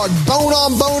 brain fog, bone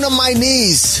on my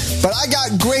knees. But I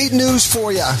got great news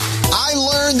for you. I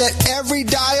learned that every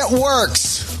diet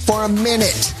works for a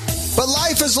minute. But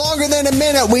life is longer than a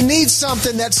minute. We need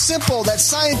something that's simple, that's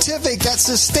scientific, that's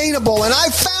sustainable, and I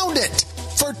found it.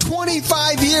 For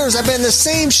 25 years, I've been the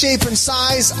same shape and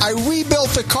size. I rebuilt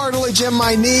the cartilage in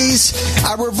my knees.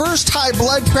 I reversed high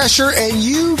blood pressure, and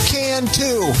you can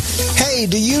too. Hey,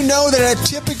 do you know that a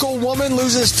typical woman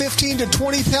loses 15 to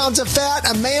 20 pounds of fat?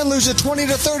 A man loses 20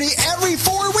 to 30 every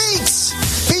 4 weeks.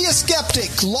 Be a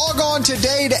skeptic. Log on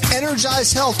today to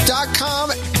EnergizeHealth.com,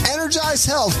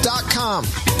 EnergizeHealth.com.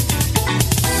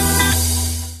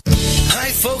 Hi,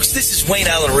 folks. This is Wayne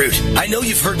Allen Root. I know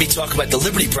you've heard me talk about the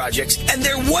Liberty Project and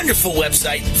their wonderful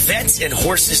website,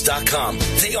 vetsandhorses.com.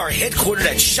 They are headquartered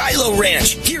at Shiloh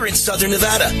Ranch here in southern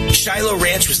Nevada. Shiloh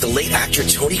Ranch was the late actor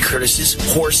Tony Curtis's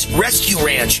horse rescue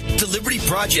ranch. The Liberty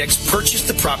Project purchased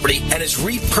the property and has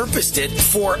repurposed it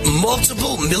for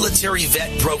multiple military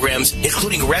vet programs,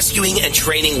 including rescuing and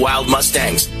training wild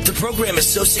Mustangs. The program is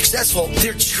so successful,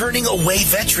 they're turning away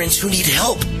veterans who need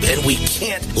help, and we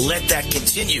can't let that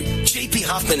continue. J.P.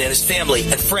 Hoffman and his family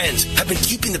and friends have been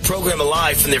keeping the program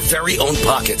alive from their very own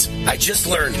pockets. I just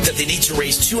learned that they need to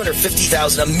raise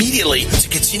 $250,000 immediately to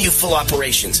continue full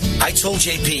operations. I told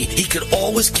J.P. he could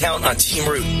always count on Team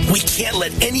Root. We can't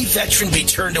let any veteran be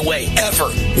turned away, ever.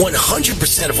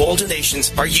 100% of all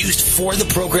donations are used for the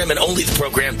program and only the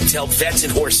program to help vets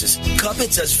and horses.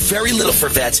 Government does very little for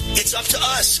vets. It's up to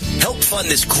us. Help fund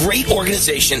this great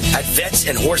organization at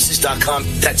vetsandhorses.com.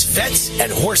 That's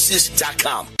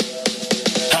vetsandhorses.com.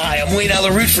 Hi, I'm Wayne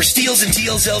Allen Root for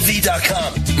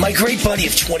SteelsAndDealsLV.com. My great buddy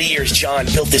of 20 years, John,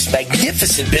 built this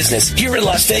magnificent business here in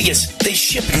Las Vegas. They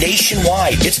ship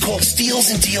nationwide. It's called Steals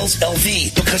and Deals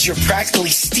LV because you're practically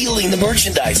stealing the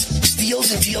merchandise.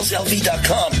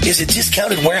 SteelsAndDealsLV.com is a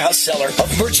discounted warehouse seller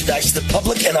of merchandise to the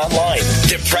public and online.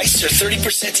 Their prices are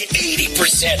 30% to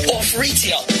 80% off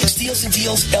retail.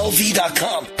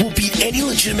 SteelsAndDealsLV.com will beat any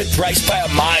legitimate price by a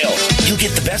mile. You'll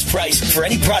get the best price for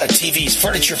any product, TVs,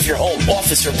 furniture for your home,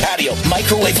 office or patio,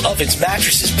 microwave ovens,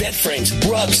 mattresses, bed frames,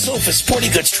 rugs, sofas,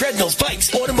 sporting goods, treadmills,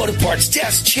 bikes, automotive parts,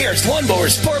 desks, chairs,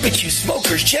 lawnmowers, barbecues,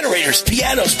 smokers, generators,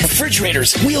 pianos,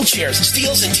 refrigerators, wheelchairs.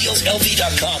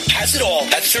 SteelsAndDealsLV.com has it all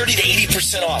at 30 to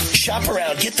 80% off. Shop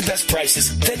around, get the best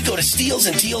prices, then go to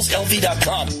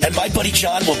SteelsAndDealsLV.com, and my buddy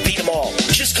John will beat them all.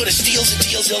 Just go to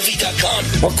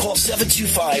SteelsAndDealsLV.com or call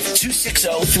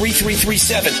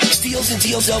 725-260-3337.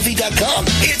 SteelsAndDealsLV.com.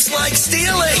 It's like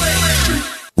stealing.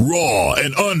 Raw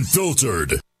and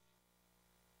unfiltered.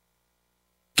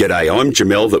 G'day, I'm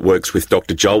Jamel that works with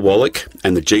Dr. Joel Wallach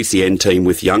and the GCN team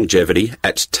with Longevity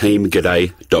at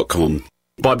teamg'day.com.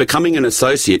 By becoming an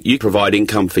associate, you provide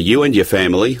income for you and your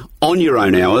family on your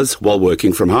own hours while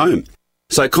working from home.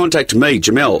 So contact me,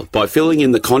 Jamel, by filling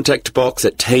in the contact box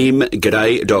at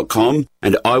teamg'day.com,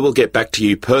 and I will get back to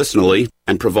you personally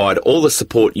and provide all the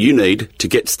support you need to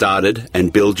get started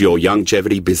and build your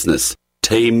longevity business.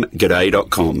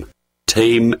 teamg'day.com.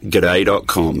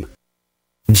 teamg'day.com.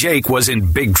 Jake was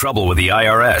in big trouble with the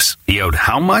IRS. He owed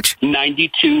how much?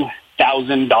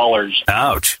 $92,000.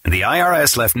 Ouch. The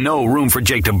IRS left no room for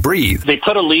Jake to breathe. They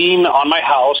put a lien on my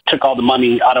house, took all the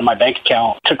money out of my bank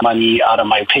account, took money out of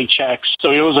my paychecks. So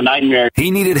it was a nightmare.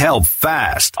 He needed help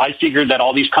fast. I figured that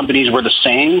all these companies were the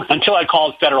same until I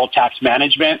called Federal Tax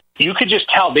Management. You could just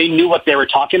tell they knew what they were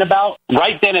talking about.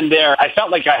 Right then and there, I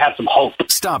felt like I had some hope.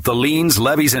 Stop the liens,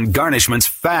 levies, and garnishments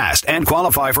fast and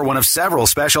qualify for one of several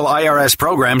special IRS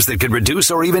programs that could reduce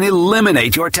or even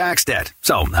eliminate your tax debt.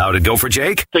 So, how'd it go for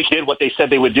Jake? They did what they said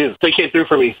they would do. They came through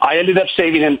for me. I ended up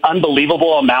saving an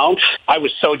unbelievable amount. I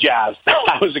was so jazzed.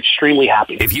 I was extremely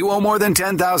happy. If you owe more than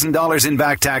 $10,000 in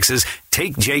back taxes,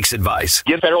 take Jake's advice.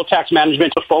 Give Federal Tax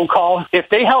Management a phone call. If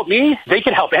they help me, they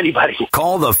can help anybody.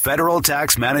 Call the Federal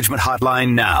Tax Management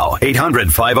Hotline now.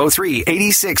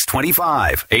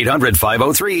 800-503-8625.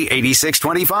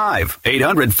 800-503-8625.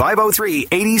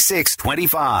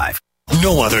 800-503-8625.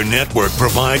 No other network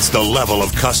provides the level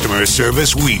of customer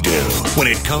service we do. When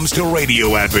it comes to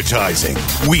radio advertising,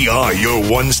 we are your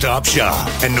one-stop shop.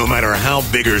 And no matter how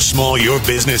big or small your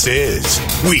business is,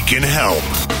 we can help.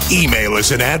 Email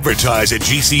us at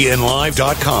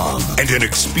advertise@gcnlive.com, and an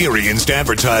experienced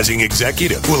advertising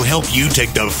executive will help you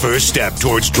take the first step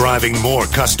towards driving more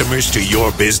customers to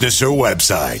your business or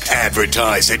website.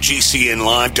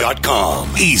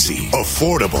 Advertise@gcnlive.com. Easy,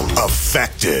 affordable,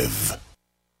 effective.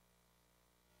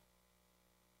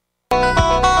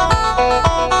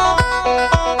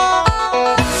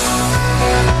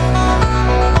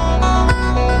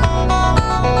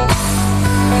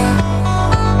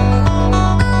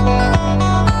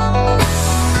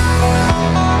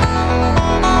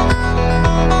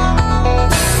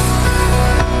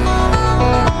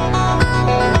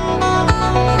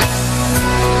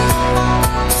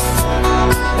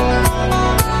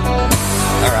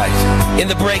 In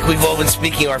the break, we've all been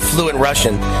speaking our fluent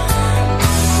Russian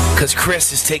because Chris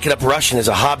has taken up Russian as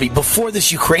a hobby. Before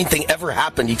this Ukraine thing ever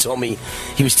happened, he told me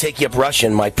he was taking up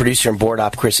Russian. My producer and board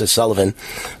op, Chris O'Sullivan.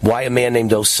 Why a man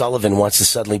named O'Sullivan wants to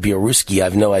suddenly be a Ruski, I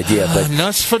have no idea. But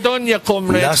Nasvadonya,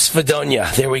 comrade.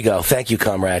 Nasvadonya. There we go. Thank you,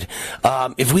 comrade.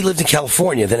 If we lived in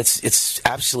California, then it's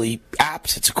absolutely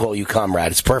apt to call you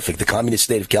comrade. It's perfect. The communist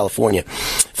state of California.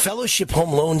 Fellowship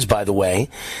Home Loans, by the way,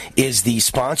 is the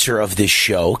sponsor of this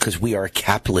show because we are a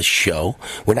capitalist show.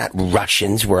 We're not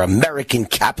Russians. We're American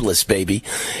capitalists, baby.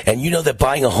 And you know that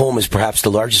buying a home is perhaps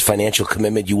the largest financial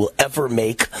commitment you will ever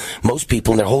make. Most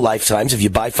people in their whole lifetimes, if you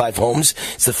buy 5 homes,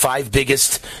 it's the 5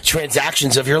 biggest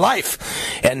transactions of your life.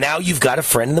 And now you've got a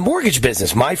friend in the mortgage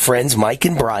business. My friends, Mike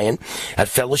and Brian at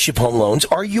Fellowship Home Loans,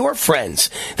 are your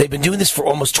friends. They've been doing this for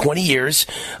almost 20 years.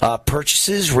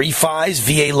 Purchases, refis,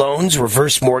 VA loans,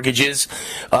 reverse mortgages,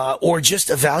 or just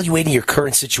evaluating your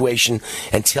current situation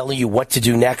and telling you what to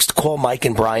do next. Call Mike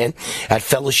and Brian at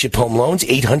Fellowship Home Loans,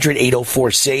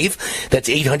 800-804-SAVE. That's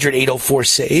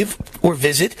 800-804-SAVE. Or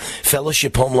visit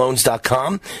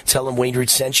fellowshiphomeloans.com. Tell them Wayne Root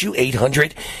sent you,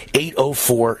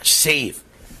 800-804-SAVE.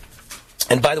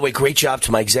 And by the way, great job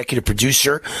to my executive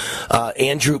producer,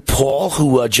 Andrew Paul,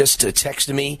 who just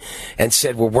texted me and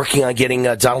said we're working on getting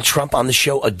Donald Trump on the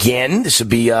show again. This will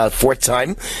be 4th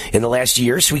time in the last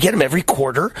year. So we get him every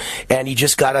quarter. And he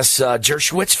just got us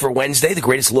Dershowitz for Wednesday, the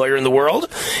greatest lawyer in the world,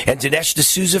 and Dinesh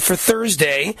D'Souza for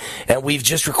Thursday. And we've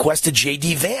just requested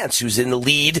J.D. Vance, who's in the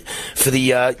lead for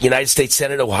the United States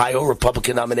Senate, Ohio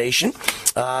Republican nomination.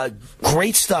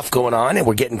 Great stuff going on, and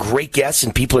we're getting great guests,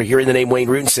 and people are hearing the name Wayne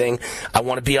Root and saying, I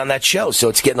want to be on that show. So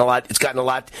it's gotten a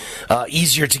lot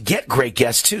easier to get great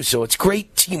guests too. So it's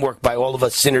great teamwork by all of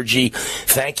us, synergy.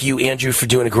 Thank you, Andrew, for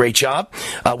doing a great job.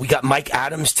 We got Mike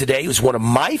Adams today, who's one of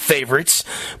my favorites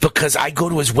because I go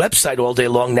to his website all day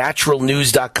long,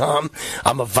 naturalnews.com.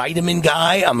 I'm a vitamin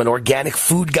guy. I'm an organic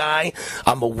food guy.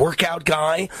 I'm a workout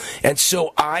guy. And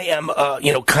so I am, I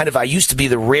used to be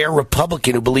the rare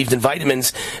Republican who believed in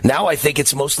vitamins. Now I think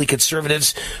it's mostly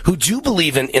conservatives who do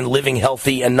believe in living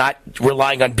healthy and not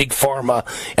relying on big pharma,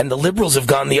 and the liberals have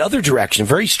gone the other direction.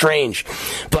 Very strange.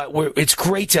 But it's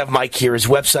great to have Mike here. His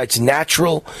website's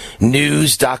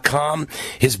naturalnews.com.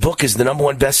 His book is the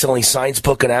 #1 best-selling science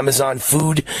book on Amazon,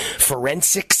 Food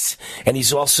Forensics, and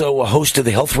he's also a host of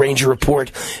the Health Ranger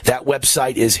Report. That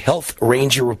website is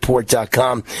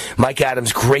healthrangerreport.com. Mike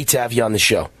Adams, great to have you on the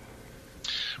show.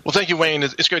 Well, thank you, Wayne.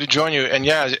 It's great to join you. And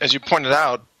yeah, as you pointed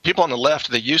out, people on the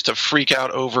left, they used to freak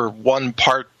out over 1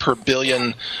 part per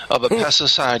billion of a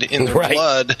pesticide in their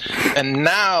blood, and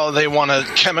now they want to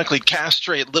chemically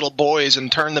castrate little boys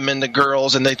and turn them into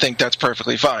girls, and they think that's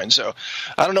perfectly fine. So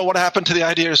I don't know what happened to the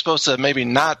idea you're supposed to maybe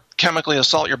not chemically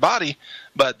assault your body,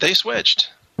 but they switched.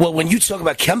 Well, when you talk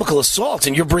about chemical assault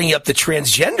and you're bringing up the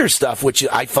transgender stuff, which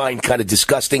I find kind of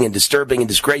disgusting and disturbing and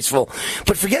disgraceful,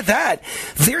 but forget that.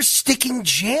 They're sticking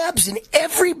jabs in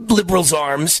every liberal's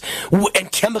arms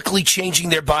and chemically changing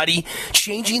their body,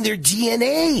 changing their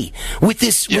DNA with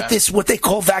this, what they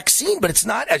call vaccine. But it's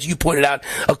not, as you pointed out,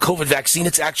 a COVID vaccine.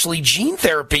 It's actually gene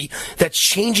therapy that's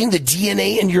changing the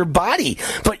DNA in your body.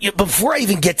 But before I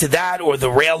even get to that or the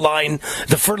rail line,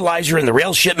 the fertilizer and the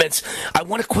rail shipments, I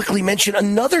want to quickly mention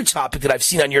another topic that I've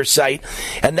seen on your site,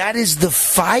 and that is the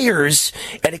fires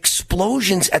and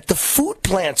explosions at the food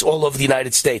plants all over the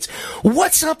United States.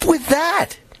 What's up with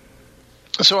that?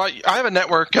 So I have a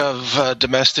network of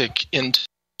domestic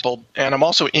intel, and I'm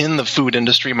also in the food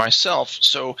industry myself.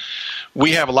 So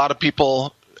we have a lot of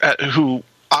people who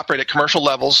operate at commercial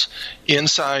levels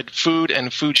inside food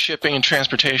and food shipping and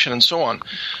transportation and so on.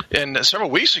 And several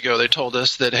weeks ago, they told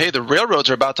us that, hey, the railroads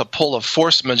are about to pull a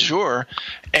force majeure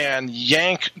and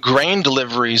yank grain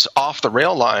deliveries off the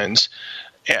rail lines,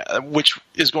 which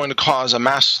is going to cause a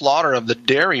mass slaughter of the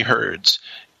dairy herds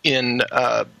in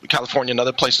California and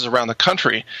other places around the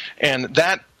country. And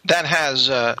that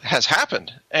has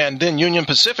happened. And then Union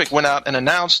Pacific went out and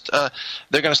announced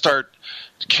they're going to start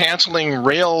canceling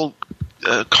rail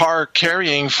car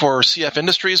carrying for CF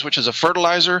Industries, which is a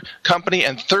fertilizer company,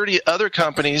 and 30 other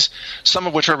companies, some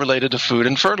of which are related to food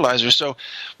and fertilizer. So,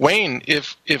 Wayne,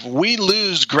 if we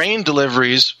lose grain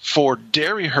deliveries for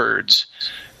dairy herds,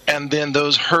 and then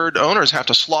those herd owners have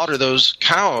to slaughter those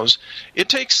cows, it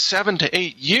takes 7 to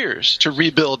 8 years to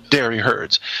rebuild dairy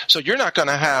herds. So you're not going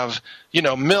to have,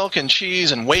 milk and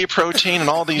cheese and whey protein and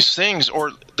all these things,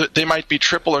 or they might be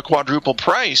triple or quadruple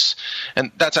price.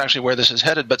 And that's actually where this is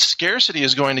headed. But scarcity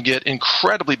is going to get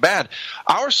incredibly bad.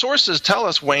 Our sources tell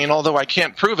us, Wayne, although I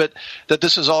can't prove it, that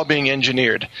this is all being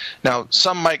engineered. Now,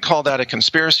 some might call that a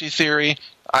conspiracy theory.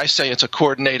 I say it's a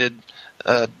coordinated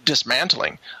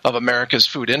dismantling of America's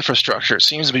food infrastructure. It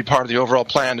seems to be part of the overall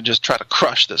plan to just try to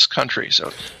crush this country.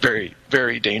 So very,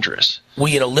 very dangerous.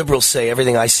 Well, liberals say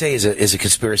everything I say is a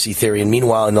conspiracy theory. And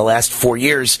meanwhile, in the last 4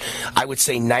 years, I would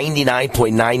say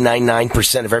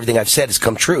 99.999% of everything I've said has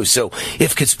come true. So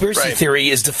if conspiracy theory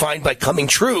is defined by coming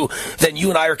true, then you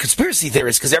and I are conspiracy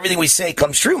theorists because everything we say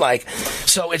comes true, Mike.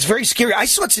 So it's very scary. I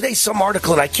saw today some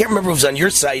article, and I can't remember if it was on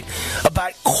your site,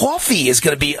 about coffee is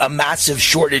going to be a massive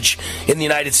shortage in the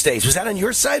United States. Was that on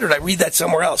your site, or did I read that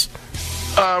somewhere else?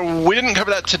 We didn't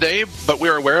cover that today, but we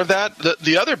are aware of that.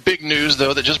 The other big news,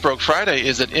 though, that just broke Friday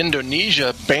is that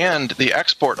Indonesia banned the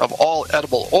export of all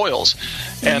edible oils.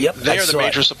 And they are the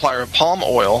major supplier of palm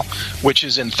oil, which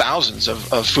is in thousands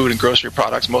of food and grocery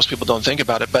products. Most people don't think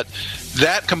about it. But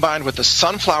that combined with the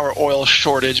sunflower oil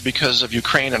shortage because of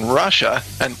Ukraine and Russia,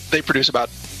 and they produce about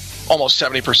almost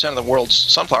 70% of the world's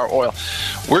sunflower oil,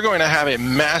 we're going to have a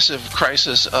massive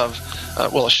crisis of,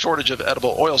 a shortage of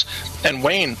edible oils. And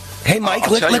Wayne, hey,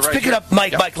 Mike, let's pick it up.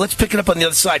 Mike, let's pick it up on the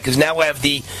other side, because now I have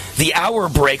the hour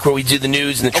break where we do the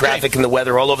news and the traffic and the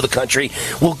weather all over the country.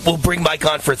 We'll bring Mike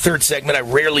on for a third segment. I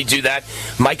rarely do that.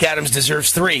 Mike Adams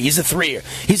deserves 3. He's a 3er.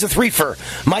 He's a 3-fer.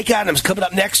 Mike Adams coming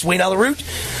up next. Wayne Allyn Root.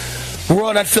 We're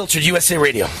on Unfiltered USA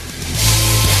Radio.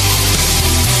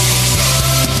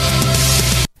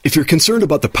 If you're concerned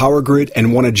about the power grid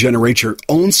and want to generate your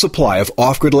own supply of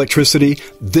off-grid electricity,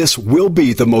 this will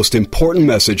be the most important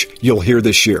message you'll hear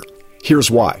this year.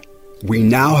 Here's why. We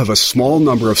now have a small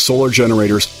number of solar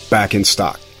generators back in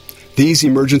stock. These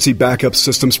emergency backup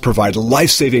systems provide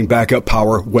life-saving backup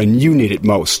power when you need it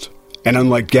most. And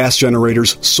unlike gas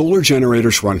generators, solar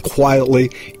generators run quietly,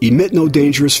 emit no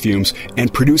dangerous fumes,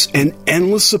 and produce an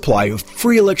endless supply of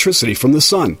free electricity from the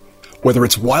sun. Whether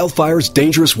it's wildfires,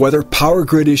 dangerous weather, power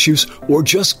grid issues, or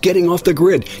just getting off the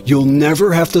grid, you'll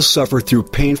never have to suffer through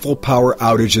painful power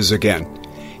outages again.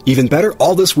 Even better,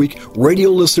 all this week,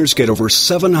 radio listeners get over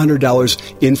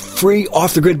 $700 in free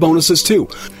off-the-grid bonuses too.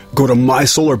 Go to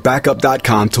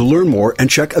mysolarbackup.com to learn more and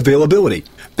check availability.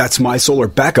 That's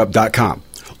mysolarbackup.com.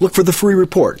 Look for the free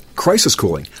report, Crisis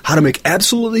Cooling, how to make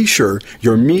absolutely sure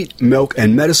your meat, milk,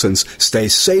 and medicines stay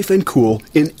safe and cool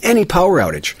in any power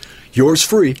outage. Yours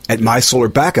free at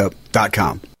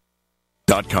mysolarbackup.com.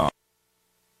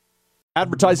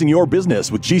 Advertising your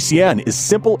business with GCN is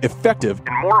simple, effective,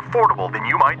 and more affordable than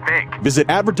you might think. Visit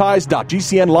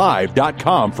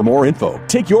advertise.gcnlive.com for more info.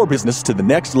 Take your business to the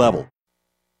next level.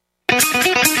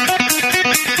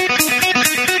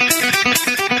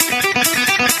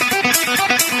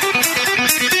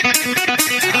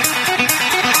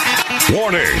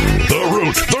 Warning, the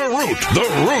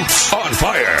Root's on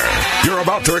fire. You're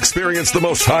about to experience the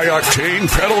most high-octane,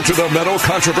 pedal-to-the-metal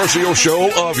controversial show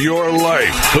of your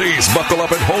life. Please buckle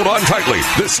up and hold on tightly.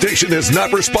 This station is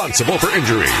not responsible for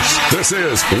injuries. This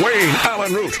is Wayne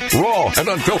Allen Root, raw and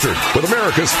unfiltered, with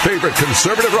America's favorite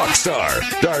conservative rock star.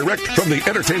 Direct from the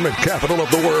entertainment capital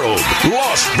of the world,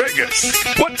 Las Vegas.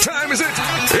 What time is it?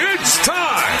 It's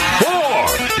time for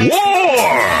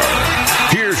war!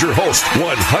 Here's your host,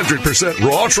 100%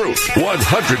 raw truth,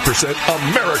 100%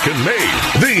 American-made,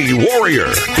 the warrior,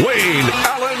 Wayne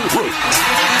Allen Root.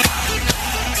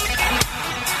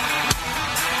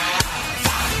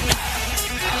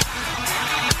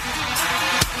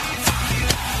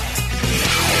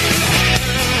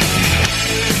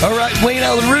 All right, Wayne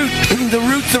Allen Root,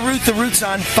 the Root's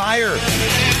on fire.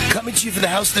 Coming to you from the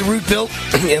house the Root built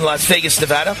in Las Vegas,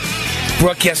 Nevada.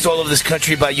 Broadcast all over this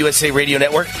country by USA Radio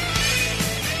Network.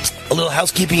 A little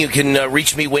housekeeping. You can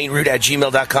reach me,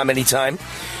 WayneRoot@gmail.com anytime.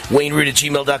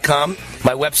 WayneRoot@gmail.com.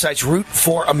 My website's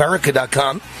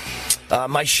root4america.com.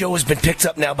 My show has been picked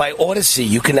up now by Odyssey.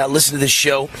 You can now listen to this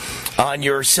show on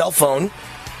your cell phone.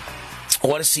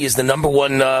 Odyssey is the number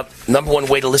one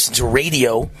way to listen to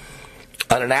radio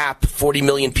on an app. 40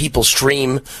 million people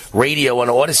stream radio on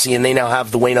Odyssey, and they now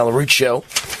have the Wayne Allen Root Show.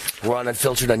 We're on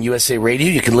Unfiltered on USA Radio.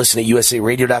 You can listen at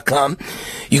usaradio.com.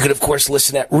 You can, of course,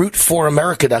 listen at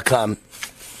root4america.com.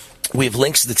 We have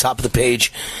links at the top of the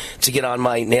page to get on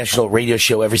my national radio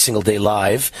show every single day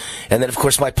live. And then, of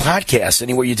course, my podcast.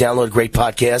 Anywhere you download great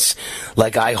podcasts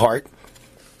like iHeart,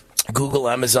 Google,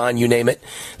 Amazon, you name it.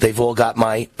 They've all got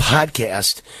my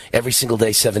podcast every single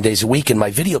day, 7 days a week. And my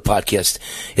video podcast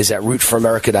is at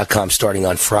root4america.com starting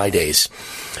on Fridays.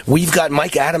 We've got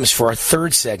Mike Adams for our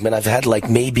third segment. I've had like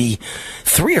maybe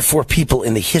 3 or 4 people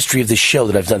in the history of this show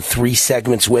that I've done 3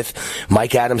 segments with.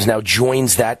 Mike Adams now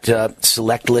joins that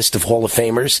select list of Hall of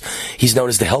Famers. He's known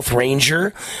as the Health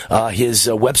Ranger. His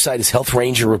website is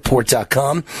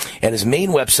healthrangerreport.com. And his main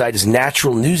website is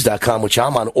naturalnews.com, which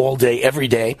I'm on all day, every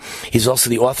day. He's also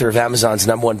the author of Amazon's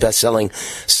 #1 best-selling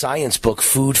science book,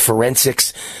 Food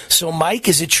Forensics. So, Mike,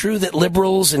 is it true that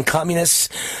liberals and communists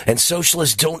and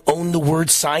socialists don't own the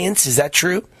word science? Is that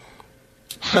true?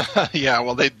 Yeah,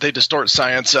 well, they distort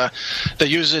science. They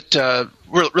use it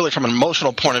really from an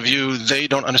emotional point of view. They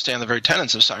don't understand the very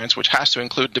tenets of science, which has to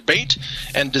include debate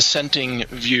and dissenting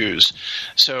views.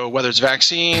 So whether it's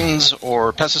vaccines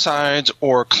or pesticides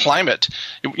or climate,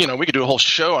 we could do a whole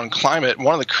show on climate.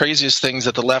 One of the craziest things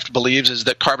that the left believes is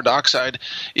that carbon dioxide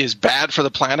is bad for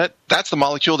the planet. That's the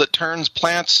molecule that turns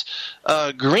plants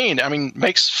green. I mean,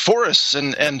 makes forests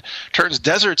and turns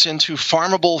deserts into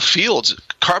farmable fields.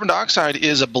 Carbon dioxide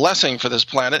is a blessing for this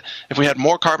planet. If we had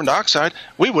more carbon dioxide,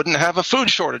 we wouldn't have a food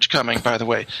shortage coming, by the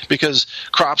way, because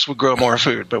crops would grow more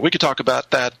food. But we could talk about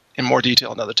that in more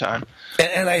detail another time.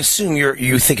 And I assume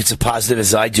you think it's a positive,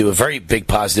 as I do, a very big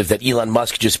positive, that Elon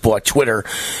Musk just bought Twitter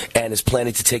and is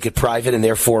planning to take it private, and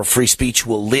therefore free speech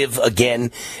will live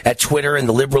again at Twitter, and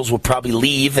the liberals will probably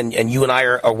leave, and you and I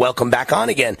are welcome back on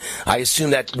again. I assume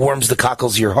that warms the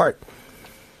cockles of your heart.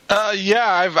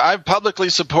 Yeah, I've publicly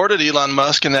supported Elon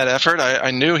Musk in that effort.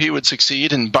 I knew he would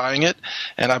succeed in buying it,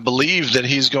 and I believe that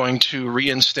he's going to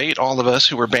reinstate all of us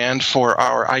who were banned for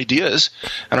our ideas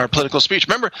and our political speech.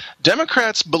 Remember,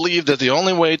 Democrats believe that the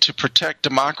only way to protect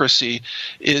democracy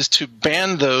is to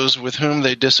ban those with whom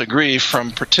they disagree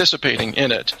from participating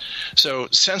in it. So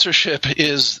censorship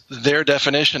is their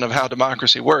definition of how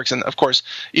democracy works. And, of course,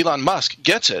 Elon Musk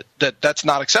gets it, that that's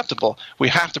not acceptable. We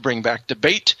have to bring back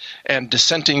debate and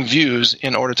dissenting views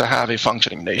in order to have a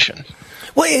functioning nation.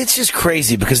 Well, it's just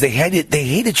crazy because they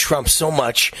hated Trump so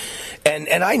much, and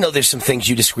I know there's some things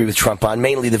you disagree with Trump on,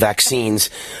 mainly the vaccines,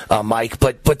 Mike.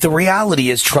 But the reality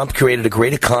is Trump created a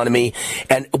great economy,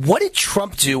 and what did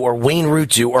Trump do, or Wayne Root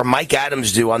do, or Mike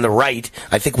Adams do on the right?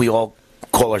 I think we all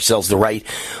call ourselves the right.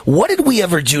 What did we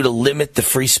ever do to limit the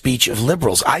free speech of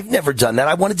liberals? I've never done that.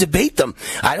 I want to debate them.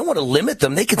 I don't want to limit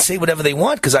them. They can say whatever they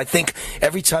want because I think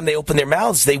every time they open their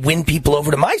mouths, they win people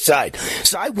over to my side.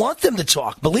 So I want them to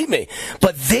talk, believe me.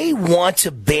 But they want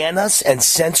to ban us and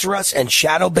censor us and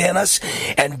shadow ban us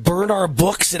and burn our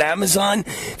books at Amazon.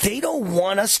 They don't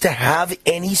want us to have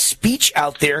any speech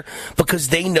out there because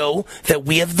they know that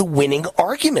we have the winning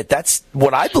argument. That's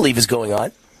what I believe is going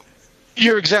on.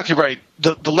 You're exactly right.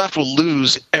 The left will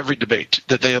lose every debate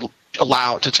that they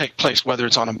allow to take place, whether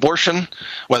it's on abortion,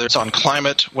 whether it's on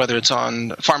climate, whether it's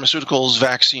on pharmaceuticals,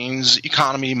 vaccines,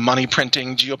 economy, money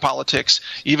printing, geopolitics,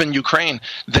 even Ukraine.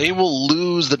 They will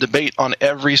lose the debate on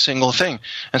every single thing.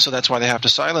 And so that's why they have to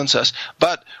silence us.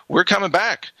 But we're coming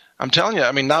back. I'm telling you,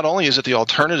 I mean, not only is it the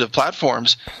alternative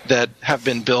platforms that have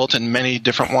been built and many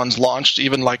different ones launched,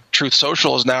 even like Truth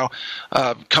Social is now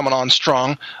coming on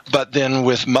strong, but then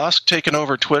with Musk taking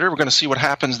over Twitter, we're going to see what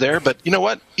happens there. But you know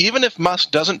what? Even if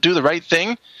Musk doesn't do the right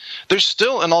thing, there's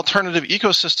still an alternative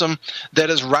ecosystem that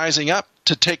is rising up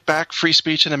to take back free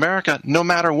speech in America, no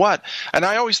matter what. And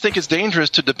I always think it's dangerous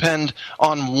to depend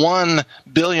on one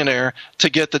billionaire to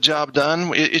get the job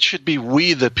done. It should be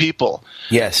we, the people,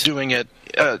 doing it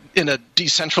in a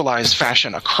decentralized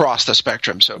fashion across the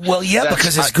spectrum. So, well, yeah,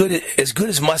 because as good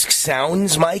as Musk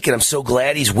sounds, Mike, and I'm so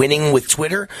glad he's winning with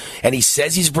Twitter, and he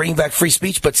says he's bringing back free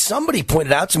speech. But somebody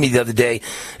pointed out to me the other day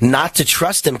not to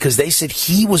trust him because they said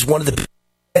he was one of the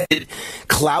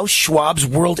Klaus Schwab's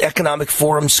World Economic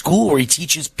Forum school, where he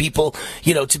teaches people,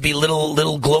 to be little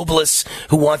globalists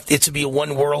who want it to be a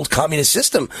one world communist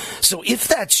system. So if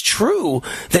that's true,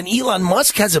 then Elon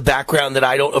Musk has a background that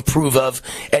I don't approve of,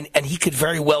 and he could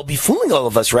very well be fooling all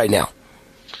of us right now.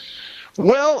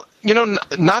 Well,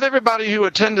 not everybody who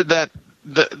attended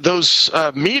those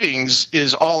meetings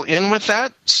is all in with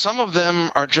that. Some of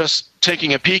them are just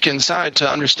taking a peek inside to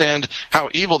understand how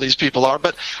evil these people are.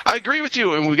 But I agree with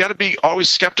you, and we got to be always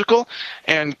skeptical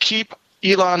and keep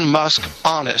Elon Musk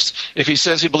honest. If he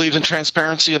says he believes in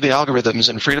transparency of the algorithms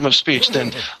and freedom of speech,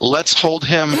 then let's hold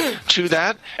him to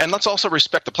that, and let's also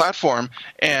respect the platform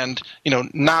and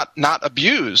not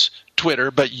abuse Twitter,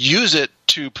 but use it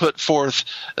to put forth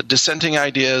dissenting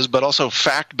ideas, but also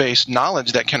fact-based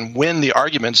knowledge that can win the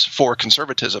arguments for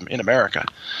conservatism in America.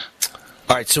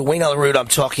 All right, so Wayne Allyn Root, I'm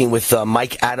talking with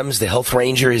Mike Adams, the Health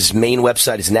Ranger. His main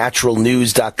website is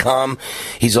naturalnews.com.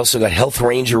 He's also got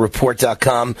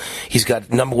healthrangerreport.com. He's got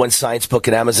 #1 science book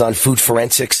at Amazon, Food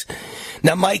Forensics.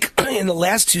 Now, Mike, in the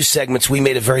last two segments, we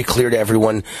made it very clear to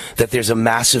everyone that there's a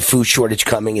massive food shortage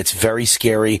coming. It's very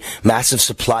scary, massive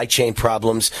supply chain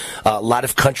problems. A lot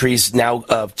of countries now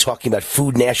talking about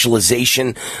food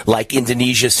nationalization, like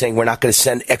Indonesia saying we're not going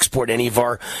to export any of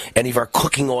our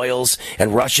cooking oils,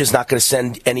 and Russia's not going to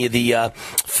send any of the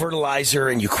fertilizer,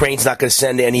 and Ukraine's not going to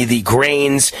send any of the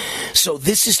grains. So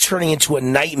this is turning into a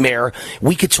nightmare.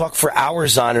 We could talk for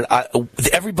hours on it.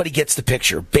 Everybody gets the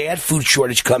picture. Bad food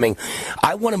shortage coming.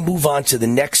 I want to move on to the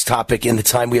next topic in the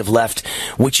time we have left,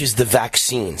 which is the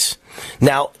vaccines.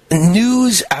 Now,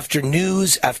 news after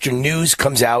news after news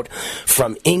comes out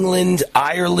from England,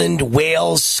 Ireland,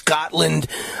 Wales, Scotland,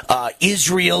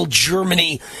 Israel,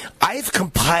 Germany. I've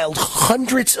compiled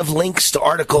hundreds of links to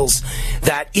articles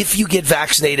that if you get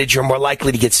vaccinated, you're more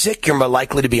likely to get sick, you're more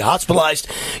likely to be hospitalized,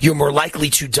 you're more likely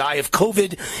to die of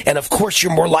COVID, and of course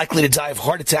you're more likely to die of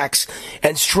heart attacks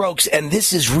and strokes. And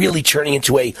this is really turning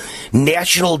into a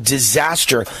national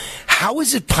disaster. How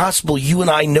is it possible you and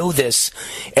I know this,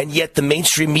 and yet the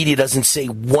mainstream media doesn't say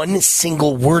one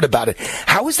single word about it?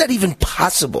 How is that even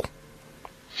possible?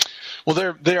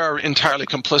 Well, they are entirely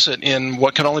complicit in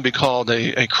what can only be called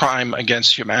a crime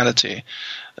against humanity.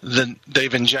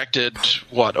 They've injected,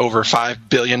 over 5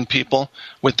 billion people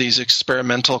with these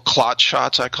experimental clot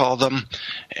shots, I call them,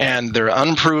 and they're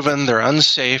unproven, they're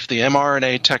unsafe. The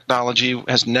mRNA technology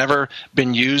has never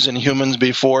been used in humans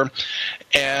before,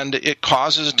 and it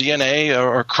causes DNA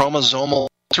or chromosomal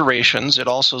alterations. It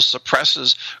also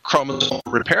suppresses chromosomal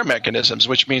repair mechanisms,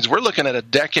 which means we're looking at a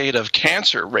decade of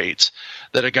cancer rates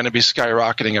that are going to be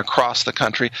skyrocketing across the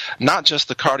country. Not just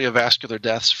the cardiovascular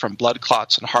deaths from blood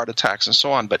clots and heart attacks and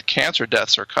so on, but cancer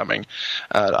deaths are coming.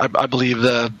 I believe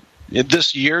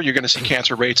this year you're going to see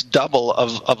cancer rates double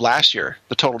of last year,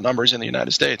 the total numbers in the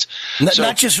United States.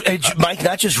 Not just Mike,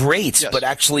 not just rates, yes, but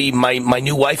actually my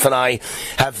new wife and I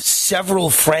have several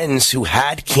friends who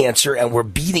had cancer and we're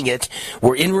beating it.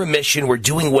 We're in remission. We're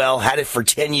doing well, had it for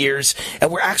 10 years,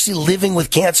 and we're actually living with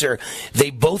cancer. They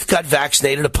both got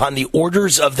vaccinated upon the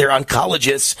orders of their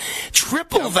oncologists,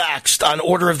 triple vaxxed on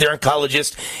order of their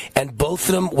oncologist, and both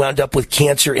of them wound up with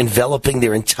cancer enveloping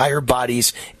their entire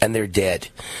bodies, and they're dead.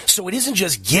 So it isn't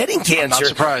just getting cancer, I'm not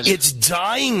surprised. It's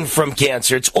dying from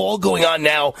cancer. It's all going on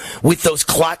now with those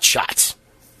clot shots.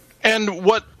 And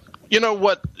what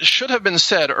should have been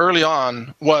said early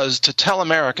on was to tell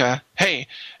America, hey,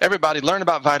 everybody, learn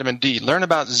about vitamin D, learn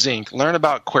about zinc, learn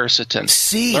about quercetin,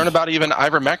 C, learn about even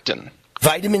ivermectin.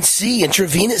 Vitamin C,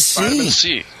 intravenous C. Vitamin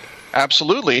C.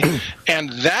 Absolutely.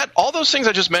 And all those things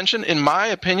I just mentioned, in my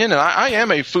opinion, and I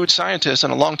am a food scientist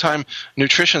and a longtime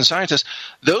nutrition scientist,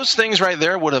 those things right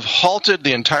there would have halted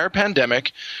the entire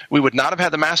pandemic. We would not have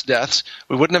had the mass deaths.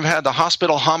 We wouldn't have had the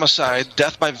hospital homicide,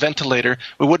 death by ventilator.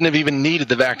 We wouldn't have even needed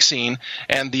the vaccine,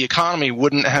 and the economy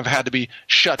wouldn't have had to be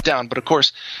shut down. But of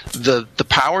course, the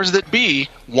powers that be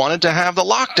wanted to have the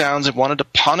lockdowns and wanted to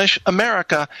punish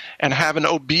America and have an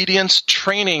obedience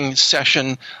training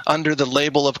session under the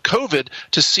label of COVID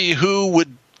to see who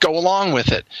would go along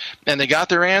with it. And they got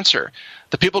their answer.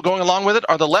 The people going along with it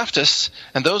are the leftists,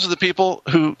 and those are the people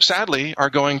who, sadly, are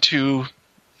going to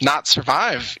not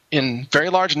survive in very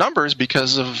large numbers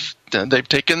because of they've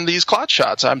taken these clot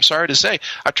shots. I'm sorry to say.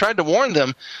 I tried to warn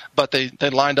them, but they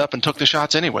lined up and took the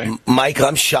shots anyway. Mike,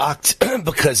 I'm shocked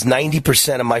because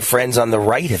 90% of my friends on the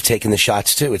right have taken the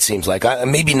shots too, it seems like.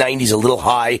 Maybe 90 is a little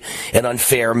high and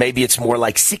unfair. Maybe it's more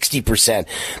like 60%.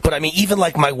 But I mean, even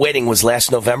like my wedding was last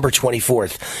November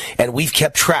 24th, and we've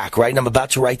kept track, right? And I'm about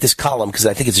to write this column because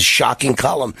I think it's a shocking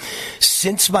column.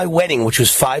 Since my wedding, which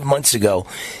was 5 months ago,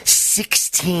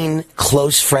 16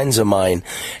 close friends of mine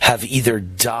have either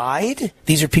died.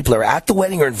 These are people who are at the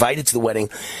wedding or invited to the wedding,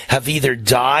 have either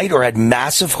died or had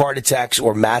massive heart attacks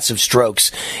or massive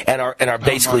strokes and are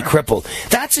basically crippled.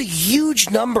 That's a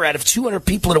huge number out of 200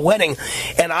 people at a wedding.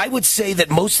 And I would say that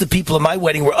most of the people at my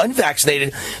wedding were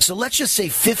unvaccinated. So let's just say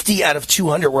 50 out of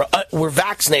 200 were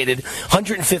vaccinated.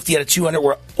 150 out of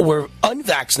 200 were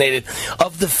unvaccinated.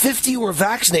 Of the 50 who were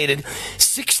vaccinated,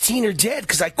 16 are dead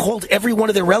because I called every one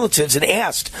of their relatives and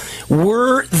asked,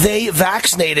 were they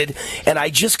vaccinated? And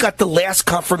I just got the last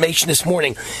confirmation this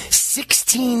morning.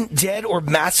 16 dead or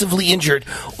massively injured.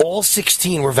 All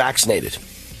 16 were vaccinated.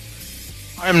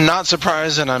 I'm not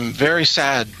surprised, and I'm very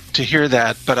sad to hear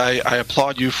that, but I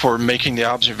applaud you for making the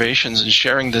observations and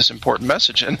sharing this important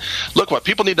message. And look, what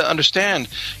people need to understand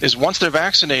is once they're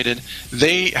vaccinated,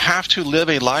 they have to live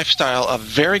a lifestyle of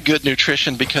very good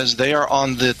nutrition because they are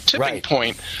on the tipping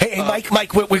point. Hey,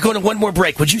 Mike, we're going to one more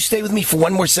break. Would you stay with me for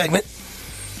one more segment?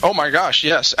 Oh, my gosh,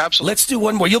 yes, absolutely. Let's do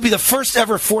one more. You'll be the first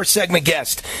ever 4-segment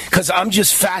guest because I'm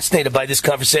just fascinated by this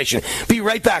conversation. Be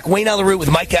right back. Wayne Allyn Root with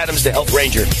Mike Adams, the Health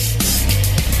Ranger.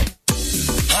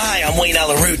 Hi, I'm Wayne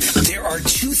Allyn Root. There are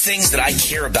two things that I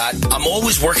care about. I'm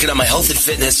always working on my health and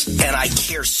fitness, and I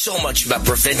care so much about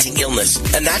preventing illness.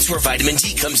 And that's where vitamin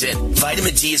D comes in.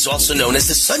 Vitamin D is also known as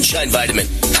the sunshine vitamin.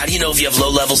 How do you know if you have low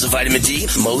levels of vitamin D?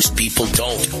 Most people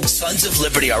don't. Sons of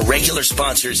Liberty, our regular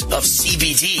sponsors of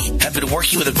CBD, have been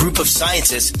working with a group of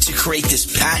scientists to create this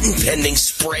patent-pending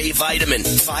spray vitamin.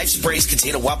 5 sprays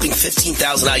contain a whopping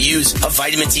 15,000 IUs of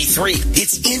vitamin D3.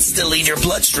 It's instantly in your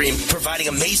bloodstream, providing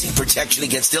amazing protection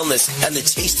against illness, and the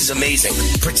taste is amazing.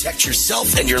 Protect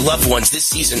yourself and your loved ones this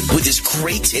season with this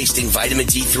great-tasting vitamin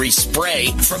D3 spray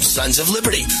from Sons of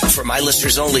Liberty. For my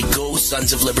listeners only,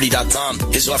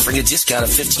 GoSonsOfLiberty.com is offering a discount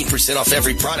of 15% off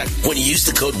every product when you use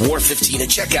the code WAR15 at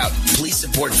checkout. Please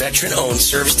support veteran-owned,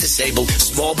 service-disabled,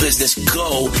 small business.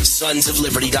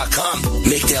 GoSonsOfLiberty.com.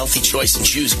 Make the healthy choice and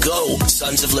choose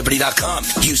GoSonsOfLiberty.com.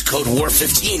 Use code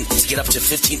WAR15 to get up to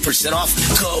 15% off.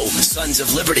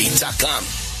 GoSonsOfLiberty.com.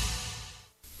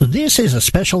 This is a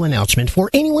special announcement for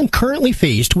anyone currently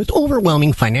faced with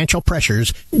overwhelming financial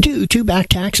pressures due to back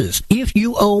taxes. If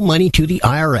you owe money to the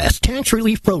IRS, tax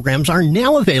relief programs are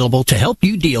now available to help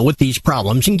you deal with these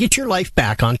problems and get your life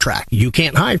back on track. You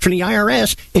can't hide from the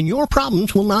IRS, and your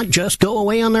problems will not just go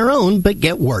away on their own, but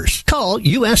get worse. Call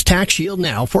U.S. Tax Shield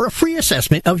now for a free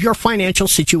assessment of your financial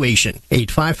situation.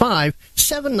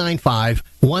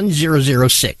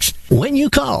 855-795-1006. When you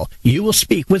call, you will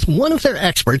speak with one of their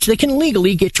experts that can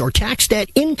legally get your tax debt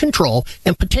in control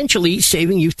and potentially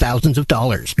saving you thousands of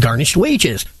dollars. Garnished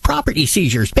wages, property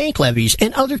seizures, bank levies,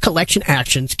 and other collection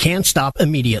actions can stop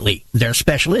immediately. Their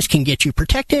specialists can get you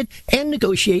protected and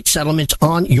negotiate settlements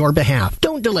on your behalf.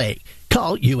 Don't delay.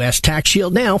 Call U.S. Tax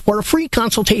Shield now for a free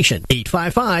consultation.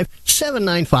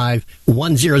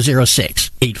 855-795-1006.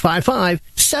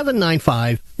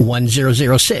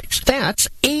 855-795-1006. That's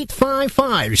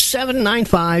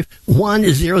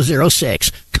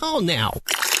 855-795-1006. Call now.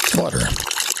 Water.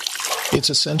 It's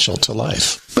essential to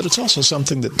life, but it's also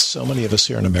something that so many of us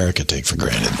here in America take for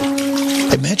granted.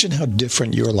 Imagine how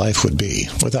different your life would be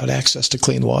without access to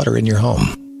clean water in your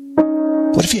home.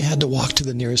 What if you had to walk to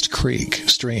the nearest creek,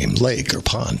 stream, lake, or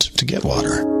pond to get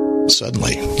water?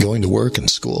 Suddenly, going to work and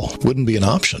school wouldn't be an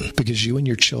option because you and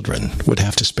your children would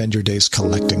have to spend your days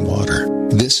collecting water.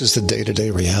 This is the day-to-day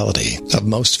reality of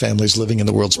most families living in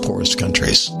the world's poorest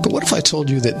countries. But what if I told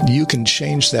you that you can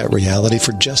change that reality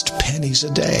for just pennies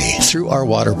a day? Through our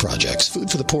water projects,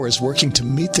 Food for the Poor is working to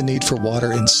meet the need for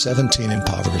water in 17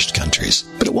 impoverished countries.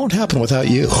 But it won't happen without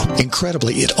you.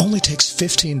 Incredibly, it only takes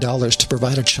 $15 to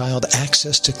provide a child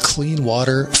access to clean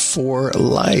water for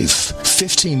life.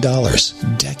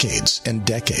 $15. Decades and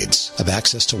decades of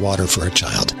access to water for a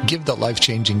child. Give the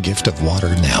life-changing gift of water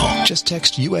now. Just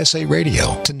text USA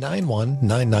Radio to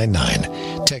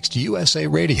 91999. Text USA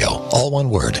Radio, all one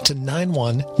word, to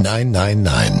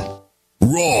 91999.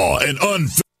 Raw and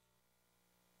unfiltered.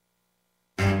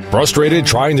 Frustrated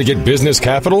trying to get business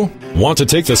capital? Want to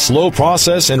take the slow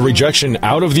process and rejection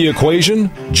out of the equation?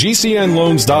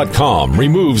 GCNLoans.com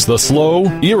removes the slow,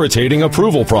 irritating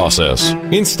approval process.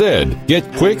 Instead, get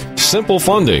quick, simple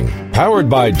funding. Powered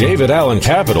by David Allen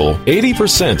Capital,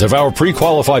 80% of our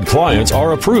pre-qualified clients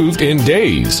are approved in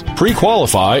days.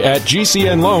 Pre-qualify at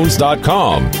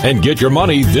GCNLoans.com and get your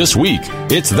money this week.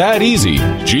 It's that easy.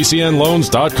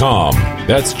 GCNLoans.com.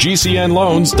 That's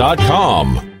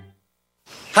GCNLoans.com.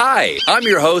 Hi, I'm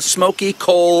your host, Smokey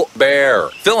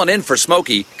Colbert, filling in for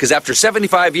Smokey because after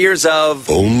 75 years of...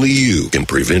 Only you can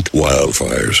prevent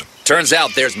wildfires. Turns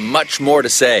out there's much more to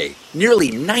say.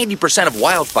 Nearly 90% of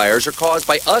wildfires are caused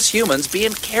by us humans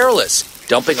being careless,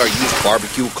 dumping our used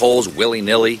barbecue coals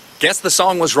willy-nilly. Guess the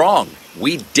song was wrong.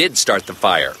 We did start the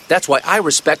fire. That's why I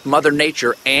respect Mother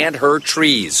Nature and her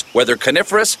trees, whether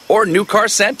coniferous or new car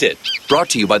scented.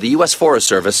 Brought to you by the U.S. Forest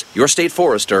Service, your state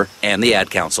forester, and the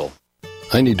Ad Council.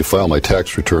 I need to file my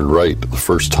tax return right the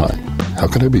first time. How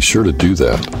can I be sure to do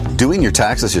that? Doing your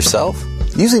taxes yourself?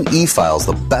 Using e-file is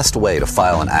the best way to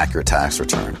file an accurate tax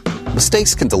return.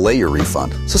 Mistakes can delay your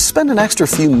refund, so spend an extra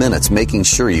few minutes making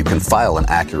sure you can file an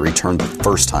accurate return the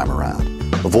first time around.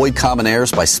 Avoid common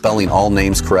errors by spelling all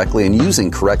names correctly and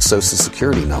using correct Social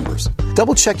Security numbers.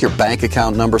 Double-check your bank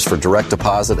account numbers for direct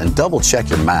deposit and double-check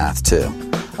your math, too.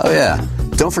 Oh yeah,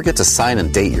 don't forget to sign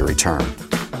and date your return.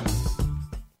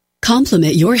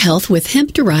 Complement your health with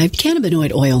hemp-derived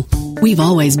cannabinoid oil. We've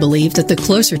always believed that the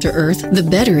closer to Earth, the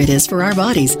better it is for our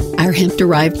bodies. Our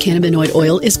hemp-derived cannabinoid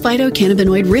oil is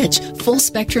phytocannabinoid rich, full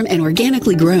spectrum, and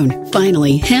organically grown.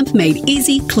 Finally, hemp made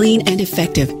easy, clean, and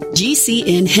effective.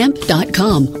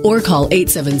 GCNHemp.com or call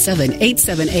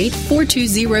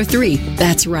 877-878-4203.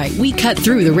 That's right, we cut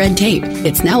through the red tape.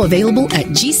 It's now available at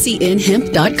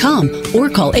GCNHemp.com or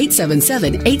call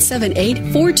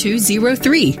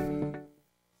 877-878-4203.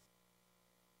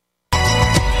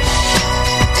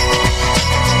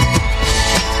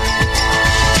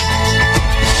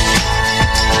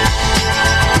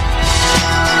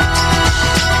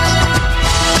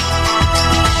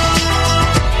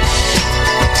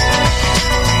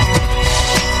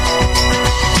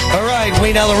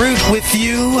 Wayne Allyn Root with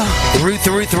you.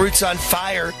 The Root's on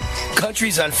fire.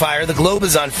 Country's on fire. The globe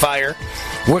is on fire.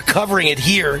 We're covering it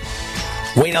here.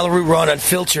 Wayne Allyn Root, Raw and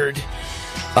Unfiltered.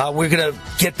 We're going to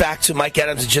get back to Mike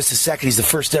Adams in just a second. He's the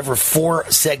first ever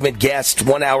 4-segment guest,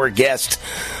 1-hour guest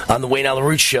on the Wayne Allyn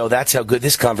Root Show. That's how good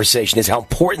this conversation is, how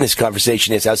important this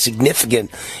conversation is, how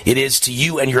significant it is to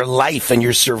you and your life and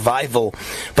your survival.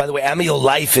 By the way, Amio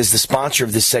Life is the sponsor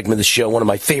of this segment of the show, one of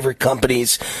my favorite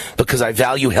companies because I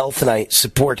value health and I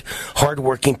support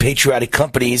hardworking, patriotic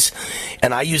companies.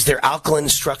 And I use their alkaline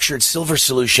structured silver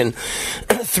solution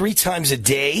 3 times a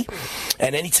day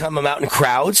and anytime I'm out in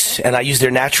crowds. And I use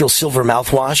their natural silver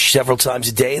mouthwash several times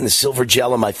a day and the silver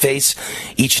gel on my face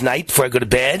each night before I go to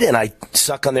bed. And I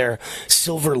suck on their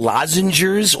silver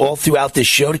lozenges all throughout this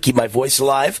show to keep my voice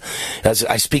alive as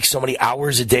I speak so many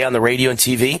hours a day on the radio and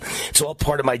TV. It's all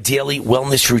part of my daily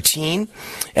wellness routine.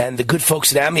 And the good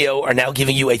folks at Amio are now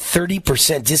giving you a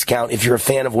 30% discount if you're a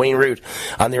fan of Wayne Root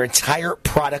on their entire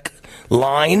product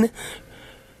line.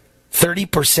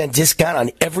 30% discount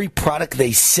on every product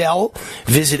they sell.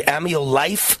 Visit Amio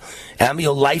Life.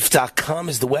 AmioLife.com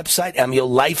is the website.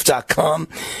 AmioLife.com.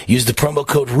 Use the promo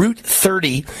code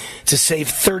ROOT30 to save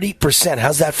 30%.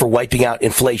 How's that for wiping out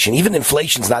inflation? Even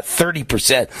inflation's not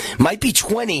 30%. Might be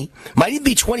 20, might even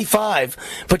be 25,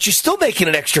 but you're still making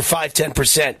an extra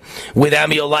 5-10% with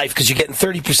Amio Life because you're getting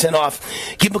 30% off.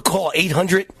 Give them a call,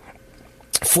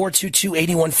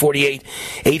 800-422-8148,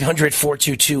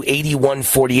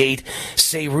 800-422-8148.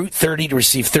 Say Root 30 to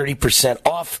receive 30%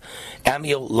 off,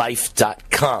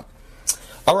 AmioLife.com.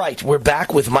 All right, we're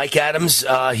back with Mike Adams.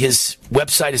 His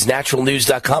website is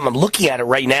naturalnews.com. I'm looking at it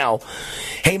right now.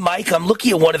 Hey, Mike, I'm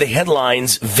looking at one of the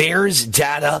headlines. VAERS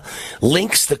data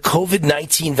links the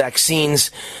COVID-19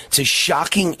 vaccines to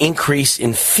shocking increase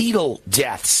in fetal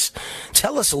deaths.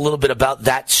 Tell us a little bit about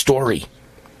that story.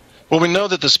 Well, we know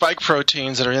that the spike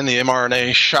proteins that are in the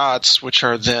mRNA shots, which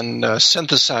are then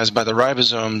synthesized by the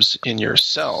ribosomes in your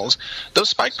cells, those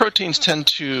spike proteins tend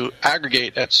to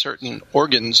aggregate at certain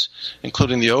organs,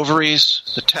 including the ovaries,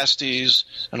 the testes,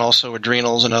 and also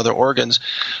adrenals and other organs.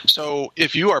 So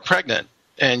if you are pregnant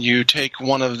and you take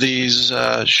one of these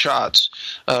shots,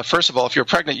 first of all, if you're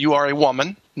pregnant, you are a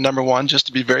woman, number one, just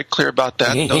to be very clear about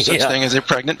that. No such thing as a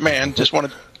pregnant man. Just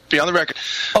want to be on the record.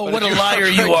 Oh, what a liar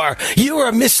you are. You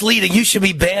are misleading. You should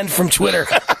be banned from Twitter.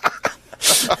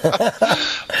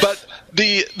 But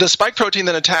the spike protein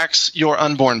then attacks your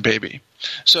unborn baby.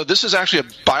 So this is actually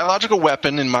a biological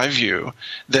weapon, in my view,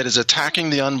 that is attacking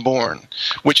the unborn,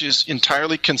 which is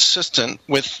entirely consistent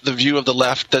with the view of the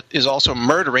left that is also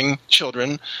murdering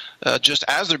children just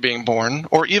as they're being born,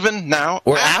 or even now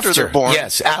or after they're born.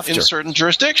 Yes, after. In certain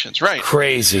jurisdictions, right.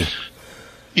 Crazy.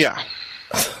 Yeah.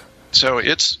 So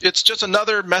it's just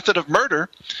another method of murder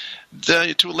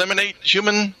to eliminate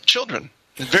human children.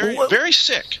 Very, very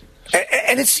sick.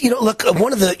 And it's, look,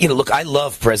 one of the, look, I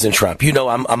love President Trump.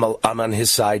 I'm on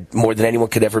his side more than anyone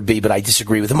could ever be, but I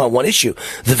disagree with him on one issue,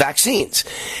 the vaccines.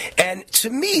 And to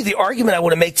me, the argument I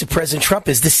want to make to President Trump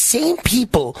is the same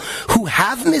people who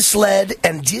have misled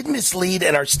and did mislead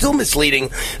and are still misleading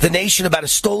the nation about a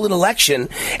stolen election,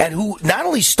 and who not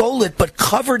only stole it, but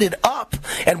covered it up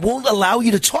and won't allow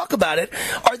you to talk about it,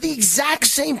 are the exact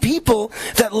same people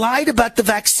that lied about the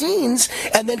vaccines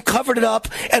and then covered it up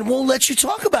and won't let you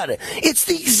talk about it. It's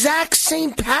the exact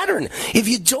same pattern. If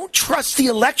you don't trust the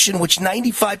election, which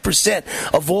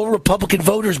 95% of all Republican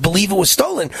voters believe it was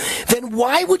stolen, then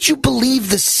why would you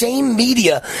believe the same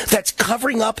media that's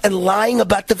covering up and lying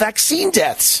about the vaccine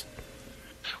deaths?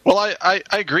 Well, I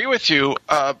agree with you,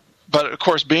 but of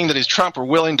course, being that he's Trump, we're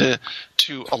willing to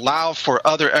allow for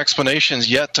other explanations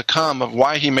yet to come of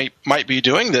why he might be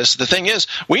doing this. The thing is,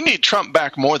 we need Trump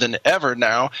back more than ever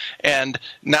now, and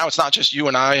now it's not just you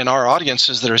and I and our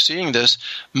audiences that are seeing this.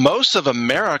 Most of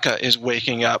America is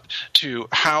waking up to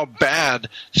how bad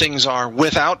things are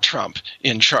without Trump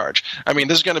in charge. I mean,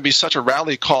 this is going to be such a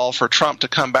rally call for Trump to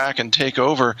come back and take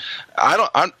over. I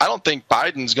don't think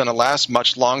Biden's going to last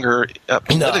much longer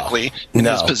politically in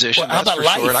his position. Well, that's for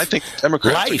sure. And I think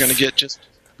Democrats are going to get just.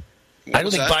 I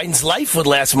don't think Biden's life would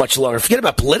last much longer. Forget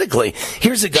about politically.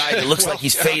 Here's a guy that looks like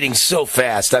he's fading so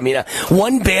fast. I mean,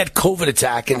 one bad COVID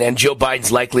attack and Joe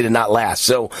Biden's likely to not last.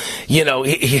 So,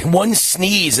 one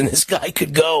sneeze and this guy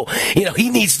could go. He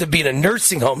needs to be in a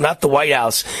nursing home, not the White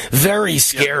House. Very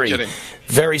scary.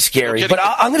 Very scary. But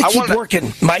I'm going to keep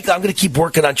working, Mike. I'm going to keep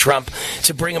working on Trump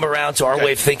to bring him around to our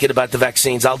way of thinking about the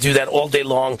vaccines. I'll do that all day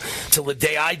long till the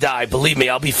day I die. Believe me,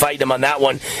 I'll be fighting him on that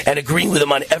one and agreeing with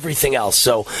him on everything else.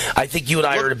 So I think you and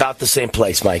I are at about the same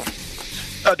place, Mike.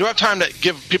 Do I have time to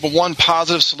give people one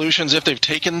positive solutions if they've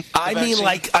taken the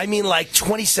vaccine? I mean like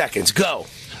 20 seconds. Go.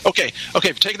 Okay. If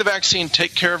you take the vaccine,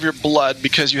 take care of your blood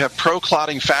because you have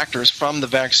pro-clotting factors from the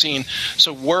vaccine.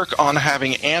 So work on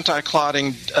having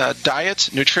anti-clotting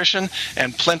diets, nutrition,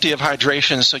 and plenty of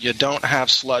hydration so you don't have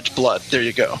sludge blood. There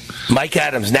you go. Mike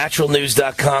Adams,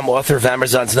 naturalnews.com, author of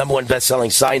Amazon's #1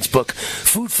 best-selling science book,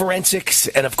 Food Forensics,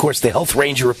 and, of course, the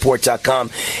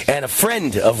HealthRangerReport.com, and a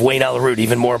friend of Wayne Allyn Root,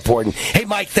 even more important. Hey,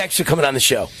 Mike, thanks for coming on the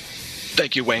show.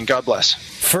 Thank you, Wayne. God bless.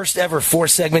 First ever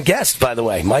 4-segment guest, by the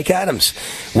way, Mike Adams.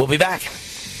 We'll be back.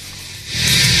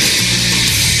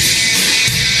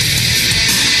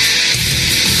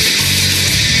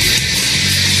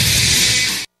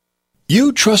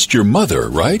 You trust your mother,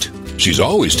 right? She's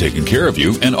always taken care of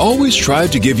you and always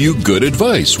tried to give you good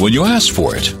advice when you ask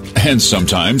for it. And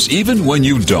sometimes even when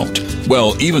you don't.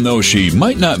 Well, even though she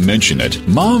might not mention it,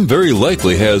 Mom very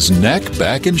likely has neck,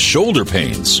 back, and shoulder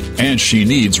pains. And she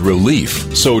needs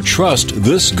relief. So trust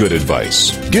this good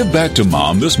advice. Give back to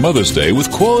Mom this Mother's Day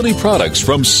with quality products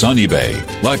from Sunny Bay.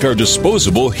 Like our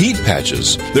disposable heat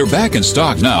patches. They're back in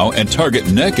stock now and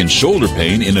target neck and shoulder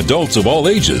pain in adults of all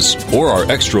ages. Or our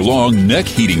extra long neck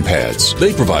heating pads.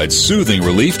 They provide soothing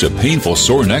relief to painful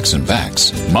sore necks and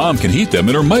backs. Mom can heat them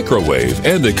in her microwave,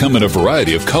 and they come in a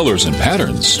variety of colors and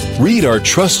patterns. Read our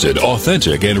trusted,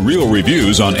 authentic, and real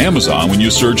reviews on Amazon when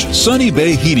you search Sunny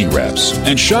Bay Heating Wraps.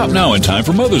 And shop now in time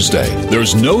for Mother's Day.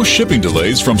 There's no shipping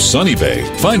delays from Sunny Bay.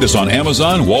 Find us on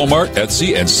Amazon, Walmart,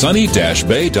 Etsy, and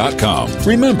sunny-bay.com.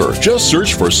 Remember, just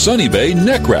search for Sunny Bay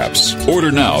Neck Wraps.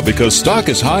 Order now because stock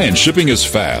is high and shipping is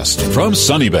fast. From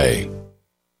Sunny Bay.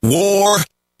 War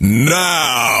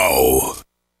now.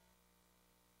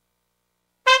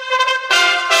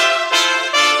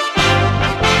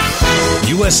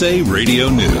 USA Radio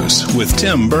News with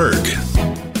Tim Berg.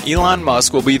 Elon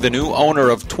Musk will be the new owner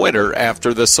of Twitter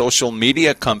after the social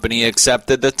media company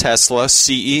accepted the Tesla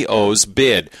CEO's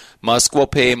bid. Musk will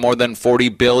pay more than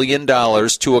 $40 billion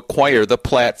to acquire the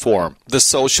platform. The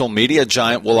social media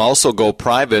giant will also go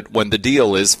private when the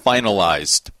deal is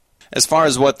finalized. As far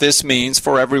as what this means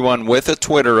for everyone with a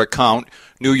Twitter account,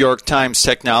 New York Times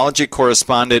technology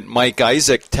correspondent Mike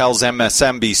Isaac tells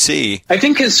MSNBC, I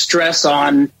think his stress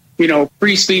on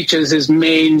free speech is his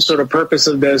main sort of purpose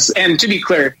of this. And to be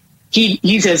clear, he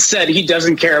has said he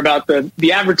doesn't care about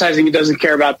the advertising. He doesn't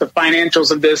care about the financials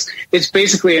of this. It's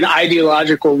basically an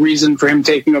ideological reason for him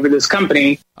taking over this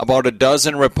company. About a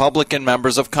dozen Republican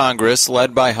members of Congress,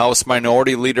 led by House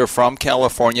Minority Leader from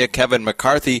California, Kevin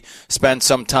McCarthy, spent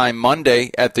some time Monday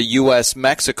at the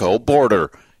U.S.-Mexico border.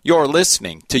 You're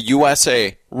listening to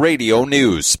USA Radio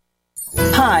News.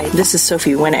 Hi, this is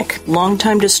Sophie Winnick,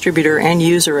 longtime distributor and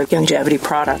user of Youngevity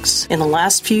products. In the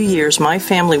last few years, my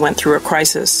family went through a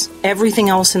crisis. Everything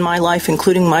else in my life,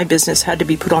 including my business, had to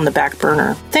be put on the back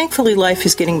burner. Thankfully, life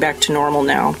is getting back to normal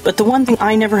now. But the one thing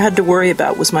I never had to worry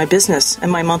about was my business and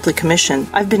my monthly commission.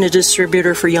 I've been a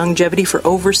distributor for Youngevity for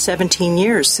over 17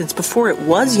 years, since before it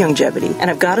was Youngevity. And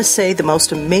I've got to say, the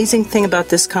most amazing thing about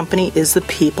this company is the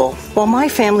people. While my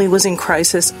family was in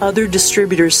crisis, other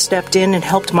distributors stepped in and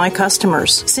helped my customers,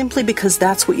 simply because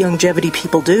that's what Youngevity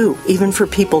people do, even for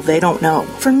people they don't know.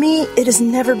 For me, it has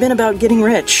never been about getting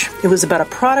rich. It was about a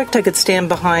product I could stand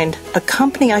behind, a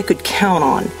company I could count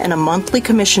on, and a monthly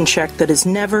commission check that has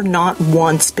never, not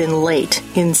once, been late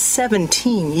in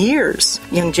 17 years.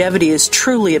 Youngevity is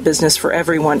truly a business for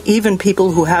everyone, even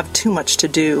people who have too much to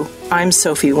do. I'm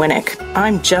Sophie Winnick.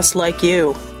 I'm just like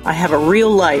you. I have a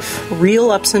real life, real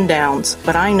ups and downs,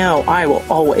 but I know I will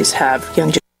always have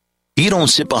Youngevity. You don't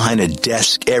sit behind a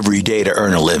desk every day to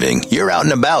earn a living. You're out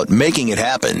and about making it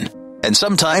happen. And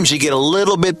sometimes you get a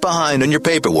little bit behind on your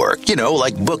paperwork,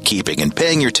 like bookkeeping and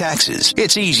paying your taxes.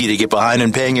 It's easy to get behind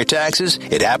on paying your taxes.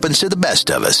 It happens to the best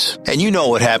of us. And you know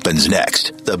what happens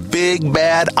next. The big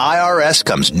bad IRS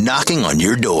comes knocking on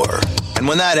your door. And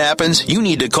when that happens, you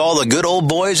need to call the good old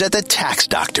boys at the Tax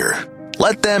Doctor.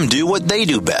 Let them do what they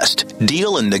do best.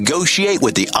 Deal and negotiate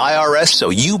with the IRS so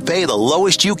you pay the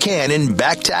lowest you can in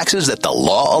back taxes that the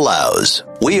law allows.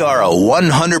 We are a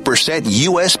 100%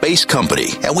 U.S.-based company,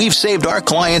 and we've saved our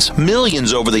clients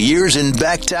millions over the years in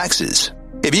back taxes.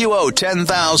 If you owe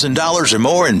 $10,000 or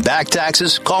more in back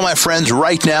taxes, call my friends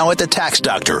right now at the Tax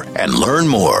Doctor and learn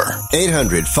more.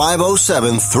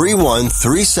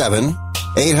 800-507-3137.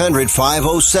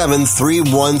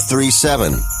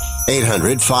 800-507-3137.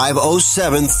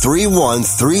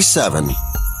 800-507-3137.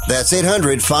 That's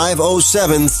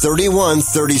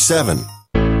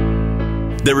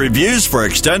 800-507-3137. The reviews for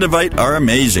Extendivite are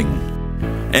amazing.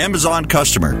 Amazon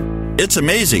customer. It's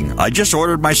amazing. I just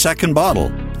ordered my second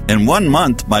bottle. In 1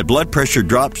 month, my blood pressure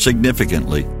dropped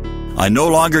significantly. I no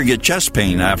longer get chest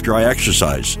pain after I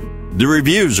exercise. The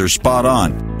reviews are spot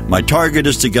on. My target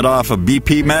is to get off of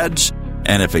BP meds,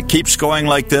 and if it keeps going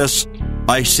like this,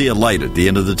 I see a light at the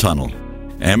end of the tunnel.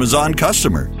 Amazon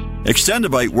customer.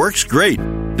 Extendivite works great.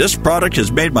 This product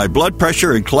has made my blood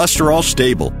pressure and cholesterol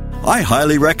stable. I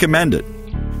highly recommend it.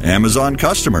 Amazon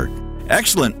customer.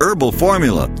 Excellent herbal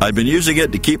formula. I've been using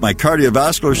it to keep my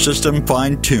cardiovascular system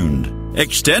fine-tuned.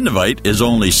 Extendivite is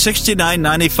only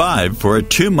 $69.95 for a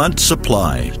 2-month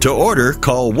supply. To order,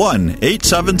 call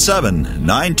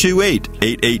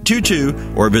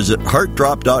 1-877-928-8822 or visit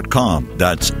heartdrop.com.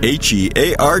 That's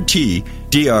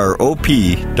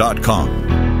HEARTDROP.com.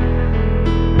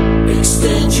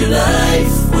 Extend your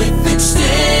life with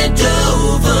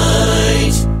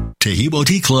Extendovite. Taheebo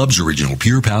Tea Club's original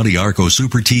Pure Pouty Arco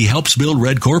Super Tea helps build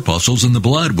red corpuscles in the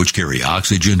blood, which carry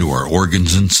oxygen to our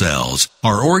organs and cells.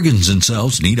 Our organs and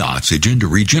cells need oxygen to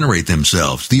regenerate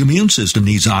themselves. The immune system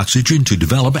needs oxygen to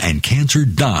develop, and cancer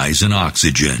dies in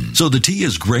oxygen. So the tea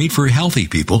is great for healthy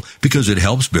people because it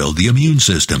helps build the immune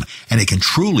system, and it can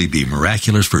truly be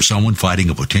miraculous for someone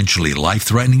fighting a potentially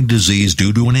life-threatening disease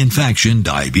due to an infection,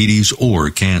 diabetes,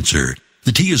 or cancer.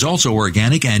 The tea is also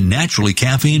organic and naturally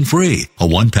caffeine-free. A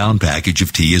 1-pound package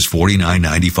of tea is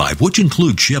 $49.95, which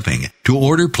includes shipping. To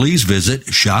order, please visit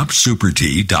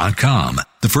shopsupertea.com.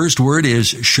 The first word is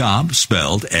shop,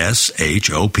 spelled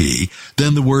S-H-O-P,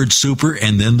 then the word super,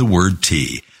 and then the word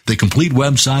tea. The complete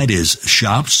website is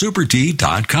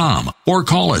shopsupertea.com, or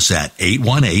call us at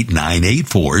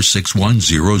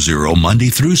 818-984-6100 Monday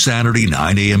through Saturday,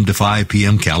 9 a.m. to 5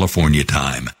 p.m. California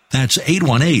time. That's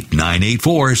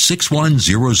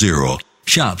 818-984-6100.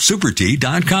 Shop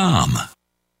supertea.com.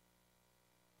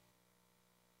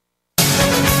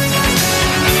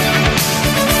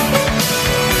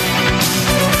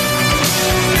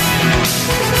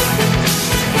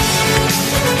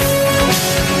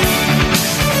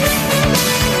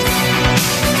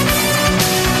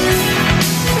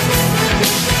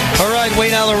 All right,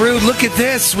 Wayne Allyn Root, look at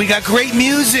this. We got great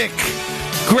music.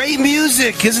 Great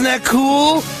music. Isn't that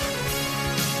cool?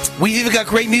 We even got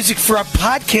great music for our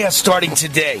podcast starting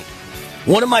today.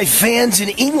 One of my fans in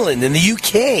England, in the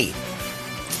UK,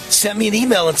 sent me an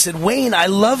email and said, Wayne, I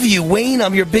love you. Wayne,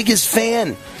 I'm your biggest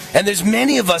fan. And there's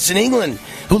many of us in England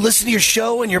who listen to your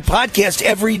show and your podcast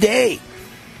every day.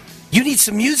 You need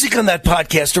some music on that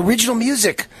podcast, original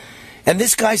music. And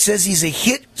this guy says he's a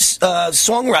hit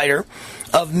songwriter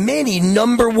of many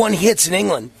number one hits in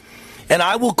England. And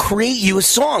I will create you a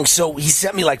song. So he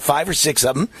sent me like 5 or 6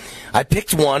 of them. I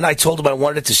picked one. I told him I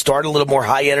wanted it to start a little more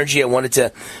high energy. I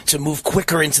wanted to move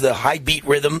quicker into the high beat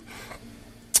rhythm.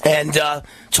 And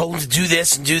told him to do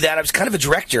this and do that. I was kind of a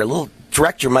little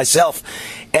director myself.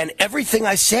 And everything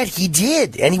I said, he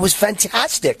did. And he was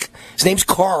fantastic. His name's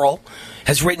Carl.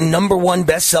 Has written number one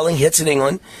best-selling hits in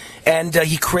England. And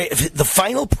he created the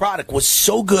final product was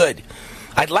so good.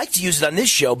 I'd like to use it on this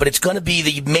show, but it's going to be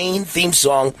the main theme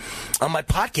song on my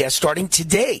podcast starting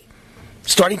today.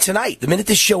 Starting tonight. The minute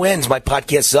this show ends, my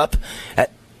podcast's up.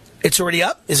 It's already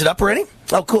up? Is it up already?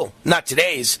 Oh, cool. Not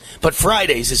today's, but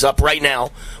Friday's is up right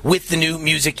now with the new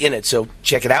music in it. So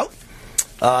check it out.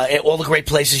 At all the great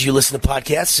places you listen to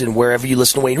podcasts and wherever you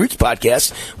listen to Wayne Root's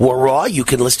podcast, War Raw, you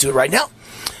can listen to it right now.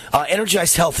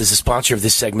 Energized Health is a sponsor of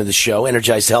this segment of the show.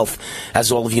 Energized Health,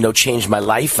 as all of you know, changed my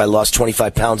life. I lost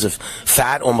 25 pounds of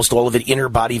fat, almost all of it inner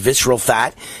body visceral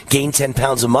fat, gained 10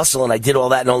 pounds of muscle, and I did all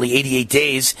that in only 88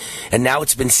 days. And now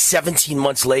it's been 17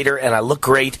 months later, and I look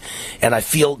great, and I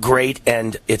feel great,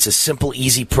 and it's a simple,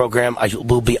 easy program. I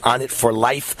will be on it for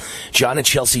life. John and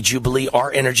Chelsea Jubilee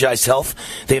are Energized Health.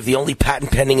 They have the only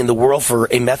patent pending in the world for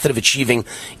a method of achieving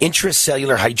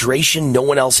intracellular hydration. No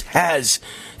one else has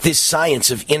this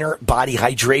science of inner body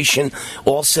hydration,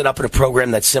 all set up in a program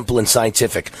that's simple and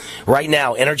scientific. Right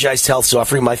now, Energized Health is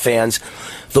offering my fans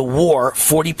the WAR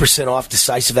 40% off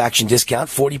decisive action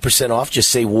discount, 40% off. Just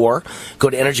say WAR.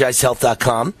 Go to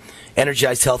EnergizedHealth.com,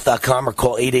 EnergizedHealth.com, or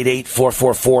call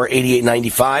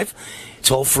 888-444-8895.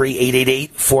 Toll free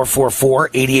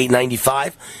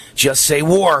 888-444-8895. Just say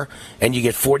WAR, and you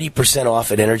get 40%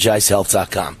 off at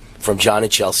EnergizedHealth.com from John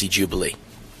and Chelsea Jubilee.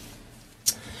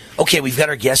 Okay, we've got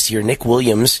our guest here, Mick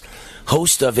Williams,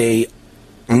 host of a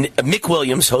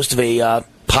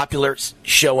popular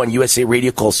show on USA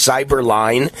Radio called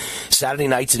Cyberline, Saturday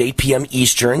nights at 8 p.m.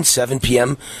 Eastern, 7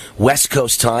 p.m. West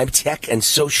Coast time. Tech and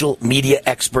social media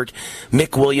expert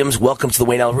Mick Williams. Welcome to the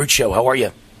Wayne Allyn Root Show. How are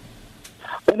you?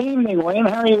 Good evening, Wayne.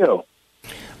 How are you?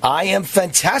 I am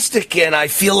fantastic, and I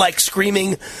feel like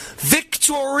screaming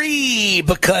victory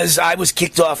because I was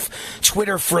kicked off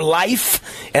Twitter for life,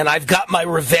 and I've got my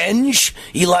revenge.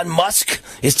 Elon Musk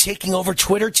is taking over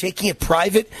Twitter, taking it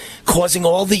private, causing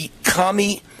all the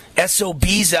commie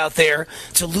SOBs out there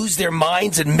to lose their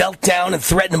minds and melt down and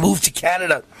threaten to move to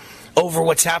Canada over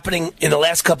what's happening in the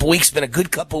last couple weeks. It's been a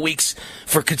good couple weeks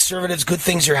for conservatives. Good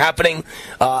things are happening.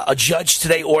 A judge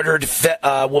today ordered,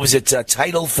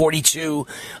 Title 42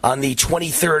 on the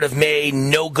 23rd of May.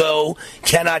 No go.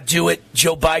 Cannot do it.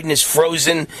 Joe Biden is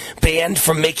frozen, banned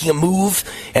from making a move,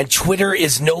 and Twitter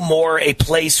is no more a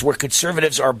place where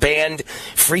conservatives are banned.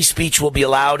 Free speech will be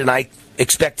allowed, and I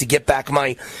expect to get back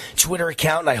my Twitter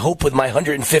account, and I hope with my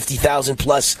 150,000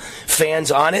 plus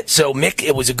fans on it. So, Mick,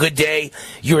 it was a good day.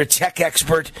 You're a tech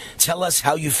expert. Tell us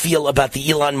how you feel about the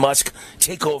Elon Musk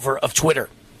takeover of Twitter.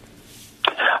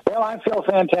 Well, I feel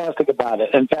fantastic about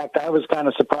it. In fact, I was kind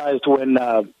of surprised when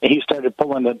he started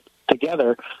pulling it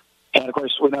together. And, of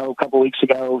course, we know a couple weeks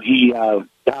ago he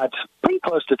got pretty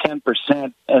close to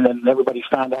 10%, and then everybody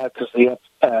found out because the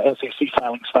SEC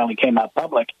filings finally came out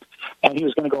public, and he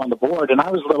was going to go on the board. And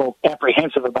I was a little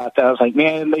apprehensive about that. I was like,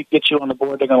 man, they get you on the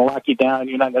board, they're going to lock you down,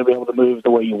 you're not going to be able to move the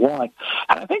way you want.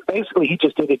 And I think basically he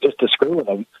just did it just to screw with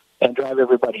them and drive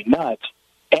everybody nuts.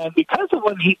 And because of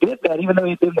when he did that, even though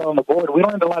he did go on the board, we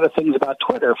learned a lot of things about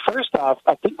Twitter. First off,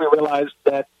 I think we realized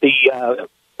that the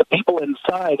people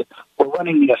inside were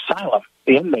running the asylum,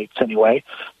 the inmates anyway,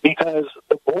 because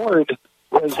the board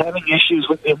was having issues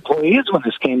with the employees when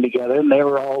this came together, and they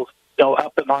were all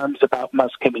up in arms about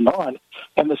Musk coming on.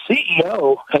 And the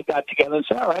CEO had got together and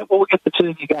said, all right, well, we'll get the two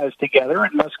of you guys together,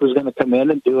 and Musk was going to come in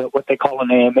and do what they call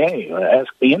an AMA,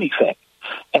 Ask Me Anything.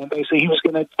 And basically he was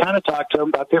going to kind of talk to them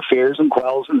about their fears and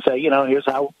quells and say, here's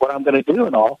what I'm going to do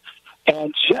and all.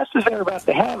 And just as they were about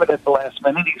to have it at the last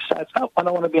minute, he decides, "Oh, I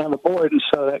don't want to be on the board," and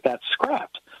so that got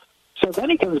scrapped. So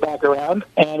then he comes back around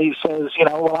and he says,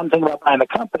 well, I'm thinking about buying the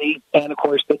company. And, of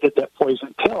course, they did that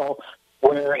poison pill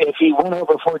where if he went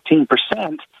over 14%,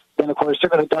 then, of course, they're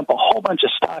going to dump a whole bunch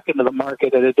of stock into the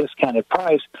market at a discounted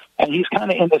price. And he's kind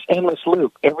of in this endless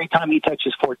loop. Every time he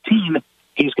touches 14,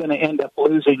 he's going to end up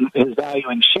losing his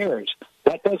value in shares.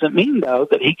 That doesn't mean, though,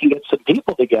 that he can get some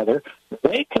people together.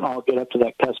 They can all get up to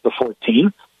that cusp of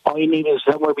 14. All you need is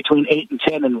somewhere between 8 and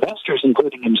 10 investors,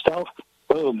 including himself.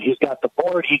 Boom, he's got the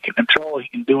board. He can control. He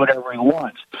can do whatever he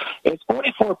wants. It's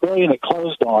 $44 billion it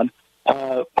closed on.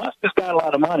 Musk has got a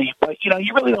lot of money, but,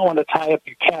 you really don't want to tie up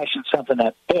your cash in something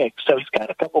that big. So he's got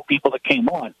a couple people that came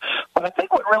on. But I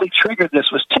think what really triggered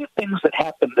this was two things that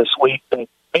happened this week that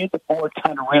made the board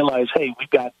kind of realize, hey, we've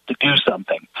got to do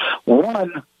something.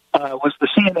 One was the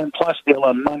CNN Plus deal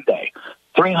on Monday.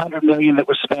 $300 million that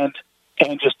was spent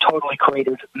and just totally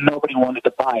cratered. Nobody wanted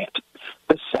to buy it.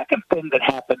 The second thing that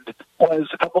happened was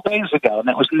a couple days ago, and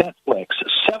that was Netflix.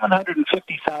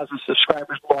 750,000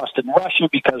 subscribers lost in Russia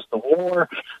because of the war.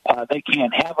 They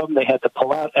can't have them. They had to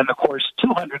pull out. And, of course,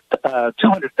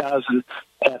 200,000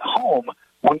 at home,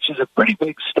 which is a pretty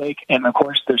big stake. And, of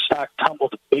course, their stock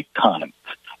tumbled big time.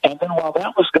 And then while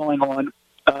that was going on,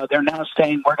 they're now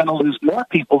saying we're going to lose more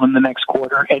people in the next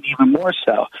quarter and even more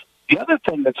so. The other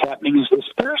thing that's happening is this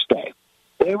Thursday.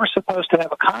 They were supposed to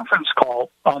have a conference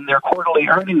call on their quarterly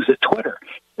earnings at Twitter.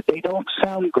 They don't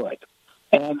sound good.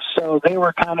 And so they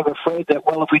were kind of afraid that,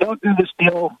 well, if we don't do this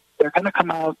deal, they're going to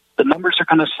come out, the numbers are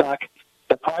going to suck,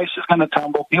 the price is going to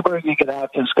tumble, people are going to get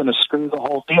out, and it's going to screw the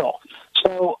whole deal.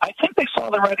 So I think they saw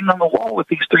the writing on the wall with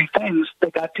these three things. They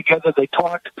got together, they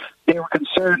talked, they were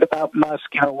concerned about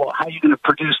Musk, well, how are you going to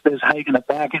produce this, how are you going to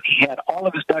back it? He had all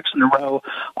of his ducks in a row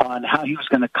on how he was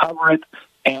going to cover it,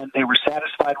 and they were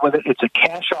satisfied with it. It's a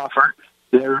cash offer.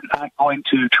 They're not going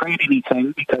to trade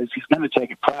anything because he's going to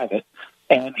take it private,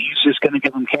 and he's just going to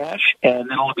give them cash,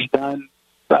 and it'll be done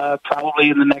probably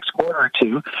in the next quarter or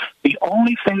two. The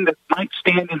only thing that might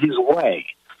stand in his way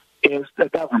is the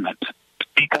government,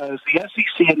 because the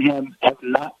SEC and him have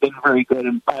not been very good.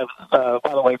 And by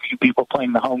the way, for you people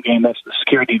playing the home game, that's the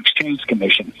Security and Exchange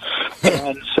Commission.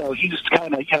 And so he's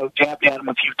kind of, jabbed at him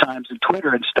a few times in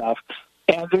Twitter and stuff.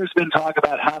 And there's been talk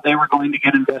about how they were going to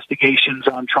get investigations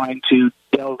on trying to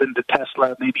delve into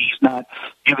Tesla. Maybe he's not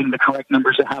giving the correct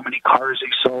numbers of how many cars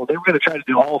he sold. They were going to try to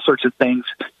do all sorts of things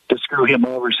to screw him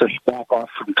over so he'd back off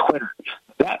from Twitter.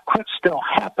 That could still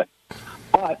happen.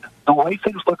 But the way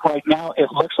things look right now, it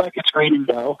looks like it's green and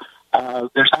go.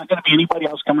 There's not going to be anybody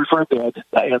else coming for a bid.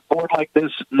 A board like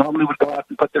this normally would go out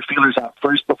and put their feelers out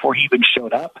first before he even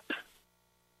showed up.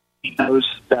 He knows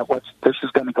that this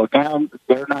is going to go down.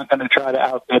 They're not going to try to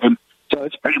outbid him. So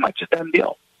it's pretty much a done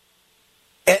deal.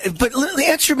 But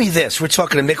answer me this. We're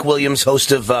talking to Mick Williams,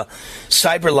 host of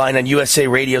Cyberline on USA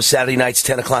Radio, Saturday nights,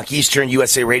 10 o'clock Eastern.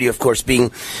 USA Radio, of course, being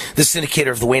the syndicator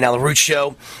of the Wayne Allyn Root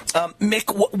Show.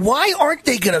 Mick, why aren't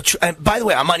they going to by the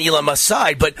way, I'm on Elon Musk's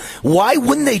side, but why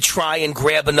wouldn't they try and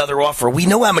grab another offer? We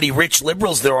know how many rich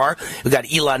liberals there are. We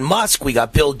got Elon Musk, we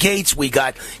got Bill Gates, we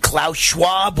got Klaus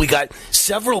Schwab, we got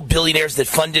several billionaires that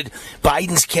funded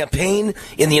Biden's campaign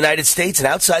in the United States and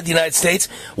outside the United States.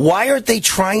 Why aren't they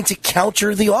trying to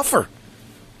counter the offer?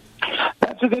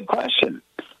 That's a good question.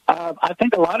 I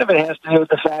think a lot of it has to do with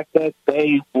the fact that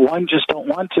they, one, just don't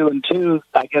want to, and two,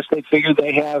 I guess they figure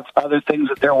they have other things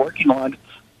that they're working on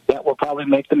that will probably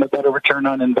make them a better return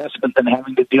on investment than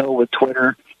having to deal with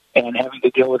Twitter and having to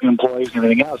deal with employees and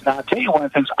everything else. Now, I'll tell you one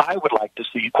of the things I would like to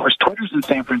see. Of course, Twitter's in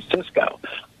San Francisco.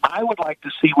 I would like to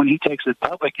see when he takes it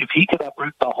public, if he could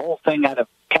uproot the whole thing out of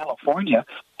California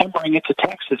and bring it to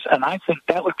Texas. And I think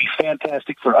that would be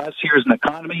fantastic for us here as an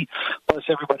economy, plus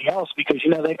everybody else, because,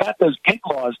 they got those gig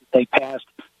laws that they passed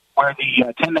where the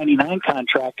 1099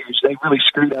 contractors, they really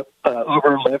screwed up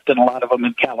Uber, Lyft, and a lot of them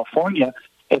in California.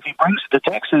 If he brings it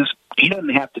to Texas, he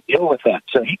doesn't have to deal with that.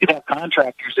 So he could have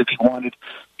contractors if he wanted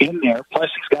in there. Plus,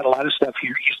 he's got a lot of stuff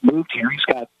here. He's moved here. He's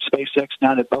got SpaceX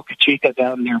down at Boca Chica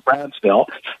down near Brownsville.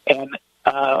 And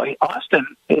Austin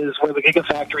is where the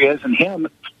Gigafactory is, and him.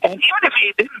 And even if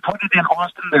he didn't put it in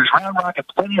Austin, there's Round Rock at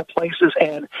plenty of places.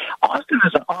 And Austin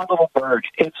is an odd little bird.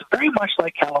 It's very much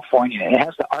like California. It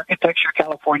has the architecture of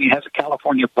California. It has a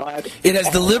California vibe. It has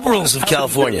the liberals of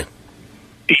California.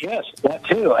 Yes, that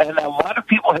too. And a lot of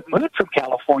people have moved from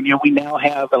California. We now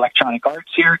have Electronic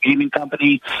Arts here, gaming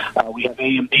company. We have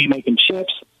AMD making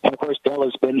chips. And, of course, Dell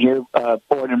has been here,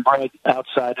 born and bred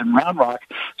outside in Round Rock.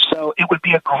 So it would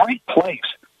be a great place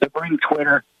to bring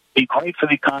Twitter, be great for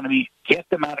the economy, get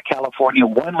them out of California.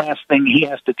 One last thing he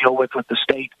has to deal with the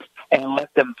state and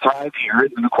let them thrive here.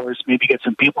 And, of course, maybe get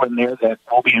some people in there that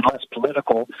will be less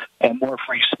political and more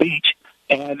free speech.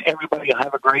 And everybody will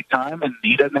have a great time, and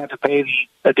he doesn't have to pay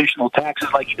the additional taxes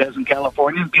like he does in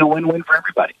California. It'll be a win-win for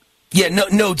everybody. Yeah,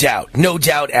 no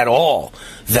doubt at all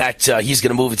that he's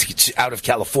going to move it out of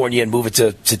California and move it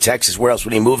to Texas. Where else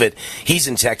would he move it? He's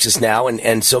in Texas now,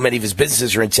 and so many of his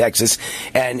businesses are in Texas.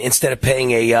 And instead of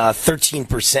paying a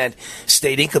 13%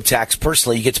 state income tax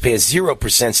personally, you get to pay a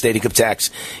 0% state income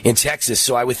tax in Texas.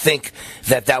 So I would think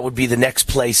that would be the next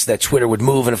place that Twitter would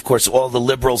move. And, of course, all the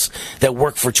liberals that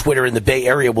work for Twitter in the Bay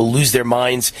Area will lose their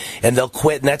minds, and they'll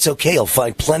quit, and that's okay. I'll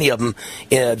find plenty of them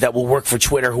that will work for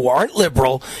Twitter who aren't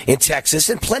liberal in Texas,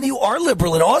 and plenty who are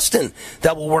liberal in Austin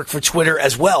that will work for Twitter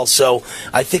as well. So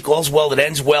I think all's well that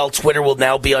ends well. Twitter will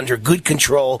now be under good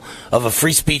control of a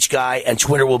free speech guy, and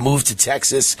Twitter will move to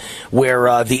Texas,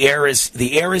 where the air is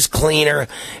cleaner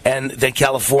than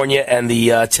California, and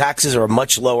the taxes are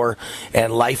much lower,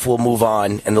 and life will move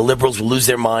on, and the liberals will lose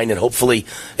their mind, and hopefully,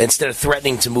 instead of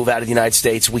threatening to move out of the United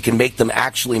States, we can make them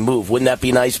actually move. Wouldn't that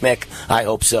be nice, Mick? I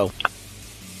hope so.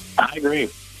 I agree.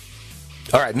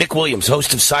 All right, Mick Williams,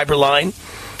 host of Cyberline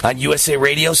on USA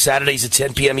Radio, Saturdays at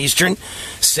 10 p.m. Eastern,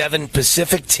 7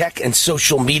 Pacific, tech and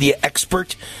social media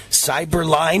expert,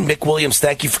 Cyberline. Mick Williams,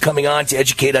 thank you for coming on to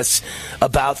educate us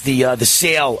about the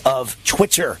sale of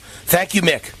Twitter. Thank you,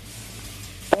 Mick.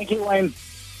 Thank you, Wayne.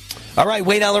 All right,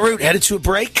 Wayne Allyn Root, headed to a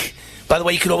break. By the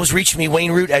way, you can always reach me,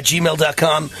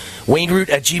 WayneRoot@gmail.com,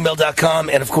 WayneRoot@gmail.com,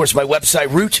 and, of course, my website,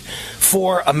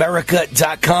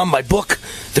 RootForAmerica.com. My book,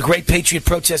 The Great Patriot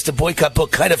Protest and Boycott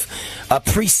book, kind of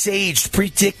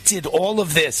predicted all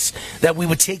of this, that we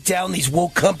would take down these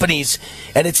woke companies,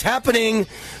 and it's happening.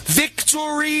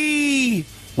 Victory!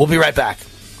 We'll be right back.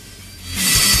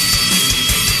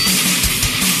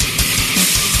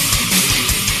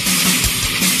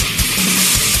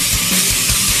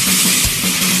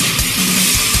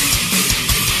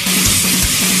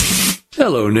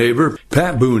 Hello, neighbor.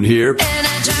 Pat Boone here.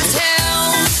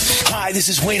 Hi, this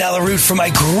is Wayne Allyn Root for my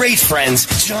great friends,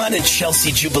 John and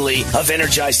Chelsea Jubilee of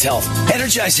Energized Health.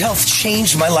 Energized Health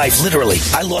changed my life, literally.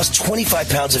 I lost 25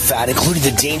 pounds of fat, including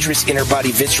the dangerous inner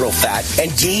body visceral fat,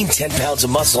 and gained 10 pounds of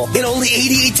muscle in only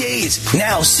 88 days.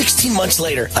 Now, 16 months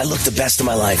later, I look the best of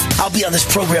my life. I'll be on this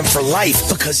program for life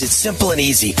because it's simple and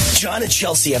easy. John and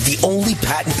Chelsea have the only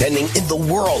patent pending in the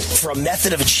world for a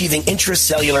method of achieving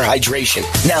intracellular hydration.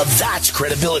 Now that's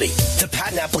credibility. The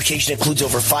patent application includes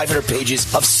over 500 pages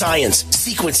of science,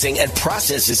 sequencing, and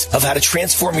processes of how to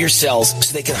transform your cells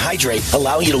so they can hydrate,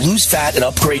 allowing you to lose fat and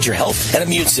upgrade your health and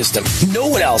immune system. No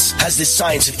one else has this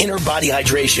science of inner body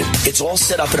hydration. It's all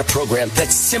set up in a program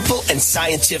that's simple and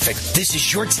scientific. This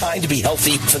is your time to be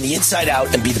healthy from the inside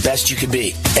out and be the best you can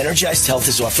be. Energized Health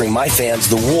is offering my fans,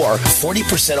 The War,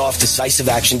 40% off decisive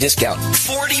action discount.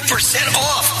 40%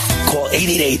 off! Call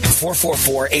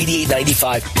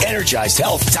 888-444-8895,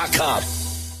 EnergizedHealth.com.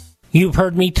 You've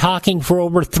heard me talking for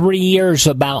over 3 years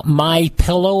about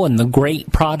MyPillow and the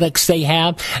great products they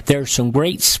have. There's some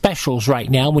great specials right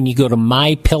now when you go to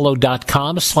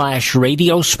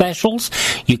mypillow.com/radio specials.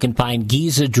 You can find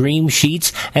Giza Dream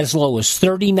Sheets as low as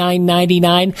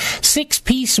 $39.99.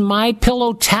 6-piece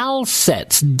MyPillow towel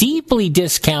sets, deeply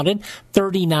discounted,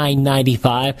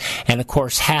 $39.95. And, of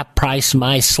course, half-price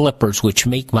My Slippers, which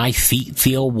make my feet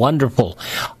feel wonderful.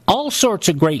 All sorts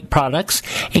of great products,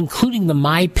 including the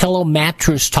MyPillow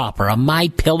mattress topper, a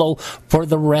MyPillow for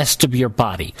the rest of your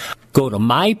body. Go to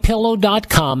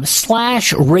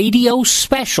mypillow.com/radio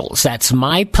specials. That's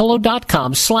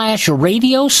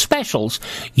mypillow.com/radio specials.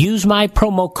 Use my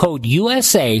promo code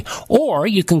USA, or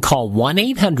you can call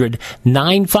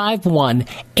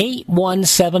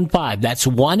 1-800-951-8175. That's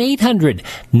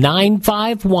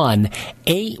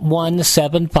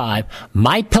 1-800-951-8175.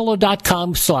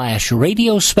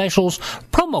 mypillow.com/radio specials,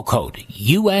 promo code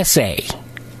USA.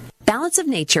 Balance of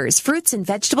Nature's fruits and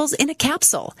vegetables in a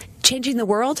capsule. Changing the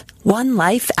world, one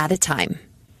life at a time.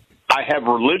 I have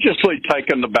religiously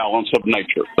taken the Balance of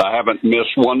Nature. I haven't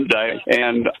missed one day,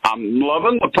 and I'm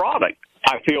loving the product.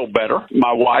 I feel better.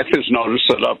 My wife has noticed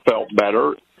that I've felt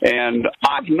better, and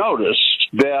I've noticed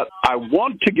that I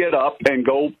want to get up and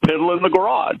go piddle in the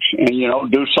garage and,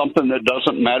 do something that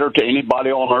doesn't matter to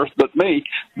anybody on earth but me,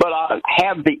 but I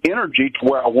have the energy to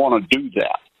where I want to do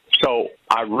that. So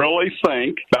I really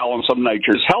think Balance of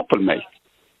Nature is helping me.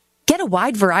 Get a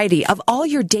wide variety of all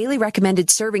your daily recommended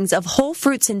servings of whole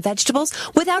fruits and vegetables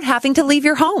without having to leave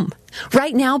your home.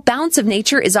 Right now, Balance of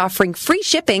Nature is offering free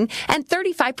shipping and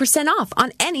 35% off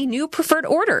on any new preferred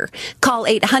order. Call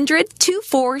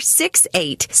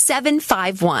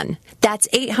 800-2468-751. That's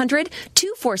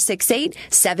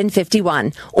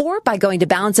 800-2468-751. Or by going to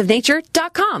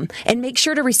balanceofnature.com and make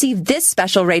sure to receive this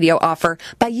special radio offer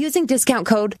by using discount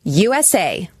code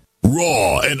USA.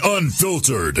 Raw and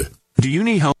unfiltered. Do you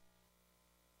need help?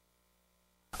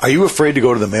 Are you afraid to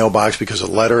go to the mailbox because of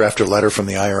letter after letter from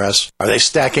the IRS? Are they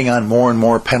stacking on more and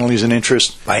more penalties and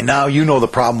interest? By now, you know the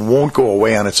problem won't go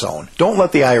away on its own. Don't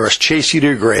let the IRS chase you to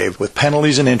your grave with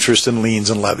penalties and interest and liens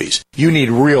and levies. You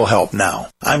need real help now.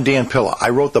 I'm Dan Pilla.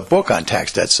 I wrote the book on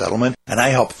tax debt settlement, and I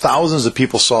help thousands of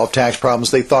people solve tax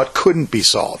problems they thought couldn't be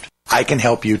solved. I can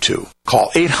help you too. Call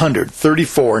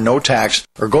 800-34-NO-TAX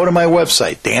or go to my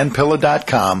website,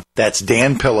 danpilla.com. That's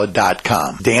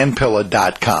danpilla.com.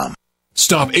 danpilla.com.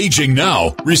 Stop aging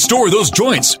now. Restore those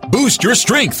joints. Boost your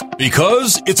strength.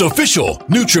 Because it's official.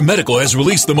 NutriMedical has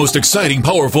released the most exciting,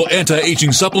 powerful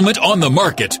anti-aging supplement on the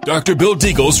market. Dr. Bill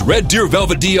Deagle's Red Deer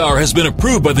Velvet DR has been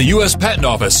approved by the U.S. Patent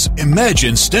Office.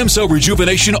 Imagine stem cell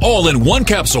rejuvenation all in one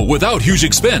capsule without huge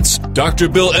expense. Dr.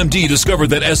 Bill MD discovered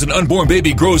that as an unborn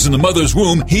baby grows in the mother's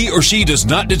womb, he or she does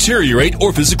not deteriorate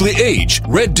or physically age.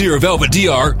 Red Deer Velvet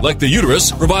DR, like the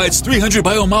uterus, provides 300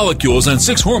 biomolecules and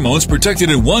 6 hormones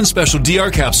protected in one special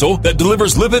DR capsule that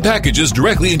delivers lipid packages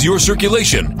directly into your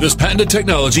circulation. This patented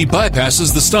technology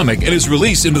bypasses the stomach and is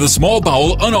released into the small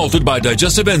bowel unaltered by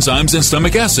digestive enzymes and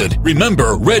stomach acid.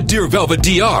 Remember, Red Deer Velvet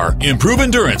DR. Improve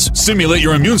endurance, stimulate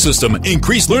your immune system,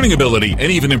 increase learning ability,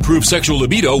 and even improve sexual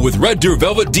libido with Red Deer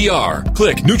Velvet DR.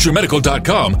 Click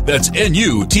NutriMedical.com. That's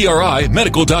NUTRI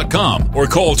Medical.com. Or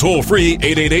call toll-free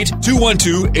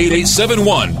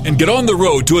 888-212-8871 and get on the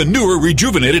road to a newer,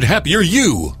 rejuvenated, happier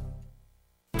you.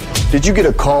 Did you get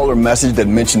a call or message that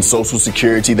mentioned Social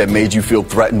Security that made you feel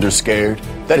threatened or scared?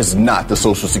 That is not the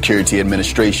Social Security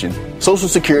Administration. Social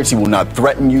Security will not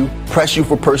threaten you, press you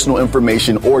for personal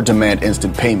information, or demand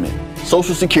instant payment.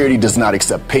 Social Security does not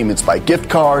accept payments by gift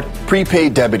card,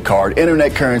 prepaid debit card,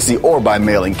 internet currency, or by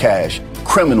mailing cash.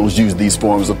 Criminals use these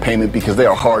forms of payment because they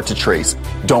are hard to trace.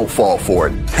 Don't fall for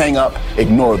it. Hang up,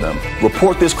 ignore them.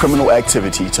 Report this criminal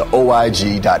activity to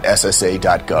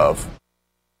oig.ssa.gov.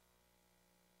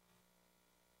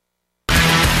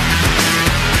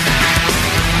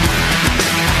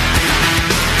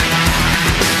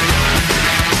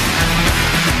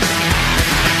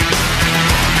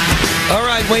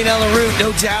 Wayne Allen Root,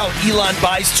 no doubt. Elon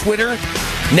buys Twitter.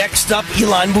 Next up,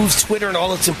 Elon moves Twitter and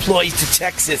all its employees to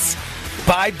Texas.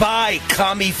 Bye-bye,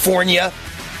 California.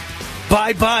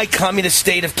 Bye-bye, communist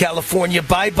state of California.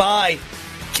 Bye-bye,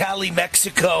 Cali,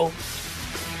 Mexico.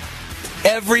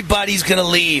 Everybody's going to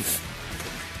leave.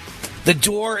 The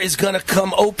door is going to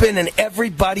come open and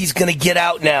everybody's going to get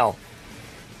out now.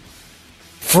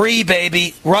 Free,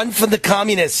 baby. Run from the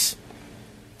communists.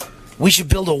 We should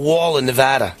build a wall in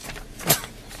Nevada.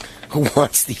 Who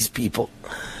wants these people?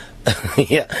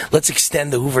 Yeah, let's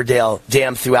extend the Hoover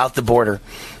Dam throughout the border.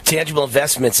 Tangible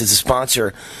Investments is a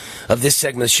sponsor of this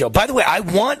segment of the show. By the way, I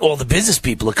want all the business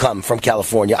people to come from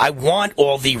California. I want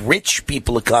all the rich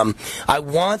people to come. I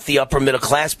want the upper middle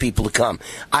class people to come.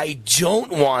 I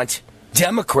don't want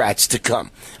Democrats to come.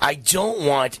 I don't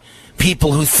want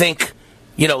people who think,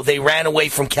 you know, they ran away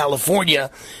from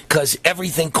California because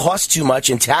everything costs too much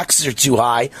and taxes are too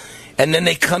high, and then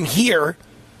they come here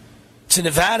to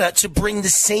Nevada to bring the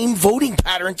same voting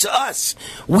pattern to us.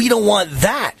 We don't want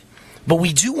that, but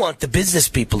we do want the business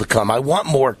people to come. I want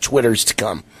more Twitters to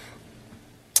come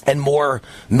and more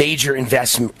major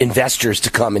investors to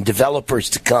come and developers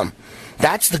to come.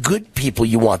 That's the good people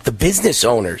you want, the business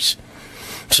owners.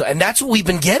 So, and that's what we've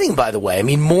been getting, by the way. I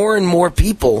mean, more and more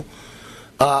people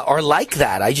are like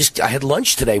that. I had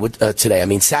lunch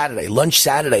Saturday, lunch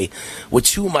Saturday with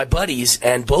two of my buddies,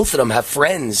 and both of them have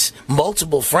friends,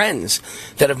 multiple friends,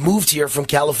 that have moved here from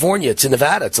California to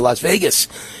Nevada, to Las Vegas,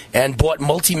 and bought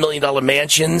multi-million-dollar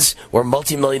mansions or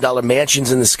multi-million-dollar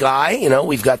mansions in the sky. You know,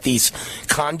 we've got these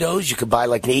condos. You could buy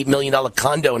like an $8 million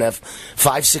condo and have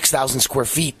 6,000 square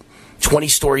feet, 20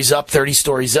 stories up, 30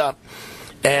 stories up.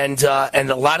 And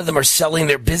a lot of them are selling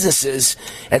their businesses.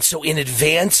 And so in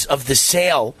advance of the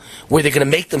sale, where they're going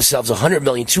to make themselves $100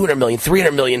 million, $200 million,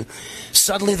 $300 million,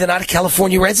 suddenly they're not a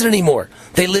California resident anymore.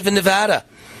 They live in Nevada.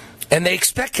 And they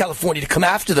expect California to come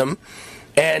after them.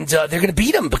 And they're going to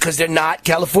beat them because they're not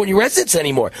California residents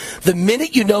anymore. The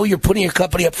minute you know you're putting your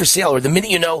company up for sale, or the minute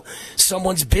you know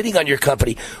someone's bidding on your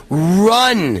company,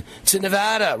 run to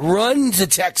Nevada, run to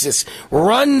Texas,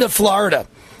 run to Florida,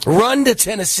 run to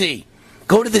Tennessee.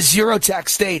 Go to the zero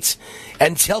tax states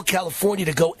and tell California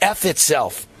to go F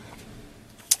itself.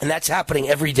 And that's happening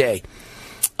every day.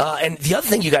 And the other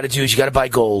thing you got to do is you got to buy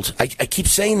gold. I keep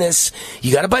saying this.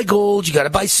 You got to buy gold. You got to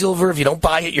buy silver. If you don't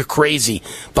buy it, you're crazy.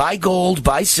 Buy gold.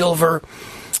 Buy silver.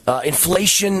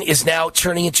 Inflation is now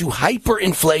turning into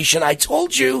hyperinflation. I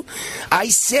told you. I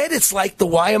said it's like the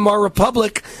Weimar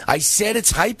Republic. I said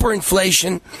it's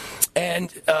hyperinflation.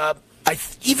 And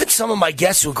even some of my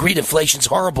guests who agreed inflation's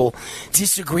horrible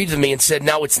disagreed with me and said,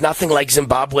 no, it's nothing like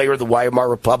Zimbabwe or the Weimar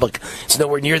Republic. It's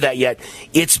nowhere near that yet.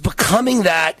 It's becoming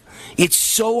that. It's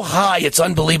so high, it's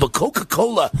unbelievable.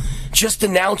 Coca-Cola just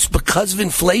announced because of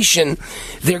inflation,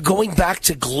 they're going back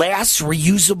to glass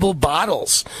reusable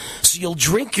bottles. So you'll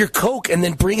drink your Coke and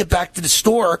then bring it back to the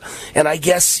store and I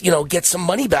guess, get some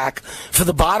money back for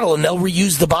the bottle and they'll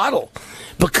reuse the bottle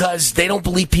because they don't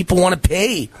believe people want to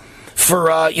pay for,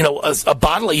 a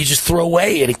bottle that you just throw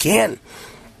away in a can.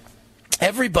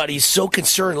 Everybody's so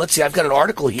concerned. Let's see, I've got an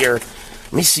article here.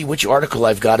 Let me see which article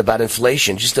I've got about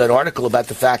inflation. Just an article about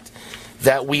the fact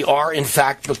that we are, in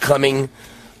fact, becoming,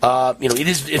 it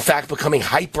is, in fact, becoming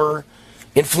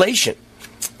hyperinflation.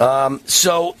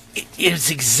 So it's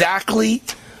exactly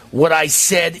what I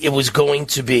said it was going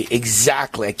to be.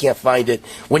 Exactly. I can't find it.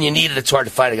 When you need it, it's hard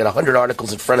to find. I got 100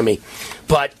 articles in front of me.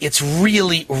 But it's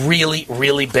really, really,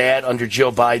 really bad under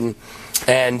Joe Biden.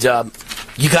 And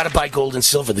you got to buy gold and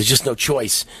silver. There's just no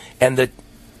choice. And the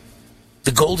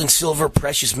gold and silver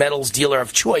precious metals dealer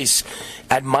of choice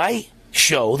at my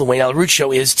show, the Wayne Allyn Root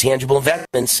Show, is Tangible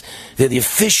Investments. They're the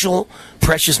official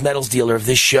precious metals dealer of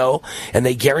this show, and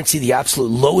they guarantee the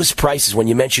absolute lowest prices. When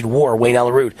you mention war, Wayne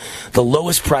Allyn Root, the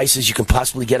lowest prices you can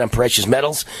possibly get on precious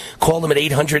metals. Call them at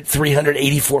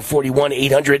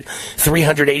 800-300-8441,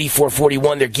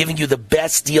 800-300-8441. They're giving you the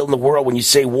best deal in the world when you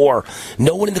say war.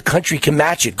 No one in the country can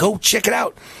match it. Go check it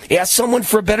out. Ask someone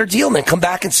for a better deal and then come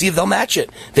back and see if they'll match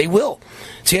it. They will.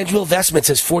 Tangible Investments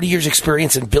has 40 years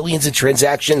experience and billions in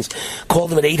transactions. Call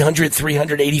them at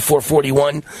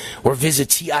 800-300-8441 or visit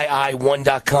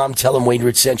TII1.com. Tell them Wayne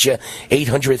Root sent you.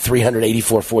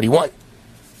 800-300-8441.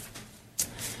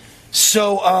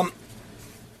 So,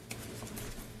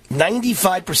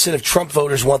 95% of Trump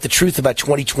voters want the truth about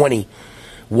 2020.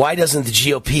 Why doesn't the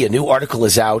GOP? A new article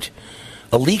is out.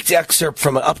 A leaked excerpt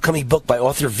from an upcoming book by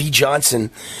author V.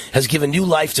 Johnson has given new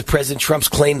life to President Trump's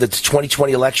claim that the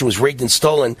 2020 election was rigged and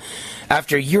stolen.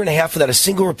 After a year and a half without a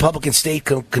single Republican state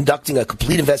conducting a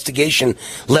complete investigation,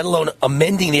 let alone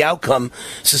amending the outcome,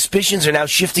 suspicions are now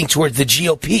shifting toward the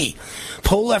GOP.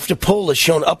 Poll after poll has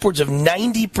shown upwards of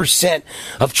 90%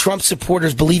 of Trump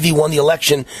supporters believe he won the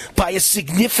election by a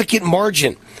significant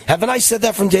margin. Haven't I said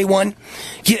that from day one?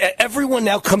 Everyone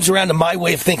now comes around to my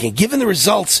way of thinking. Given the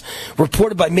results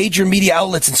reported by major media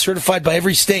outlets and certified by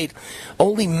every state,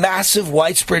 only massive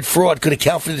widespread fraud could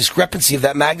account for the discrepancy of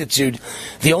that magnitude.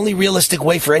 The only realistic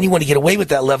way for anyone to get away with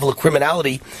that level of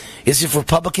criminality is if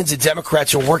Republicans and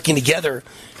Democrats are working together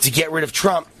to get rid of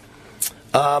Trump.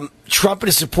 Trump and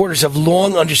his supporters have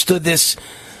long understood this.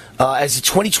 As the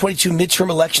 2022 midterm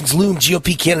elections loom,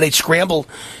 GOP candidates scramble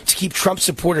to keep Trump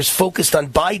supporters focused on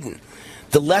Biden.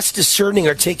 The less discerning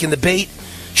are taking the bait.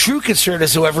 True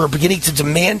conservatives, however, are beginning to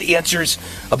demand answers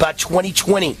about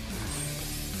 2020.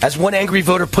 As one angry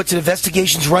voter puts it,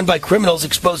 investigations run by criminals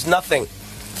expose nothing.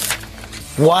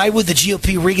 Why would the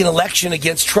GOP rig an election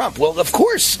against Trump? Well, of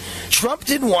course, Trump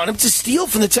didn't want him to steal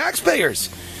from the taxpayers.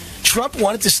 Trump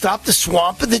wanted to stop the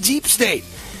swamp and the deep state.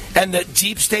 And the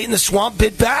deep state and the swamp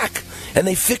bit back. And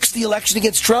they fixed the election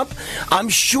against Trump. I'm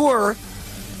sure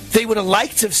they would have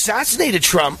liked to have assassinated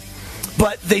Trump,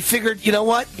 but they figured, you know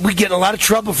what? We get in a lot of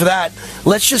trouble for that.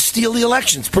 Let's just steal the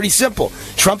election. It's pretty simple.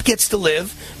 Trump gets to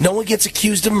live. No one gets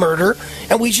accused of murder.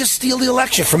 And we just steal the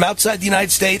election from outside the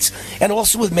United States and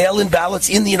also with mail-in ballots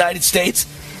in the United States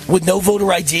with no voter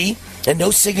ID and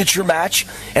no signature match,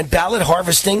 and ballot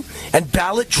harvesting, and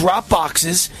ballot drop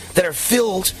boxes that are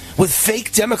filled with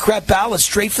fake Democrat ballots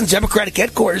straight from Democratic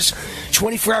headquarters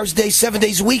 24 hours a day, 7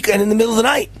 days a week, and in the middle of the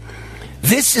night.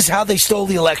 This is how they stole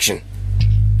the election.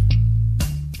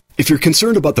 If you're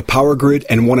concerned about the power grid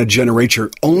and want to generate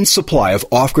your own supply of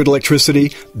off-grid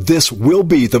electricity, this will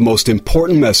be the most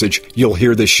important message you'll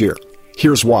hear this year.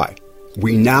 Here's why.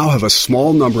 We now have a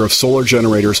small number of solar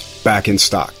generators back in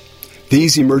stock.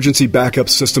 These emergency backup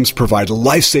systems provide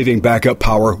life-saving backup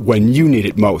power when you need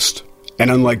it most.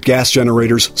 And unlike gas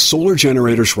generators, solar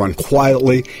generators run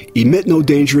quietly, emit no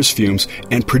dangerous fumes,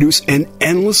 and produce an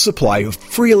endless supply of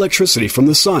free electricity from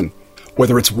the sun.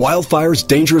 Whether it's wildfires,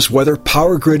 dangerous weather,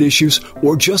 power grid issues,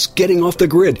 or just getting off the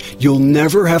grid, you'll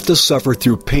never have to suffer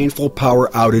through painful power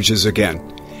outages again.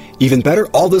 Even better,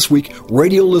 all this week,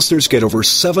 radio listeners get over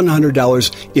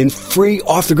 $700 in free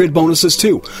off-the-grid bonuses,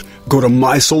 too. Go to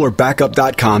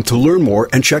mysolarbackup.com to learn more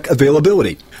and check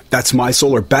availability. That's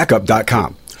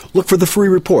mysolarbackup.com. Look for the free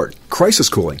report, Crisis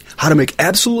Cooling, how to make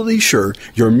absolutely sure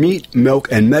your meat,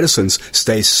 milk, and medicines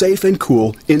stay safe and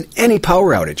cool in any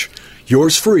power outage.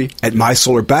 Yours free at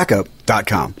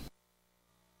mysolarbackup.com.